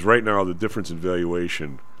 because right now the difference in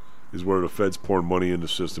valuation is whether the Fed's pouring money in the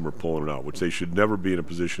system or pulling it out, which they should never be in a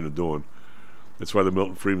position of doing. That's why the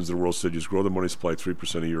Milton Friedmans of the world said just grow the money supply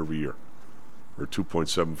 3% a year over year, or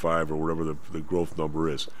 2.75 or whatever the growth number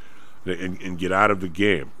is, and get out of the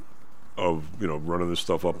game of running this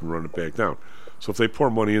stuff up and running it back down. So if they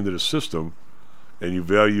pour money into the system and you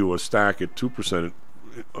value a stack at 2%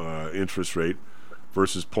 interest rate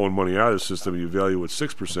versus pulling money out of the system and you value at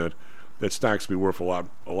 6%, that stack's be worth a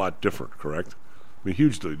lot different, correct? I mean,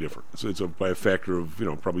 hugely different. It's by a factor of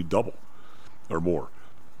probably double or more.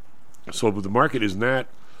 So but the market is not,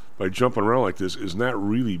 by jumping around like this, is not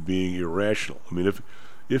really being irrational. I mean,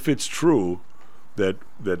 if it's true that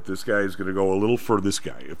this guy is going to go a little further,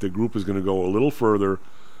 if the group is going to go a little further,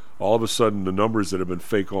 all of a sudden the numbers that have been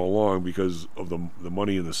fake all along because of the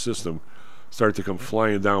money in the system start to come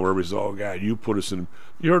flying down, where everybody says, oh God, you put us in,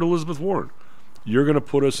 you heard Elizabeth Warren, you're going to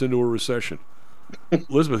put us into a recession.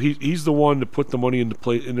 Elizabeth, he's the one that put the money in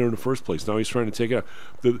there in the first place. Now he's trying to take it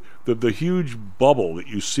out. The huge bubble that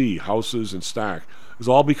you see, houses and stock, is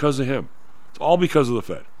all because of him. It's all because of the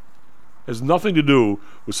Fed. It has nothing to do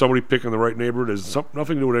with somebody picking the right neighborhood. It has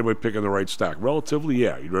nothing to do with anybody picking the right stock. Relatively,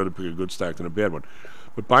 yeah, you'd rather pick a good stock than a bad one.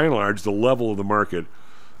 But by and large, the level of the market,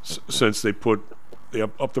 since they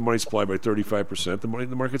up the money supply by 35%,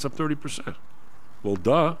 the market's up 30%. Well,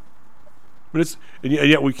 duh. But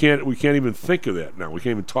yet we can't even think of that now. We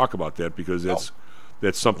can't even talk about that because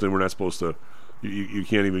that's something we're not supposed to. You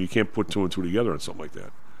can't put two and two together on something like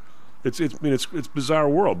that. It's a bizarre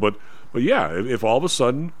world. But yeah, if all of a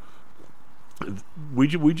sudden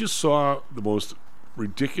we just saw the most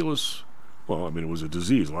ridiculous. Well, I mean, it was a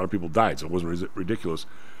disease. A lot of people died, so it wasn't ridiculous.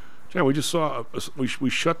 Yeah, we just saw we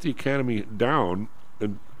shut the economy down,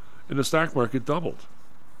 and the stock market doubled.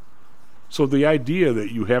 So the idea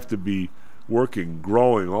that you have to be working,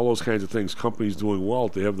 growing, all those kinds of things, companies doing well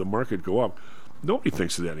to have the market go up, nobody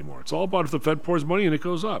thinks of that anymore. It's all about if the Fed pours money and it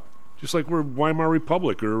goes up, just like we're Weimar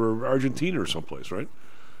Republic or Argentina or someplace, right?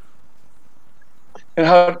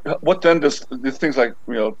 And what then does these things like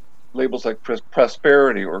labels like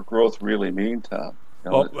prosperity or growth really mean, Tom?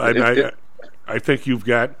 I think you've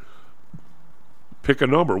got, pick a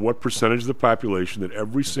number, what percentage of the population that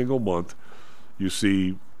every single month you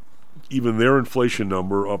see even their inflation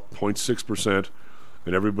number up 0.6%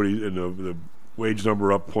 and everybody in the wage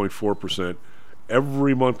number up 0.4%,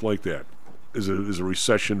 every month like that is a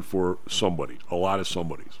recession for somebody, a lot of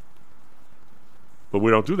somebodies. But we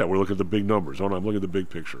don't do that. We're looking at the big numbers. I'm looking at the big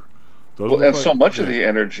picture. So much of the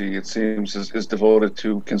energy, it seems, is devoted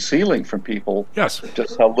to concealing from people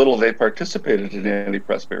just how little they participated in any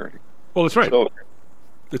prosperity. Well, that's right. So,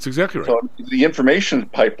 that's exactly right. So the information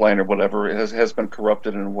pipeline or whatever has been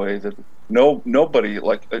corrupted in a way that nobody,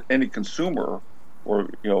 like any consumer or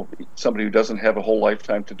somebody who doesn't have a whole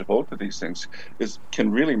lifetime to devote to these things, can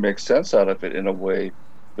really make sense out of it in a way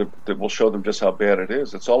that will show them just how bad it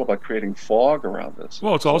is. It's all about creating fog around this.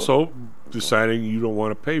 Well, it's also deciding you don't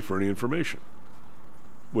want to pay for any information.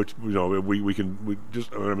 Which I'm going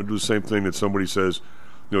to do the same thing that somebody says,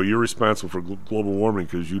 you're responsible for global warming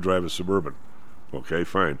because you drive a Suburban. Okay,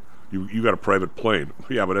 fine. You got a private plane.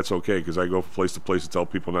 Yeah, but that's okay because I go from place to place to tell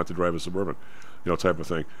people not to drive a Suburban, type of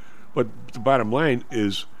thing. But the bottom line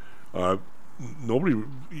is, nobody.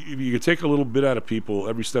 You can take a little bit out of people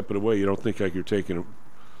every step of the way. You don't think like you're taking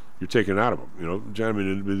out of them. John, I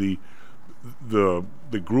mean,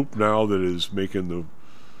 the group now that is making the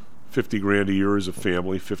 $50,000 a year as a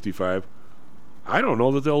family, 55. I don't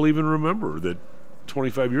know that they'll even remember that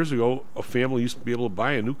 25 years ago a family used to be able to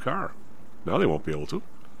buy a new car. Now they won't be able to.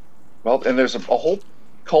 Well, and there's a whole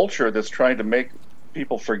culture that's trying to make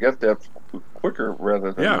people forget that quicker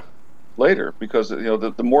rather than later, because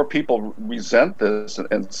the more people resent this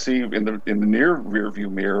and see in the near rearview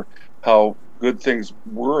mirror how good things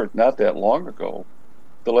were not that long ago,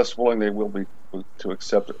 the less willing they will be to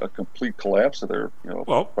accept a complete collapse of their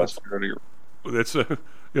prosperity. It's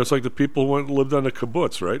like the people who lived on the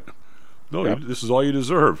kibbutz, right? No, this is all you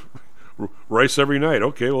deserve. Rice every night.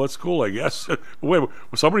 Okay, well, that's cool, I guess. Wait,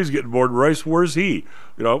 somebody's getting bored. Rice, where's he?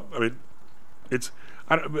 You know, I mean, it's...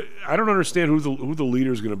 I don't understand who the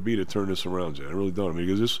leader is going to be to turn this around, Jan. I really don't. I mean,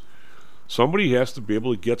 because somebody has to be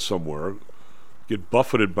able to get somewhere, get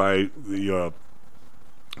buffeted by the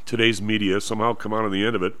today's media, somehow come out on the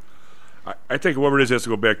end of it. I think whoever it is has to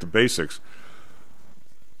go back to basics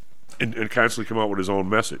and constantly come out with his own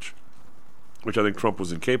message, which I think Trump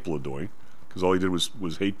was incapable of doing, because all he did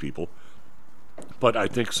was hate people. But I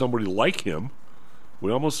think somebody like him,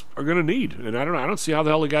 we almost are going to need. And I don't see how the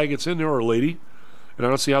hell the guy gets in there, or a lady. And I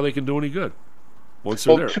don't see how they can do any good once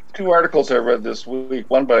they're there. Two articles I read this week,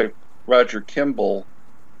 one by Roger Kimball,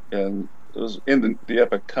 and it was in the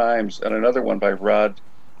Epoch Times, and another one by Rod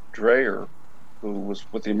Dreher, who was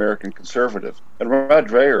with the American Conservative. And Rod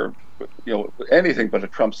Dreher, anything but a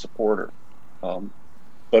Trump supporter.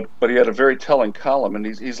 But he had a very telling column, and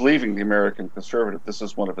he's leaving the American Conservative. This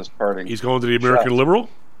is one of his parting. He's going to the American Liberal?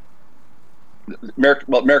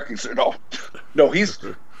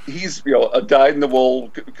 He's a dyed-in-the-wool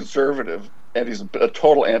conservative, and he's a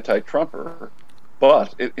total anti-Trumper.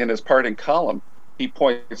 But in his parting column, he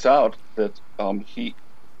points out that he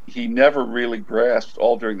never really grasped,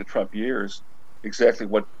 all during the Trump years, exactly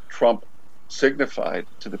what Trump signified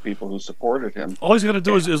to the people who supported him. All he's got to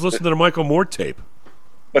do is listen to the Michael Moore tape.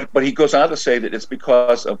 But he goes on to say that it's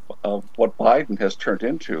because of what Biden has turned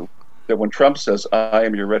into, that when Trump says, "I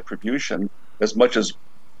am your retribution," as much as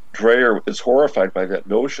Dreher is horrified by that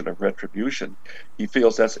notion of retribution, he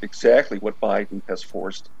feels that's exactly what Biden has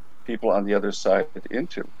forced people on the other side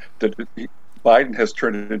into. That Biden has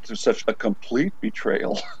turned it into such a complete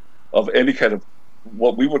betrayal of any kind of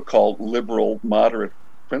what we would call liberal, moderate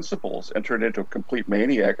principles, and turned into a complete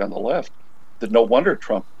maniac on the left, that no wonder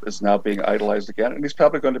Trump is now being idolized again, and he's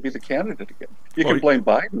probably going to be the candidate again. You can blame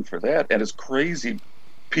Biden for that and his crazy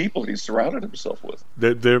people he's surrounded himself with.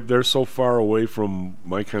 They're so far away from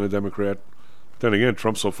my kind of Democrat. Then again,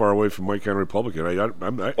 Trump's so far away from my kind of Republican.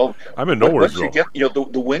 I'm in nowhere. Once you get the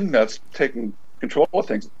wingnuts taking control of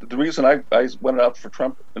things. The reason I went out for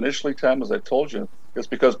Trump initially, Tom, as I told you, is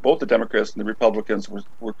because both the Democrats and the Republicans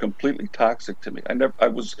were completely toxic to me.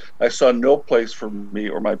 I saw no place for me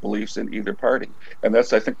or my beliefs in either party, and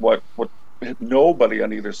that's, I think, what nobody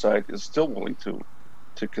on either side is still willing to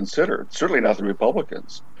consider. Certainly not the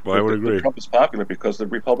Republicans. Well, I would agree. Trump is popular because the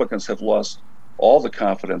Republicans have lost all the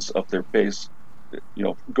confidence of their base,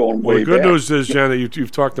 going way back. The good news is, John, that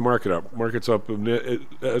you've talked the market up. Market's up.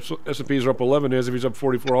 S&P's are up 11. NASDAQ's up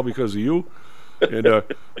 44, all because of you. And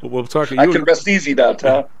we'll talk to you. I can rest easy now,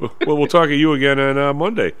 Tom. We'll talk to you again on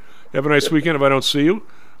Monday. Have a nice weekend if I don't see you.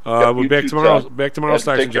 We'll be back tomorrow. Back tomorrow,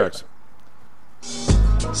 Stocks and Jocks.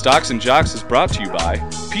 Stocks and Jocks is brought to you by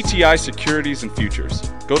PTI Securities and Futures.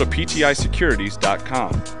 Go to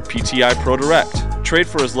PTIsecurities.com. PTI ProDirect. Trade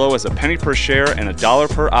for as low as a penny per share and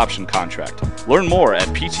 $1 per option contract. Learn more at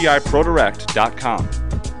PTIProDirect.com.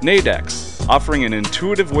 Nadex, offering an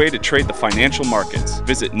intuitive way to trade the financial markets.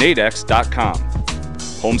 Visit nadex.com.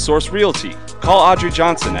 HomeSource Realty. Call Audrey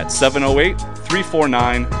Johnson at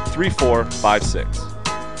 708-349-3456.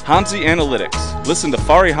 Hamzy Analytics. Listen to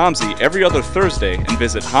Fari Hamzy every other Thursday and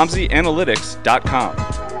visit HamzyAnalytics.com.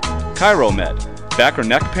 ChiroMed. Back or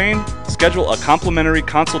neck pain? Schedule a complimentary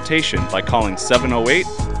consultation by calling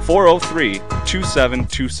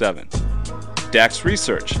 708-403-2727. DAX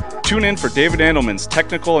Research. Tune in for David Andelman's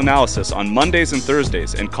technical analysis on Mondays and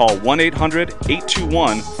Thursdays and call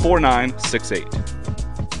 1-800-821-4968.